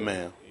a dead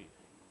man.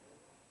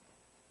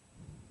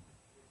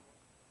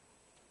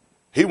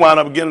 He wound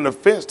up getting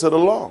offense to the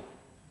law.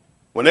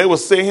 When they were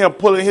seeing him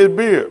pulling his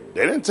beard,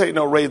 they didn't take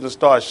no razor and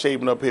start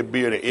shaving up his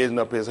beard and edging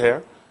up his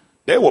hair.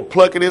 They were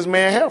plucking his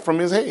man's hair from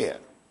his head.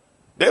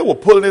 They were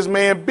pulling his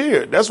man's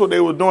beard. That's what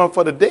they were doing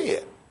for the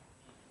dead.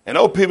 And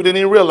those people didn't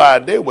even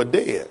realize they were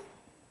dead.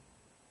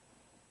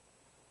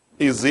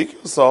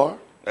 Ezekiel saw it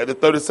at the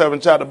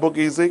 37th chapter book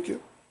of Ezekiel.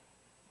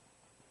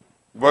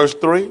 Verse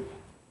 3.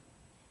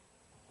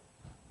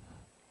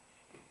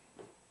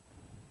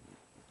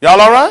 Y'all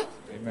all right?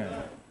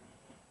 Amen.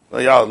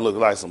 Well, y'all look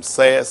like some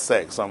sad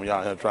sacks. Some of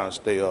y'all here trying to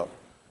stay up.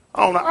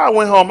 I don't know. I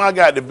went home. I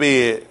got to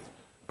bed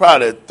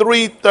probably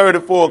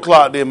 3:30, 4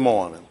 o'clock this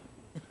morning.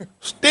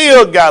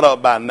 Still got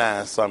up by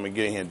 9 something and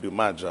get in here and do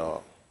my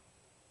job.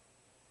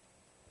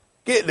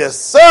 Get the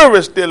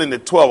service still in the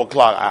 12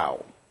 o'clock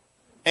hour.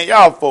 And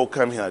y'all folk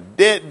come here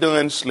dead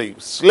done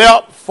sleep.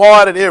 Slept,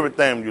 farted,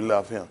 everything when you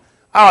left him.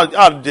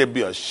 I'll just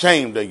be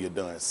ashamed of your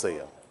done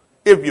self.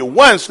 If you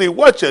wasn't sleep,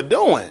 what you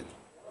doing?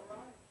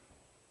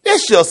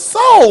 It's your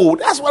soul.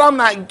 That's what I'm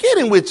not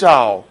getting with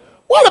y'all.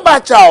 What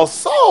about y'all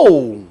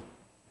soul?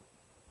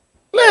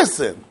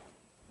 Listen.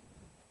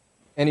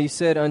 And he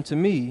said unto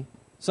me,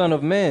 Son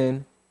of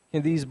man,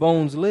 can these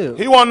bones live?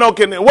 He want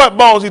to know, what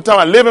bones he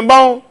talking about? Living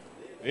bones?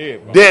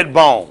 Dead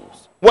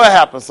bones. What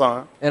happened,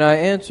 son? And I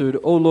answered,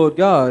 O Lord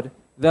God,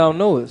 thou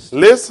knowest.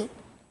 Listen.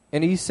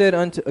 And he said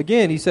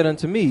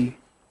unto me,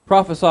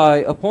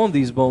 Prophesy upon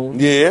these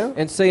bones, yeah,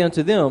 and say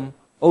unto them,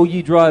 O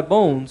ye dry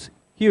bones,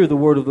 hear the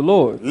word of the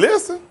Lord.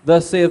 Listen.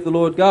 Thus saith the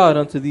Lord God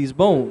unto these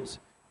bones,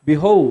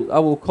 Behold, I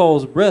will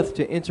cause breath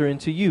to enter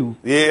into you,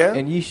 yeah,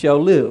 and ye shall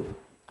live.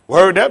 We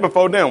heard that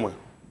before, didn't we?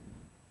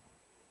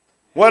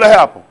 What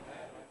happened?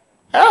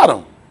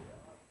 Adam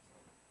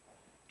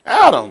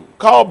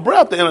called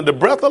breath to enter, the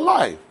breath of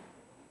life.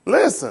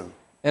 Listen.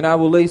 And I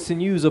will lay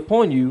sinews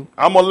upon you.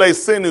 I'm going to lay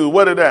sinews.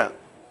 What is that?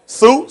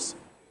 Suits?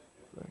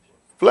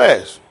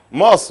 Flesh.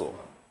 Muscle.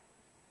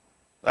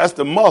 That's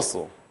the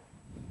muscle.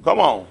 Come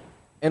on.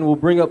 And will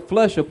bring up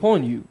flesh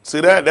upon you.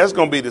 See that? That's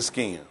going to be the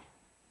skin.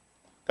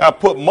 Got to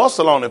put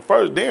muscle on it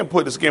first, then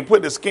put the skin.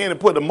 Put the skin and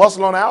put the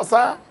muscle on the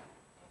outside.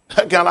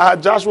 That's kind of how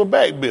Joshua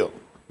back built.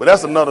 But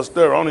that's another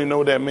story. I don't even know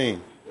what that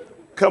means.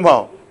 Come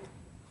on.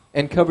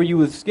 And cover you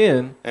with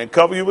skin. And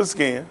cover you with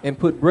skin. And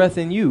put breath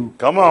in you.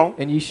 Come on.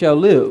 And ye shall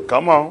live.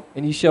 Come on.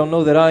 And ye shall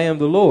know that I am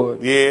the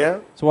Lord. Yeah.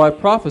 So I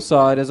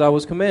prophesied as I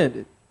was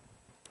commanded.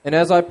 And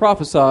as I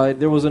prophesied,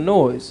 there was a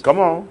noise. Come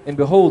on. And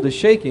behold, a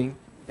shaking,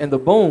 and the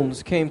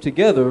bones came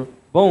together,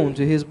 bone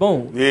to his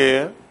bone.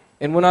 Yeah.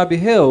 And when I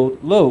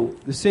beheld, lo,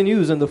 the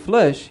sinews and the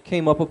flesh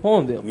came up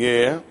upon them.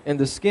 Yeah. And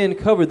the skin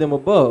covered them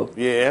above.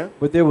 Yeah.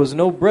 But there was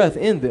no breath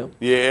in them.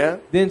 Yeah.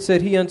 Then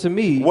said he unto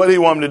me, What did he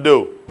want me to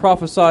do?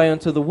 Prophesy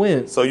unto the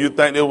wind. So you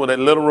think it was a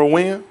literal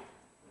wind?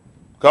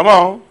 Come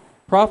on.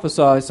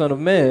 Prophesy, son of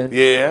man.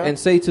 Yeah. And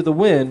say to the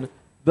wind,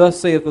 Thus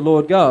saith the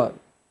Lord God,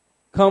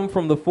 Come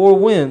from the four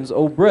winds,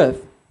 O breath,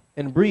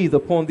 and breathe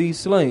upon these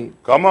slain,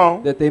 Come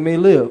on. that they may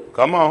live.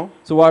 Come on.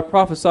 So I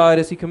prophesied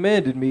as he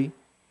commanded me,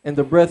 and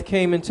the breath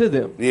came into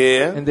them.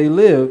 Yeah. And they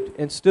lived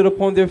and stood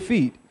upon their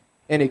feet,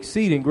 an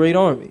exceeding great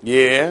army.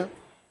 Yeah.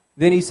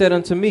 Then he said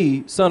unto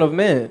me, Son of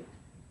man,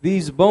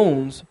 these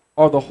bones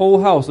are the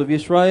whole house of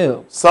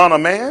Israel. Son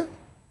of man?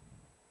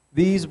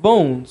 These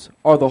bones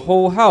are the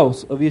whole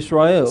house of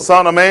Israel.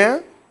 Son of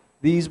man?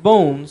 These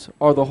bones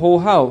are the whole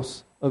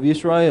house of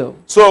Israel.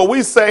 So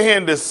we say here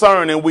and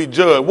discern and we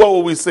judge. What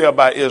will we say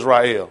about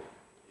Israel?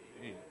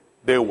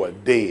 They were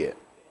dead.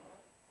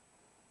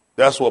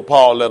 That's what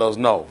Paul let us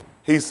know.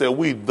 He said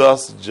we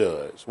thus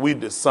judge. We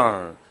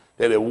discern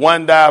that if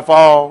one died for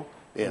all,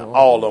 then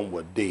all of them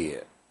were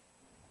dead.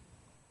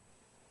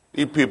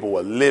 These people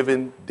were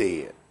living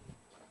dead.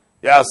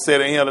 Y'all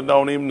sitting here that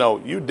don't even know,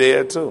 you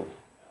dead too.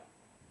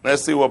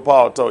 Let's see what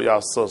Paul told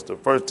y'all sister.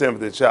 1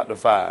 Timothy chapter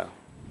 5.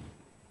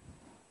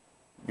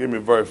 Give me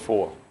verse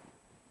 4.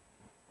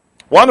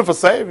 Wonderful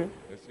Savior.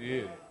 Yes, he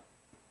is.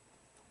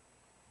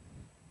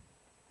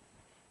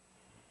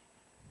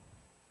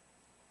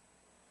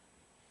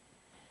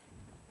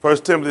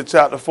 First Timothy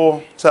chapter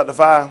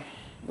 5.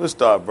 Let's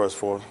start verse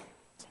 4.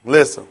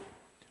 Listen.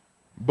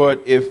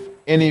 But if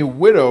any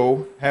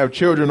widow have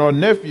children or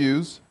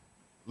nephews,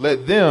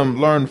 let them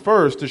learn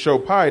first to show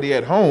piety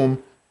at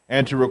home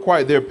and to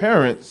requite their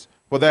parents,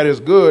 for that is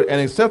good and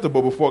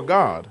acceptable before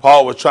God.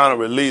 Paul was trying to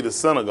relieve the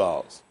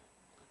synagogues.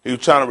 He was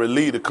trying to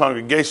relieve the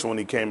congregation when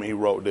he came and he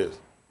wrote this.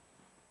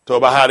 Talk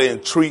about how they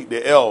entreat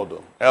the elder.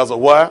 As a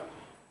what?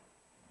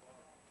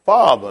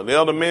 Father. The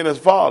elder men is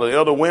father. The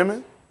elder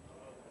women.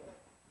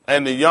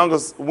 And the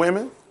youngest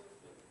women.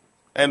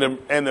 And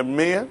the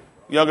men,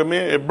 younger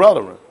men, is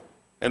brethren.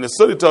 And the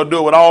city told do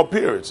it with all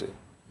purity.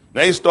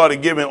 They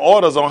started giving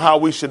orders on how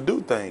we should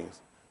do things.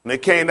 When they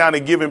came down to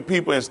giving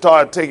people and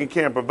started taking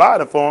care and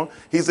providing for them,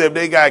 he said if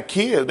they got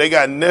kids, they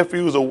got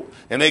nephews,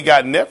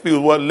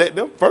 well, let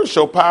them first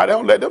show piety.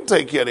 Don't let them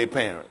take care of their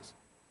parents.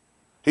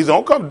 He said,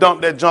 don't come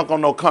dump that junk on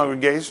no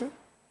congregation.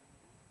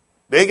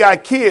 They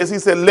got kids. He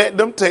said, let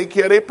them take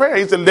care of their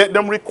parents. He said, let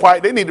them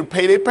requite. They need to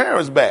pay their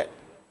parents back.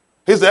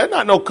 He said, that's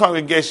not no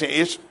congregation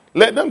issue.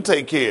 Let them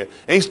take care.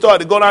 And he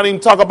started to go down and even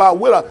talk about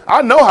widow.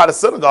 I know how the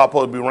synagogue is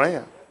supposed to be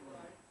ran.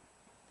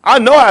 I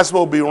know how it's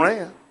supposed to be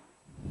ran.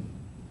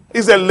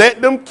 He said,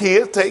 let them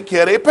kids take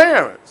care of their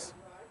parents.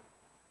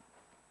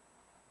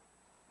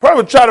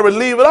 Probably try to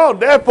relieve it all.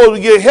 They're supposed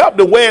to get help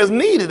to where it's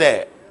needed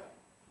at.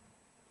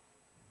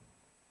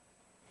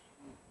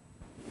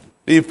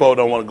 These folks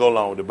don't want to go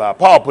along with the Bible.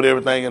 Paul put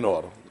everything in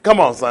order. Come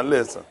on, son,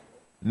 listen.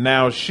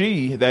 Now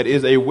she that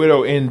is a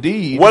widow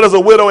indeed. What is a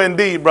widow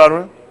indeed,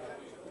 brethren?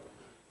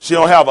 She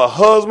don't have a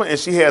husband and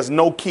she has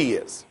no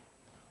kids.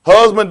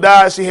 Husband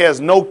died, she has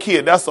no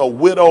kid. That's a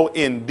widow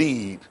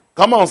indeed.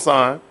 Come on,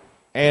 son.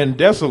 And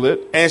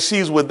desolate. And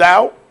she's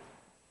without.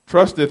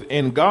 Trusteth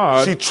in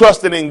God. She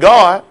trusted in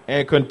God.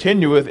 And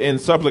continueth in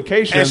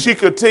supplication. And she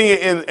continued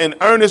in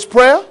earnest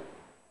prayer.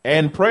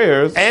 And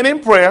prayers. And in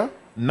prayer.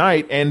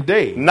 Night and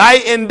day.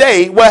 Night and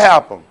day. What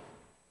happened?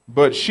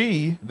 But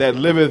she that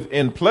liveth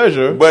in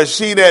pleasure. But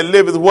she that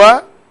liveth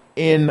what?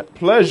 In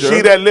pleasure.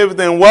 She that liveth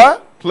in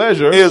what?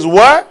 Pleasure. Is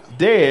what?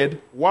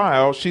 Dead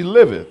while she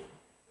liveth.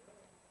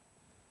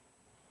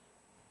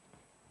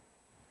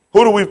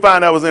 Who do we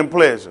find that was in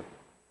pleasure?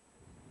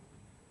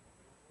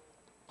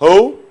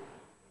 Who?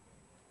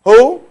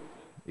 Who?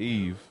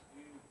 Eve.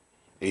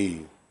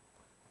 Eve.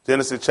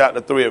 Genesis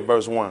chapter 3 at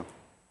verse 1.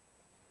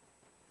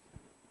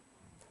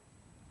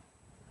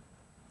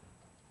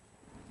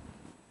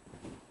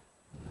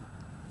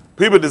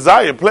 People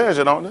desire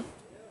pleasure, don't they?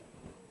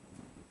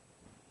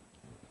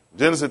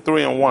 Genesis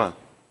 3 and 1.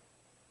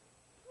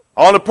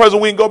 Only person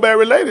we can go back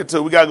related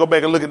to, we got to go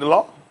back and look at the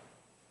law.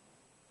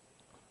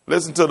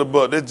 Listen to the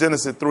book. This is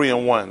Genesis 3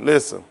 and 1.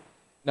 Listen.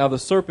 Now the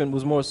serpent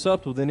was more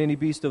subtle than any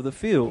beast of the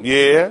field,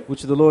 Yeah.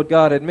 which the Lord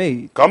God had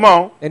made. Come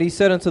on. And he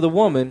said unto the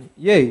woman,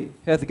 Yea,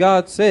 hath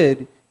God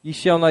said, Ye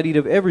shall not eat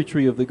of every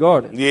tree of the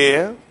garden?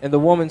 Yeah. And the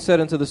woman said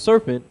unto the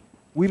serpent,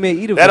 We may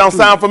eat of That the don't fruit.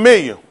 sound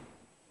familiar.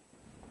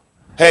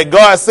 Had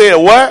God said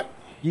what?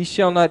 Ye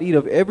shall not eat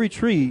of every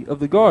tree of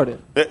the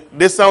garden.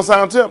 This don't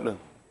sound tempting.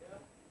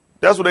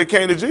 That's what they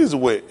came to Jesus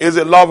with. Is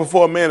it lawful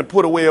for a man to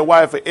put away a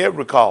wife for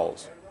every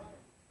cause?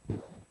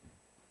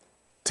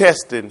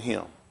 Testing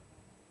him.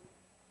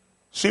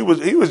 He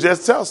was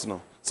just testing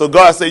him. So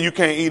God said you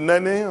can't eat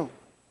nothing of him.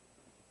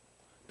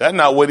 That's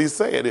not what he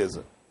said, is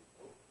it?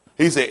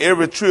 He said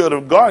every tree of the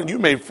garden you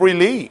may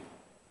freely eat.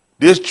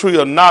 This tree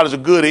of knowledge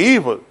of good and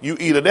evil, you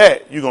eat of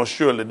that, you're going to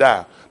surely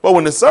die. But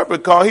when the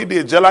serpent called, he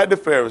did just like the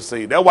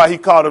Pharisee. That's why he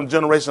called them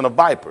generation of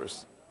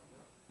vipers.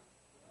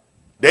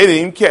 They didn't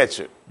even catch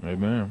it.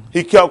 Amen.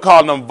 He kept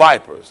calling them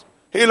vipers.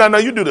 He like, no,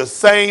 you do the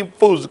same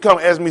fools to come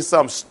ask me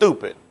something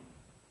stupid.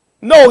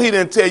 No, he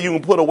didn't tell you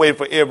can put away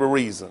for every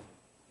reason.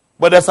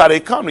 But that's how they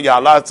come to y'all.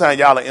 A lot of times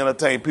y'all will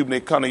entertain people. They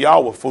come to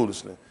y'all with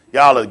foolishness.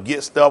 Y'all will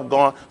get stuff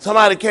going.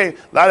 Somebody came.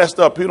 A lot of that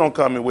stuff people don't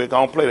come in with. I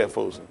don't play that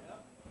foolishness.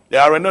 They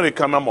already know they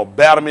come. I'm going to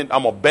bat them in.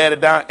 I'm going to bat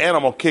it down. And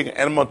I'm going to kick it.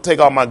 And I'm going to take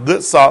off my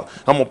good socks.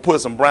 I'm going to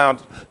put some brown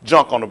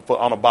junk on the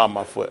bottom of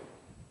my foot.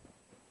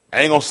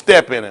 I ain't going to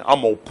step in it.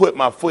 I'm going to put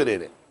my foot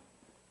in it.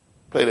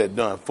 Play that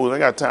done fool. I ain't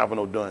got time for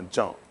no done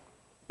junk.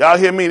 Y'all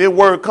hear me? This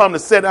word come to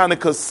sit down and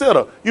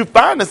consider. You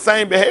find the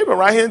same behavior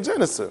right here in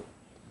Genesis.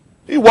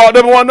 He walked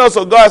up and wanted to know,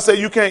 so God said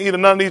you can't eat of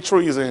none of these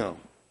trees in him.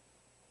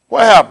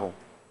 What happened?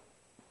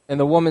 And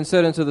the woman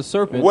said unto the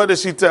serpent, What did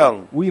she tell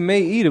him? We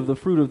may eat of the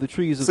fruit of the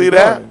trees of See the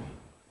that? garden.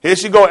 Here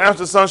she go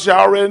answer something she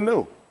already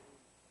knew.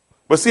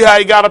 But see how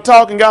he got her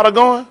talking, got her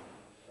going?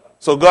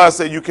 So God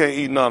said you can't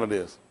eat none of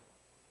this.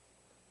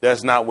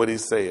 That's not what he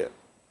said.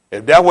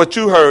 If that's what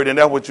you heard, then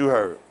that's what you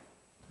heard.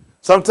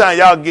 Sometimes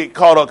y'all get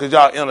caught up because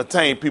y'all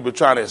entertain people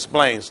trying to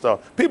explain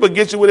stuff. People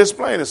get you with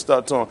explaining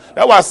stuff to them.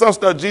 That's why some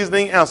stuff Jesus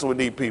didn't answer with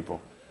these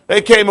people.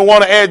 They came and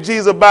want to ask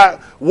Jesus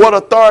about what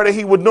authority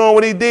he was doing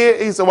what he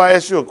did. He said, well, I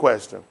ask you a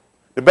question.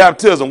 The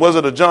baptism, was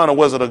it of John or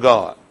was it of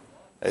God?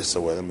 They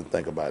said, well, let me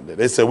think about that.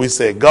 They said, we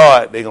said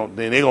God, then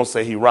they're going to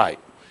say he right.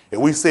 If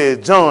we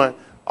said John,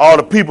 all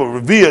the people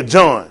revered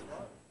John.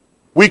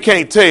 We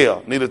can't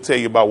tell. Neither tell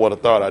you about what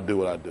authority I do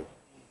what I do.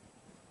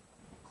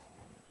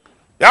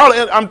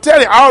 Y'all, I'm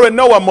telling you, I already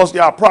know what most of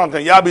y'all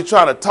problems. Y'all be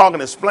trying to talk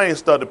and explain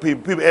stuff to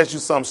people. People ask you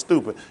something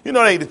stupid. You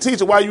know they ain't the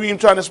teacher. Why you even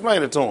trying to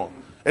explain it to them?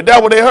 If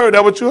that's what they heard,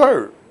 that's what you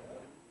heard.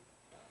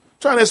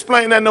 Trying to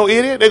explain that no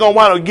idiot. They're going to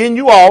wind up getting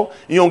you off.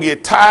 And you're going to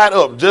get tied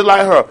up just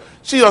like her.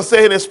 She going to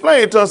say it and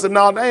explain it to us. And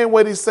no, that ain't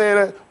what he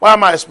said. Why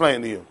am I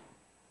explaining to you?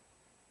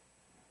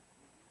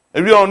 If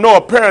you don't know,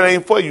 apparently it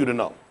ain't for you to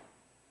know.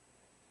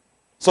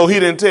 So he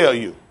didn't tell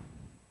you.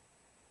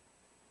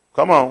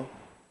 Come on.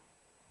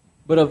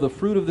 But of the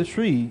fruit of the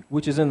tree,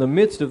 which is in the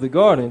midst of the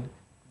garden,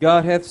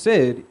 God hath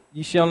said,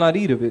 Ye shall not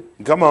eat of it.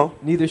 Come on.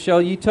 Neither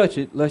shall ye touch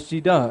it, lest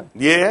ye die.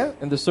 Yeah.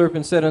 And the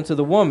serpent said unto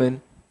the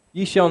woman,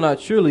 Ye shall not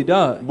surely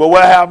die. But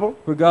what happened?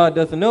 For God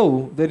doth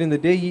know that in the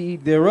day ye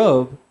eat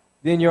thereof,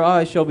 then your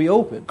eyes shall be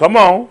opened. Come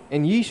on.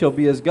 And ye shall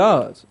be as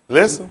gods,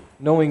 Listen.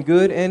 knowing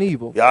good and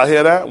evil. Y'all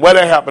hear that? Where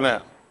that happened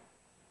at?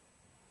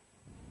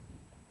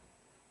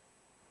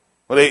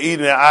 When they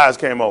eating, their eyes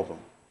came open.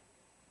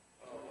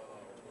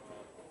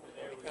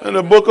 In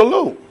the book of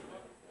Luke.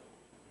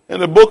 In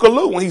the book of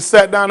Luke, when he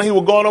sat down and he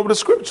was going over the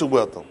scripture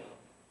with them.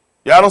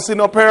 Y'all don't see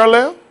no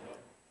parallel?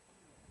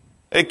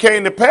 It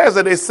came to pass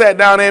that they sat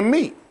down and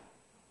meat.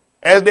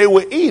 As they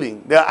were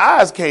eating, their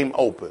eyes came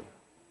open.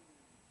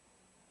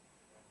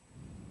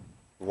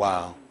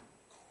 Wow.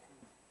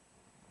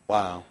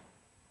 Wow.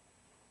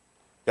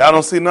 Y'all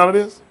don't see none of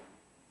this?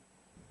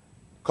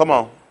 Come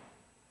on.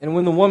 And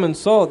when the woman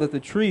saw that the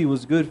tree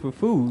was good for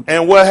food,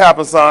 And what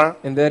happened, son?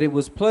 and that it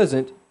was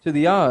pleasant to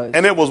the eyes,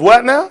 And it was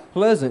what now?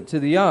 pleasant to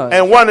the eyes,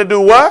 And wanted to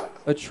do what?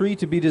 a tree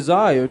to be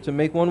desired to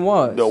make one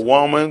wise. The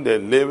woman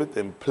that liveth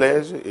in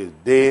pleasure is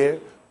dead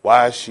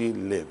while she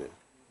liveth.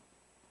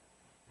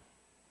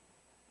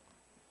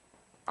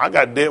 I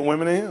got dead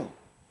women in him.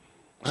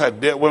 I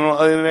got dead women on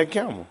the other end of that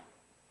camera.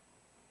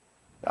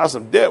 Y'all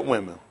some dead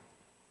women.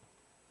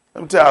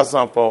 Let me tell y'all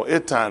something, folks.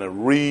 It's time to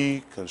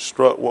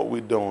reconstruct what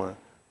we're doing.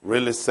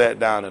 Really sat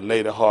down and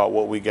lay the heart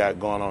what we got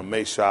going on.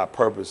 Make sure our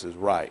purpose is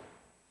right.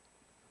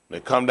 When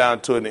it come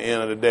down to it at the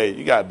end of the day,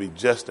 you got to be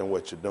just in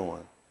what you're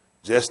doing.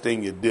 Just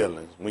in your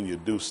dealings when you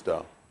do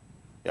stuff.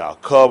 Y'all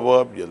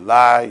cover up, you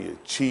lie, you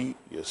cheat,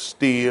 you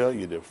steal,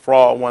 you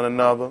defraud one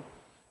another.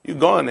 You're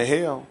going to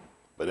hell.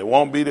 But it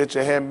won't be that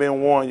you hadn't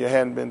been warned, you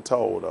hadn't been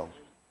told, though.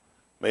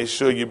 Make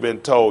sure you've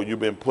been told, you've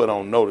been put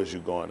on notice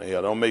you're going to hell.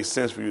 It don't make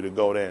sense for you to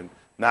go there and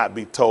not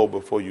be told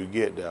before you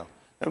get there.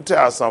 Let me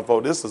tell you something,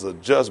 folks. This is a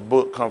just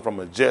book, come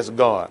from a just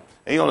God.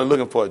 And you're only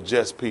looking for a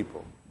just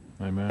people.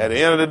 Amen. At the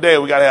end of the day,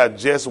 we got to have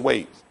just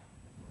weights.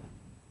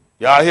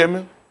 Y'all hear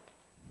me?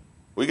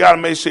 We got to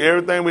make sure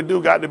everything we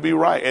do got to be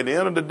right. At the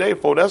end of the day,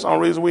 folks, that's the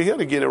only reason we're here,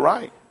 to get it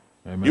right.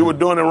 Amen. You were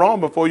doing it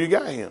wrong before you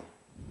got here.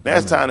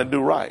 That's time to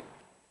do right.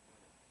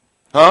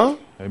 Huh?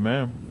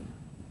 Amen.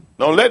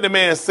 Don't let the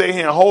man sit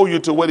here and hold you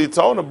to what he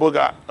told in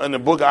the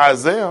book of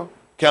Isaiah.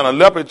 Can a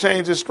leopard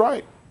change his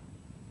stripe?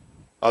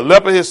 A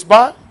leopard his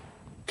spot?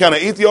 Can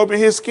an Ethiopian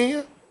his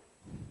skin?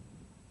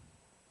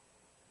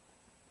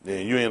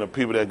 Then you ain't the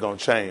people that's going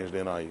to change,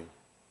 then, are you?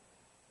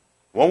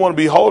 We don't want to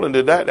be holding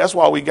to that. That's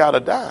why we got to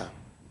die.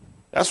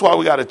 That's why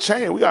we got to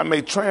change. We got to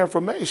make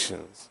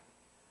transformations.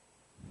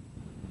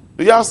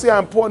 Do y'all see how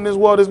important this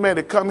world is, man,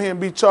 to come here and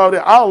be charged?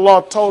 Our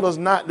law told us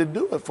not to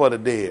do it for the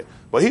dead.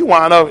 But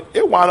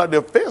the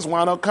offense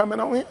wound up coming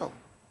on him.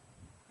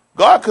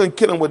 God couldn't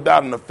kill him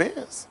without an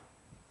offense.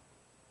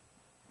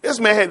 This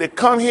man had to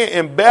come here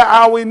and bear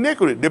our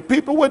iniquity. The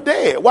people were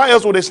dead. Why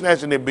else were they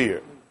snatching their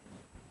beard?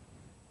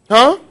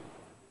 Huh?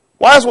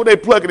 Why else were they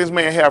plucking this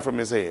man's hair from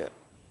his head?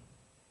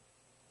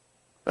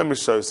 Let me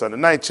show you something.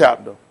 The 9th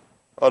chapter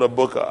of the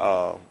book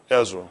of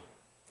Ezra,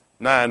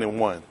 9 and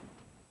 1.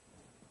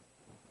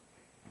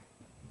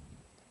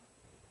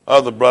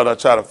 Other brother, I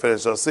try to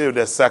finish up. See if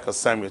that's 2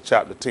 Samuel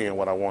chapter 10,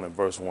 what I want in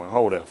verse 1.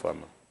 Hold that for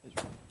me.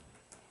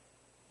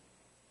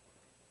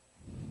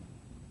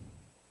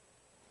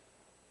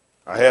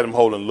 I had him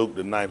holding Luke,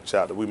 the 9th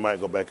chapter. We might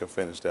go back and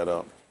finish that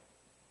up.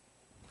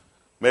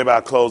 Maybe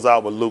I'll close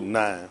out with Luke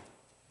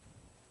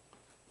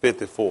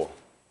 9:54.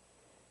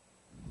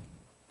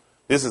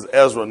 This is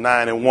Ezra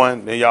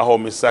 9:1. Then y'all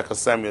hold me 2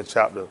 Samuel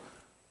chapter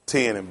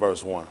 10 and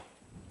verse 1.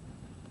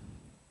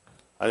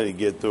 I need to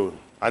get through it.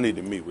 I need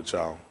to meet with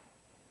y'all.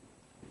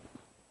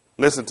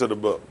 Listen to the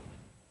book.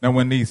 Now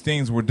when these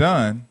things were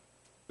done,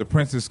 the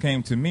princes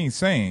came to me,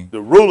 saying, The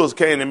rulers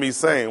came to me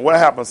saying, what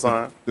happened,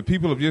 son? the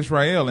people of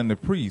Israel and the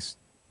priests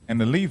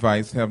and the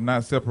Levites have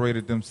not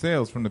separated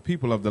themselves from the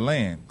people of the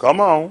land, Come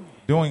on.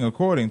 doing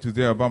according to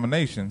their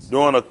abominations,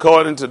 Doing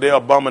according to their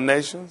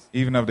abominations.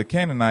 even of the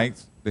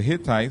Canaanites, the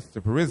Hittites,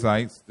 the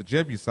Perizzites, the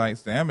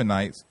Jebusites, the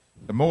Ammonites,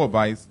 the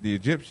Moabites, the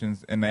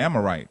Egyptians, and the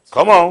Amorites.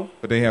 Come on.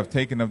 For they have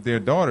taken of their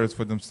daughters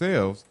for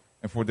themselves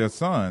and for their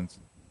sons,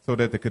 so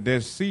that the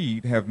Kadesh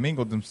seed have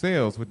mingled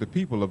themselves with the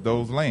people of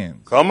those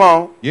lands. Come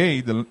on.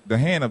 Yea, the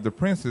hand of the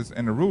princes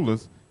and the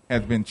rulers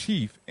has been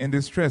chief in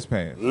this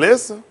trespass.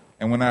 Listen.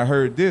 And when I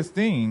heard this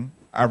thing,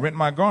 I rent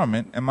my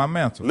garment and my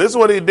mantle. Listen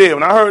what he did.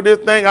 When I heard this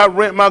thing, I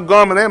rent my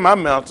garment and my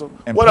mantle.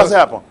 What else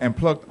happened? And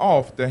plucked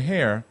off the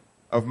hair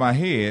of my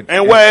head.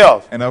 And where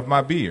else? And of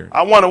my beard.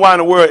 I wonder why in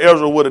the world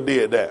Ezra would have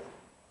did that.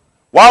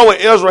 Why would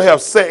Ezra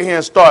have sat here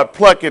and started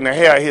plucking the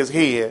hair of his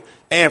head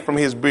and from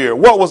his beard?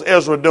 What was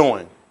Ezra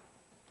doing?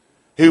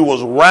 He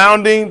was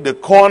rounding the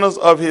corners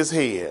of his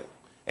head,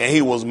 and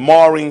he was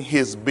marring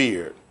his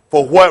beard.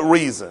 For what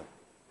reason?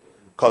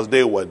 Because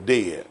they were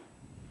dead.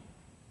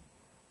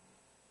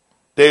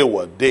 They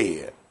were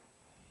dead.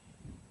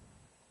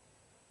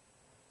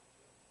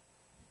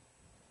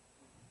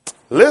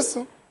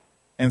 Listen.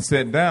 And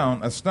sat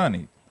down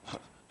astonished.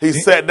 He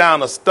sat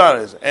down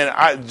astonished.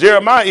 And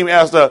Jeremiah even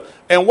asked her,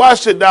 and why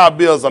should thou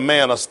be as a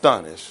man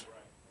astonished?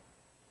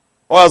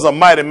 Or as a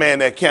mighty man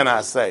that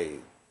cannot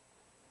save?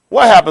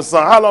 What happened,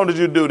 son? How long did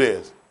you do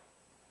this?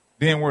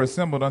 Then were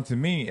assembled unto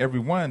me every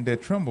one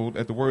that trembled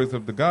at the words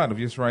of the God of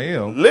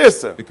Israel.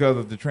 Listen. Because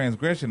of the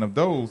transgression of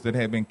those that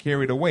had been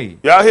carried away.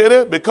 Y'all hear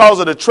that?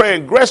 Because of the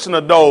transgression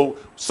of those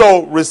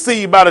so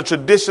received by the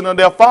tradition of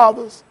their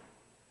fathers.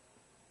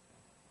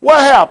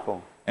 What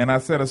happened? And I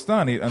sat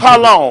astonished How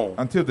long?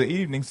 Until the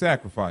evening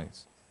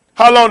sacrifice.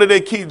 How long did they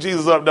keep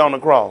Jesus up there on the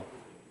cross?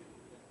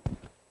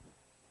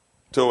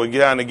 Till we get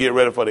down to get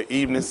ready for the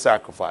evening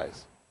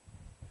sacrifice.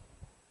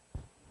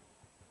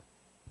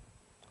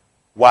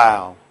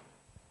 Wow.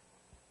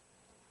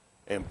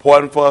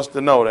 Important for us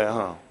to know that,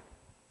 huh?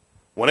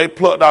 When they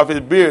plucked off his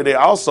beard, they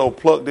also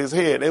plucked his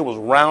head. They was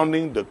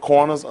rounding the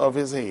corners of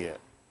his head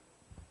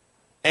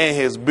and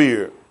his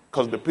beard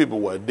because the people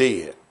were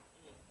dead.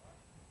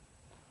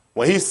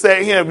 When he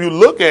sat here, if you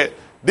look at,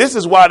 this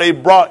is why they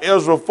brought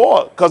Ezra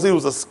forth, because he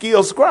was a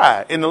skilled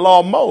scribe in the law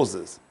of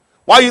Moses.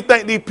 Why you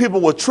think these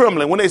people were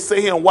trembling when they sit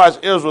here and watch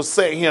Ezra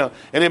sit here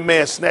and that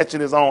man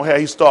snatching his own hair,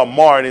 he started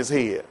marring his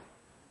head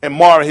and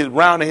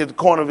rounding his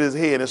corner of his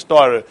head and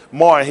started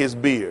marring his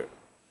beard.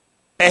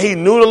 And he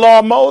knew the law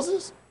of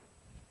Moses?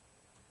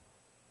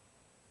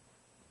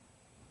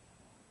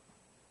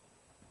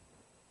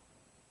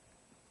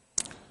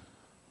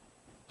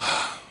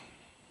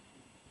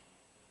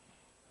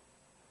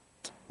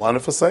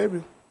 Wonderful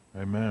Savior.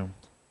 Amen.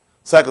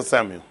 2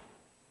 Samuel,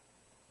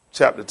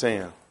 chapter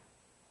 10.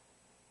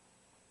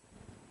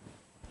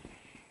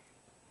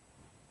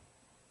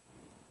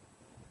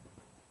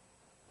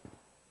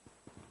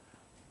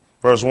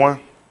 Verse 1.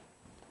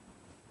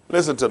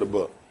 Listen to the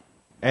book.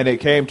 And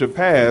it came to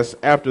pass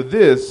after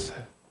this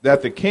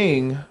that the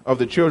king of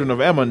the children of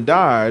Ammon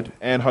died,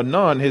 and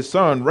Hanun his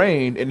son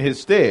reigned in his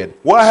stead.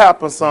 What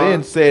happened, son?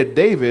 Then said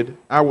David,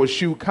 I will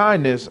shew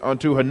kindness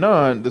unto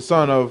Hanun the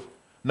son of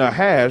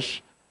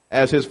Nahash,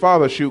 as his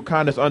father shewed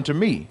kindness unto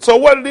me. So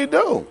what did he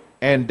do?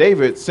 And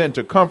David sent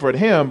to comfort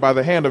him by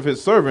the hand of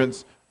his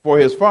servants for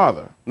his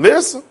father.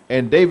 Listen.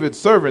 And David's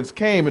servants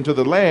came into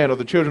the land of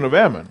the children of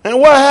Ammon. And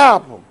what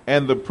happened?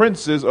 And the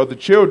princes of the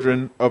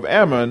children of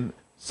Ammon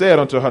said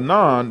unto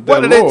Hanun,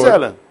 what did they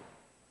tell him?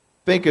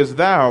 Thinkest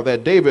thou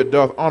that David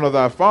doth honor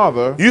thy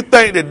father? You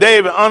think that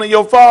David honor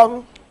your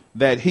father?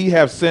 That he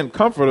have sent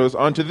comforters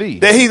unto thee?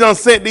 That he done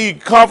sent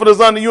these comforters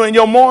unto you in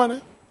your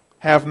mourning?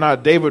 Hath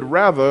not David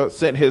rather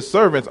sent his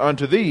servants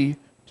unto thee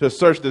to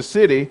search the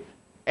city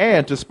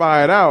and to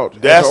spy it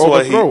out? That's and to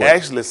what he overthrow it?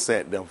 actually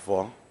sent them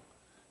for.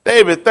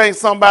 David thinks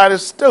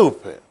somebody's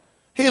stupid.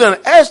 He done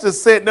actually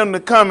sent them to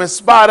come and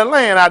spy the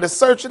land out to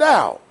search it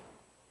out.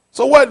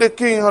 So what did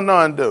King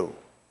Hanun do?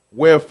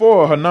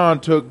 Wherefore Hanun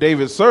took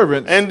David's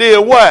servants and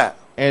did what?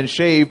 And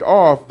shaved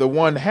off the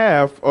one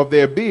half of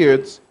their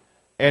beards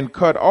and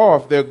cut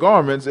off their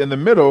garments in the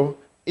middle,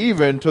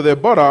 even to their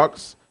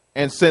buttocks,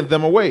 and sent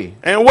them away.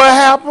 And what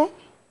happened?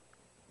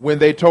 When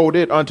they told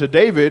it unto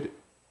David,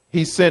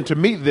 he sent to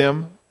meet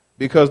them,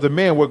 because the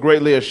men were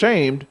greatly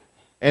ashamed.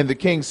 And the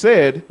king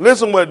said,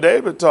 listen what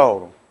David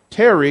told him.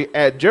 Tarry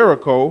at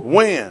Jericho.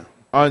 When?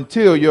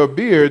 Until your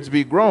beards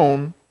be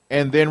grown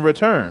and then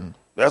return.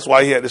 That's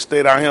why he had to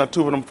stay down here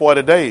for them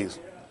 40 days.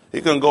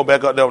 He couldn't go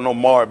back up there with no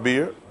marred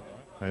beard.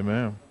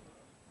 Amen.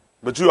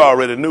 But you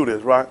already knew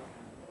this, right?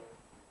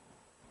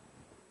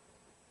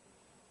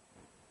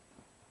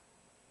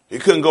 He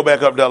couldn't go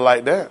back up there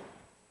like that.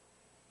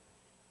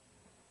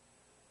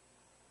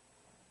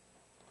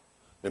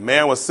 The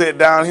man was sit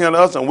down here to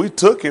us, and we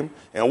took him,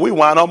 and we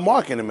wound up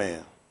marking the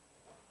man.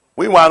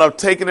 We wound up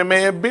taking the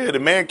man's beard. The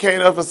man came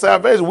to us for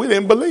salvation. We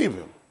didn't believe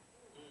him.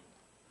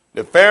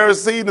 The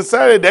Pharisees and the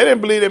Sadducees, they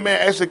didn't believe that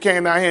man actually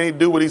came down here and he'd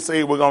do what he said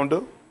he was going to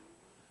do.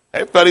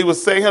 They felt he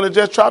was sitting here to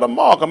just try to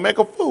mock him, make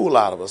a fool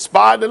out of us,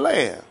 spy the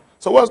land.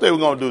 So what's they were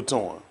going to do to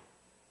him?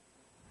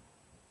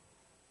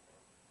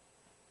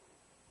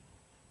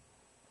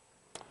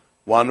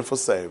 Wonderful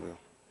Savior.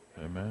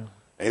 Amen.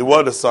 And he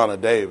was the son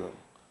of David.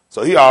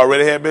 So he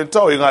already had been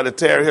told he's going to have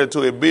to tarry here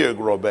till his beard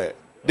grow back.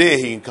 Then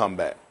he can come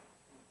back.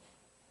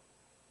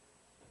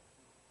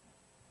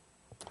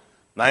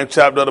 9th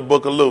chapter of the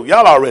book of Luke.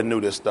 Y'all already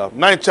knew this stuff.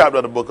 9th chapter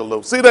of the book of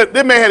Luke. See, that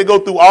this man had to go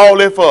through all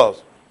that for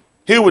us.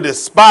 He was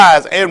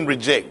despised and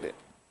rejected.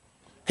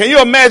 Can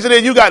you imagine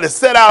that you got to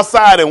sit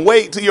outside and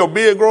wait till your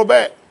beard grow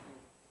back?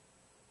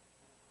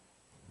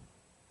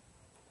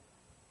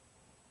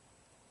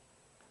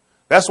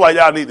 That's why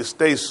y'all need to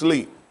stay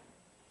asleep.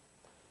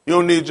 You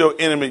don't need your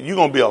enemy. You're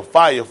going to be a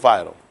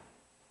firefighter.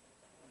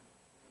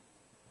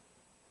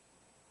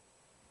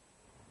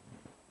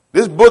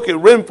 This book is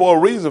written for a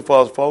reason for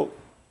us, folks.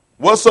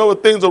 Whatsoever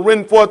things are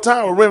written for a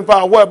time are written for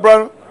our what,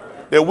 brother?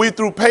 That we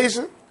through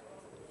patience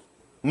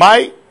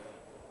might.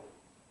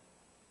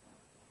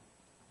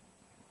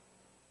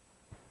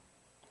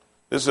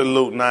 This is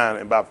Luke 9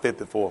 and about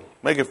 54.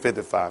 Make it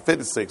 55.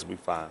 56 will be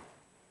fine.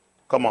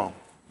 Come on.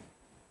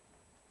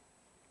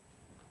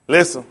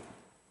 Listen.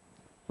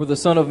 For the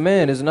Son of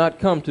Man is not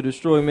come to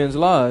destroy men's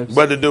lives,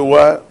 But to do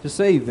what? to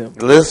save them.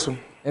 Listen.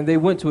 And they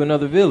went to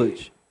another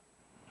village.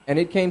 And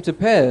it came to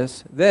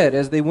pass that,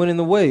 as they went in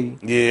the way,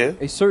 Yeah.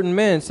 a certain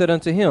man said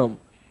unto him,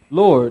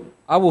 Lord,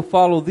 I will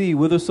follow thee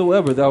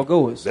whithersoever thou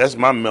goest. That's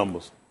my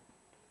members.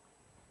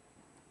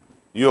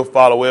 You'll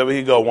follow wherever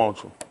he go,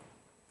 won't you?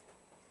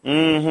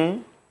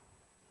 Mm-hmm.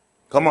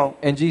 Come on.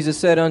 And Jesus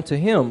said unto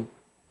him,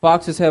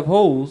 Foxes have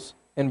holes,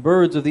 and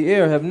birds of the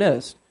air have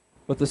nests,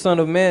 but the Son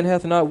of Man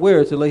hath not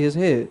where to lay his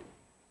head.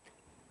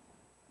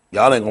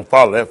 Y'all ain't going to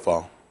follow that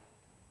far.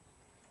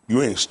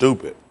 You ain't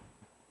stupid.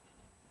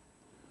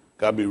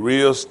 Got to be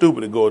real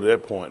stupid to go to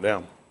that point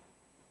down.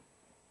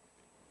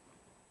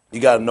 You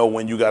got to know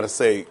when you got to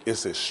say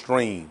it's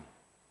extreme.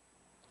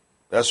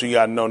 That's what you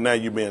got to know now.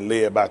 You're being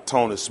led by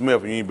Tony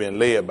Smith and you ain't being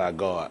led by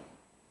God.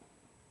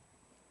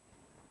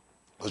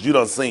 Because you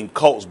done seen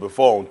cults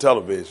before on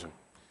television.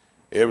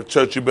 Every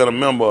church you've been a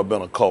member of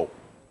been a cult.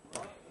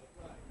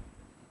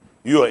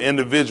 You're an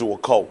individual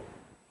cult.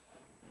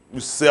 You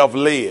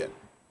self-led.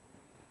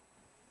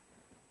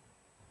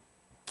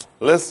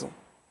 Listen.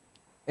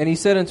 And he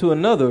said unto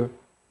another,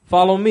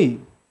 Follow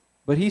me.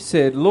 But he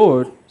said,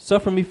 Lord,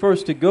 suffer me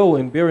first to go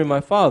and bury my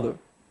father.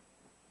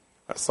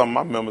 That's some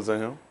of my members in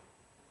here.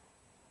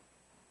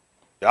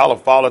 Y'all will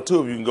follow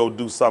too if you can go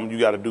do something you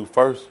got to do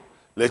first.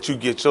 Let you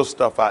get your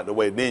stuff out the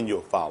way, then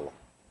you'll follow.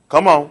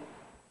 Come on.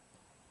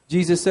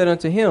 Jesus said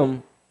unto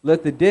him,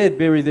 Let the dead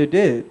bury their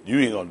dead. You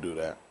ain't going to do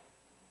that.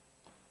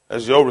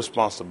 That's your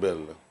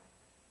responsibility.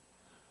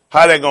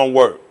 How that going to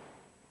work?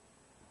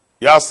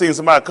 Y'all seen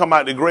somebody come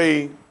out the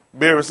grave,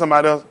 bury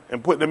somebody else,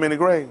 and put them in the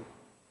grave?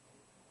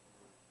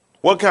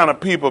 What kind of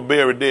people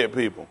bury dead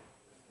people?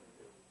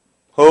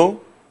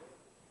 Who?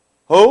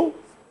 Who?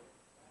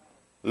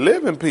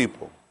 Living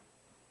people.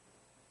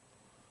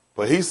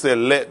 But he said,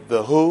 let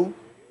the who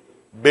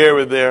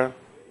bury their.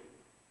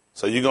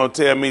 So you're going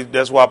to tell me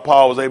that's why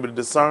Paul was able to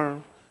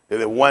discern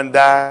that if one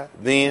died,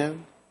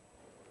 then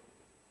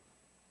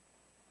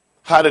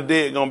how the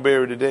dead going to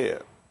bury the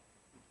dead?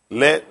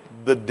 Let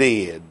the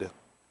dead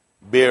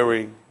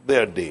bury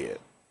their dead.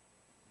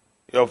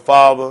 Your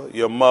father,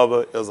 your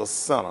mother is a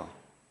sinner.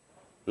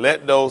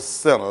 Let those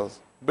sinners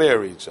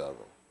bury each other.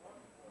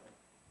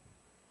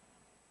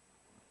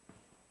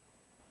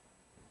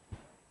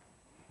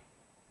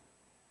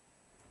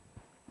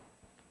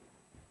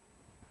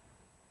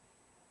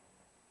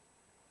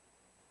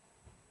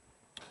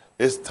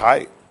 It's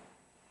tight.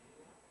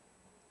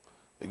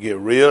 It get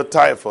real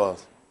tight for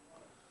us.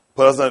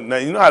 Put us in, now,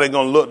 you know how they're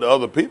going to look to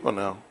other people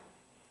now.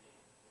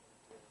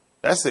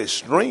 That's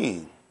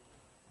extreme.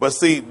 But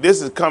see,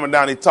 this is coming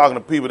down, he's talking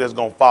to people that's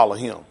going to follow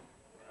him.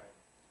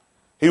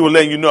 He will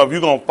let you know if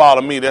you're going to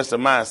follow me, that's the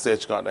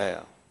mindset you're going to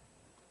have.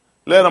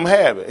 Let them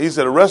have it. He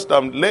said the rest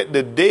of them, let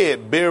the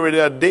dead bury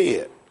their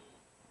dead.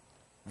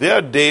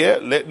 They're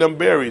dead, let them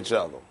bury each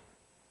other.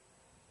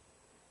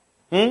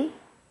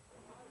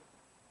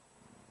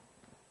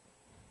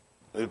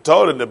 They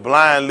told him the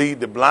blind lead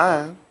the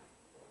blind.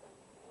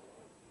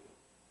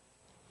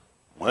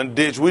 One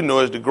ditch we know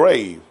is the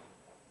grave.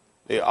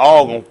 They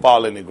all going to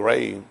fall in the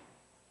grave.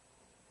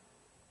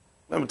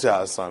 Let me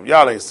tell you something.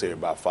 Y'all ain't serious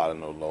about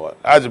following no Lord.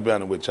 I just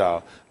been with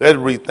y'all. Let's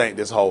rethink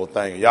this whole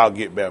thing. And y'all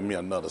get back me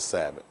another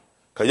Sabbath.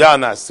 Because y'all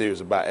not serious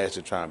about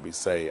actually trying to be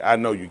saved. I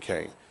know you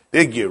can't.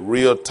 They get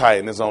real tight,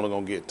 and it's only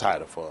going to get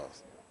tighter for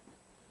us.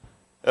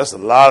 That's a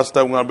lot of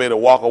stuff we're going to be able to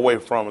walk away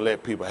from and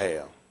let people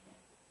have.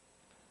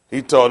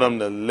 He told them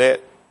to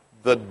let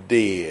the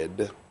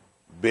dead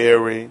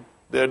bury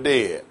their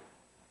dead.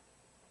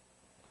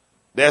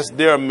 That's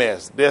their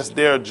mess. That's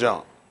their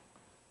junk.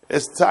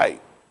 It's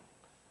tight.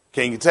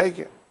 Can you take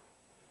it?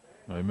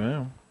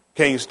 Amen.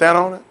 Can you stand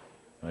on it?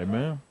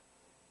 Amen.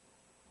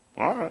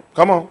 All right.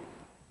 Come on.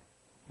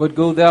 But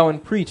go thou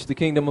and preach the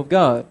kingdom of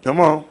God. Come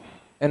on.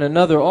 And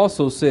another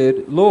also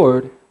said,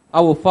 Lord,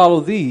 I will follow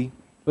thee,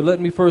 but let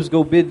me first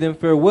go bid them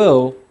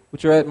farewell,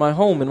 which are at my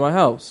home and my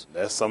house.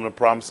 That's some of the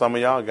problems some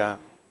of y'all got.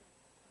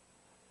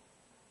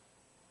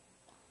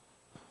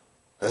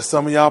 That's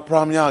some of y'all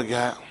problem y'all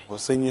got.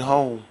 What's in your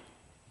home?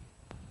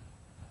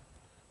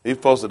 These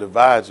folks will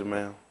divide you,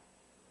 man.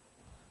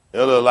 It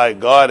look like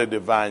God is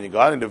dividing you.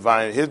 God is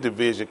dividing. His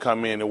division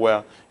come in,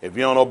 well, if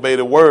you don't obey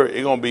the word,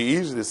 it's going to be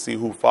easy to see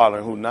who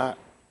following and who not.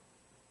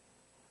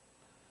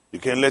 You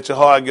can't let your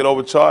heart get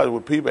overcharged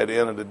with people at the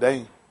end of the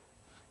day.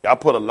 Y'all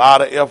put a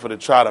lot of effort to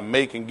try to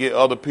make and get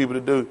other people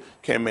to do.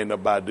 Can't make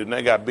nobody do.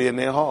 They got to be in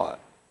their heart.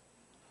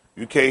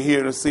 You can't hear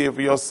it and see it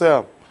for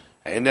yourself.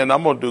 Ain't nothing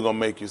I'm going to do going to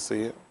make you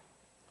see it.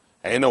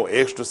 Ain't no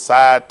extra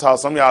side talk.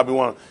 Some of y'all be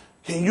wanting,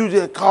 can you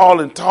just call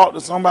and talk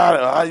to somebody?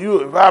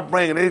 If I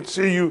bring it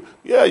to you,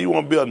 yeah, you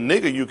want to be a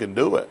nigga, you can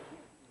do it.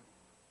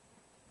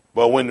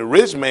 But when the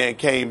rich man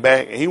came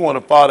back and he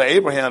wanted Father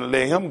Abraham to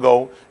let him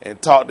go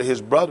and talk to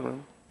his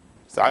brethren,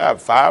 he said, I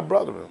got 5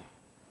 brethren.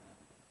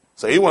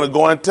 So he want to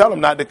go and tell them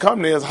not to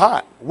come there. It's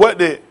hot. What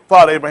did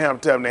Father Abraham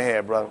tell them they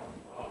had, brother?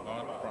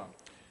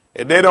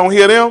 If they don't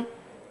hear them,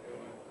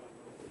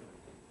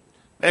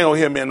 they don't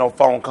hear me in no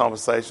phone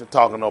conversation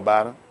talking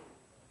about him.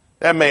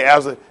 That may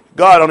absolutely,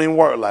 God don't even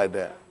work like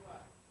that.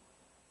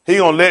 He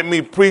gonna let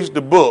me preach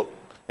the book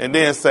and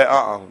then say,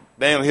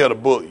 they don't hear the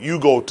book. You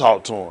go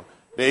talk to him.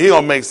 Then he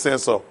gonna make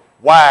sense of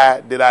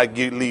why did I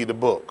lead the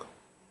book.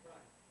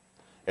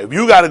 If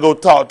you got to go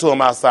talk to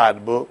him outside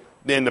the book,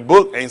 then the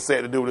book ain't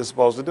set to do what it's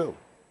supposed to do.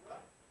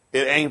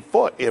 It ain't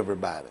for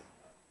everybody.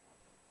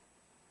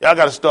 Y'all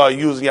got to start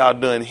using y'all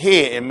done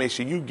head and make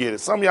sure you get it.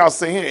 Some of y'all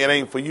say here, it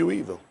ain't for you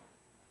either.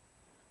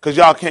 Because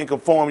y'all can't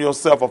conform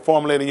yourself or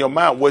formulate in your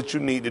mind what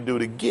you need to do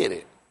to get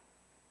it.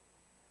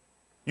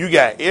 You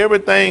got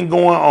everything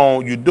going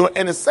on. You do,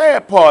 and the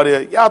sad part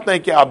is, y'all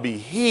think y'all be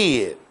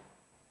hid.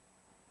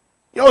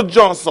 Your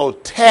junk so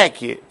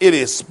tacky, it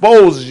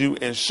exposes you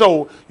and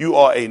show you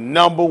are a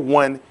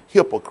 #1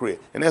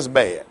 hypocrite. And that's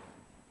bad.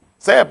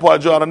 Sad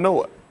part, you ought to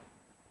know it.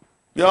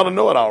 You ought to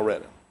know it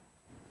already.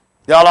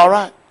 Y'all all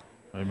right?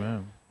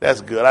 Amen.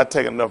 That's good. I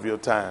take enough of your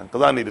time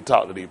because I need to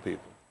talk to these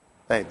people.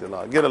 Thank the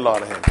Lord. Get a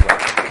Lord a hand.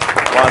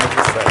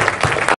 Wonderful Savior.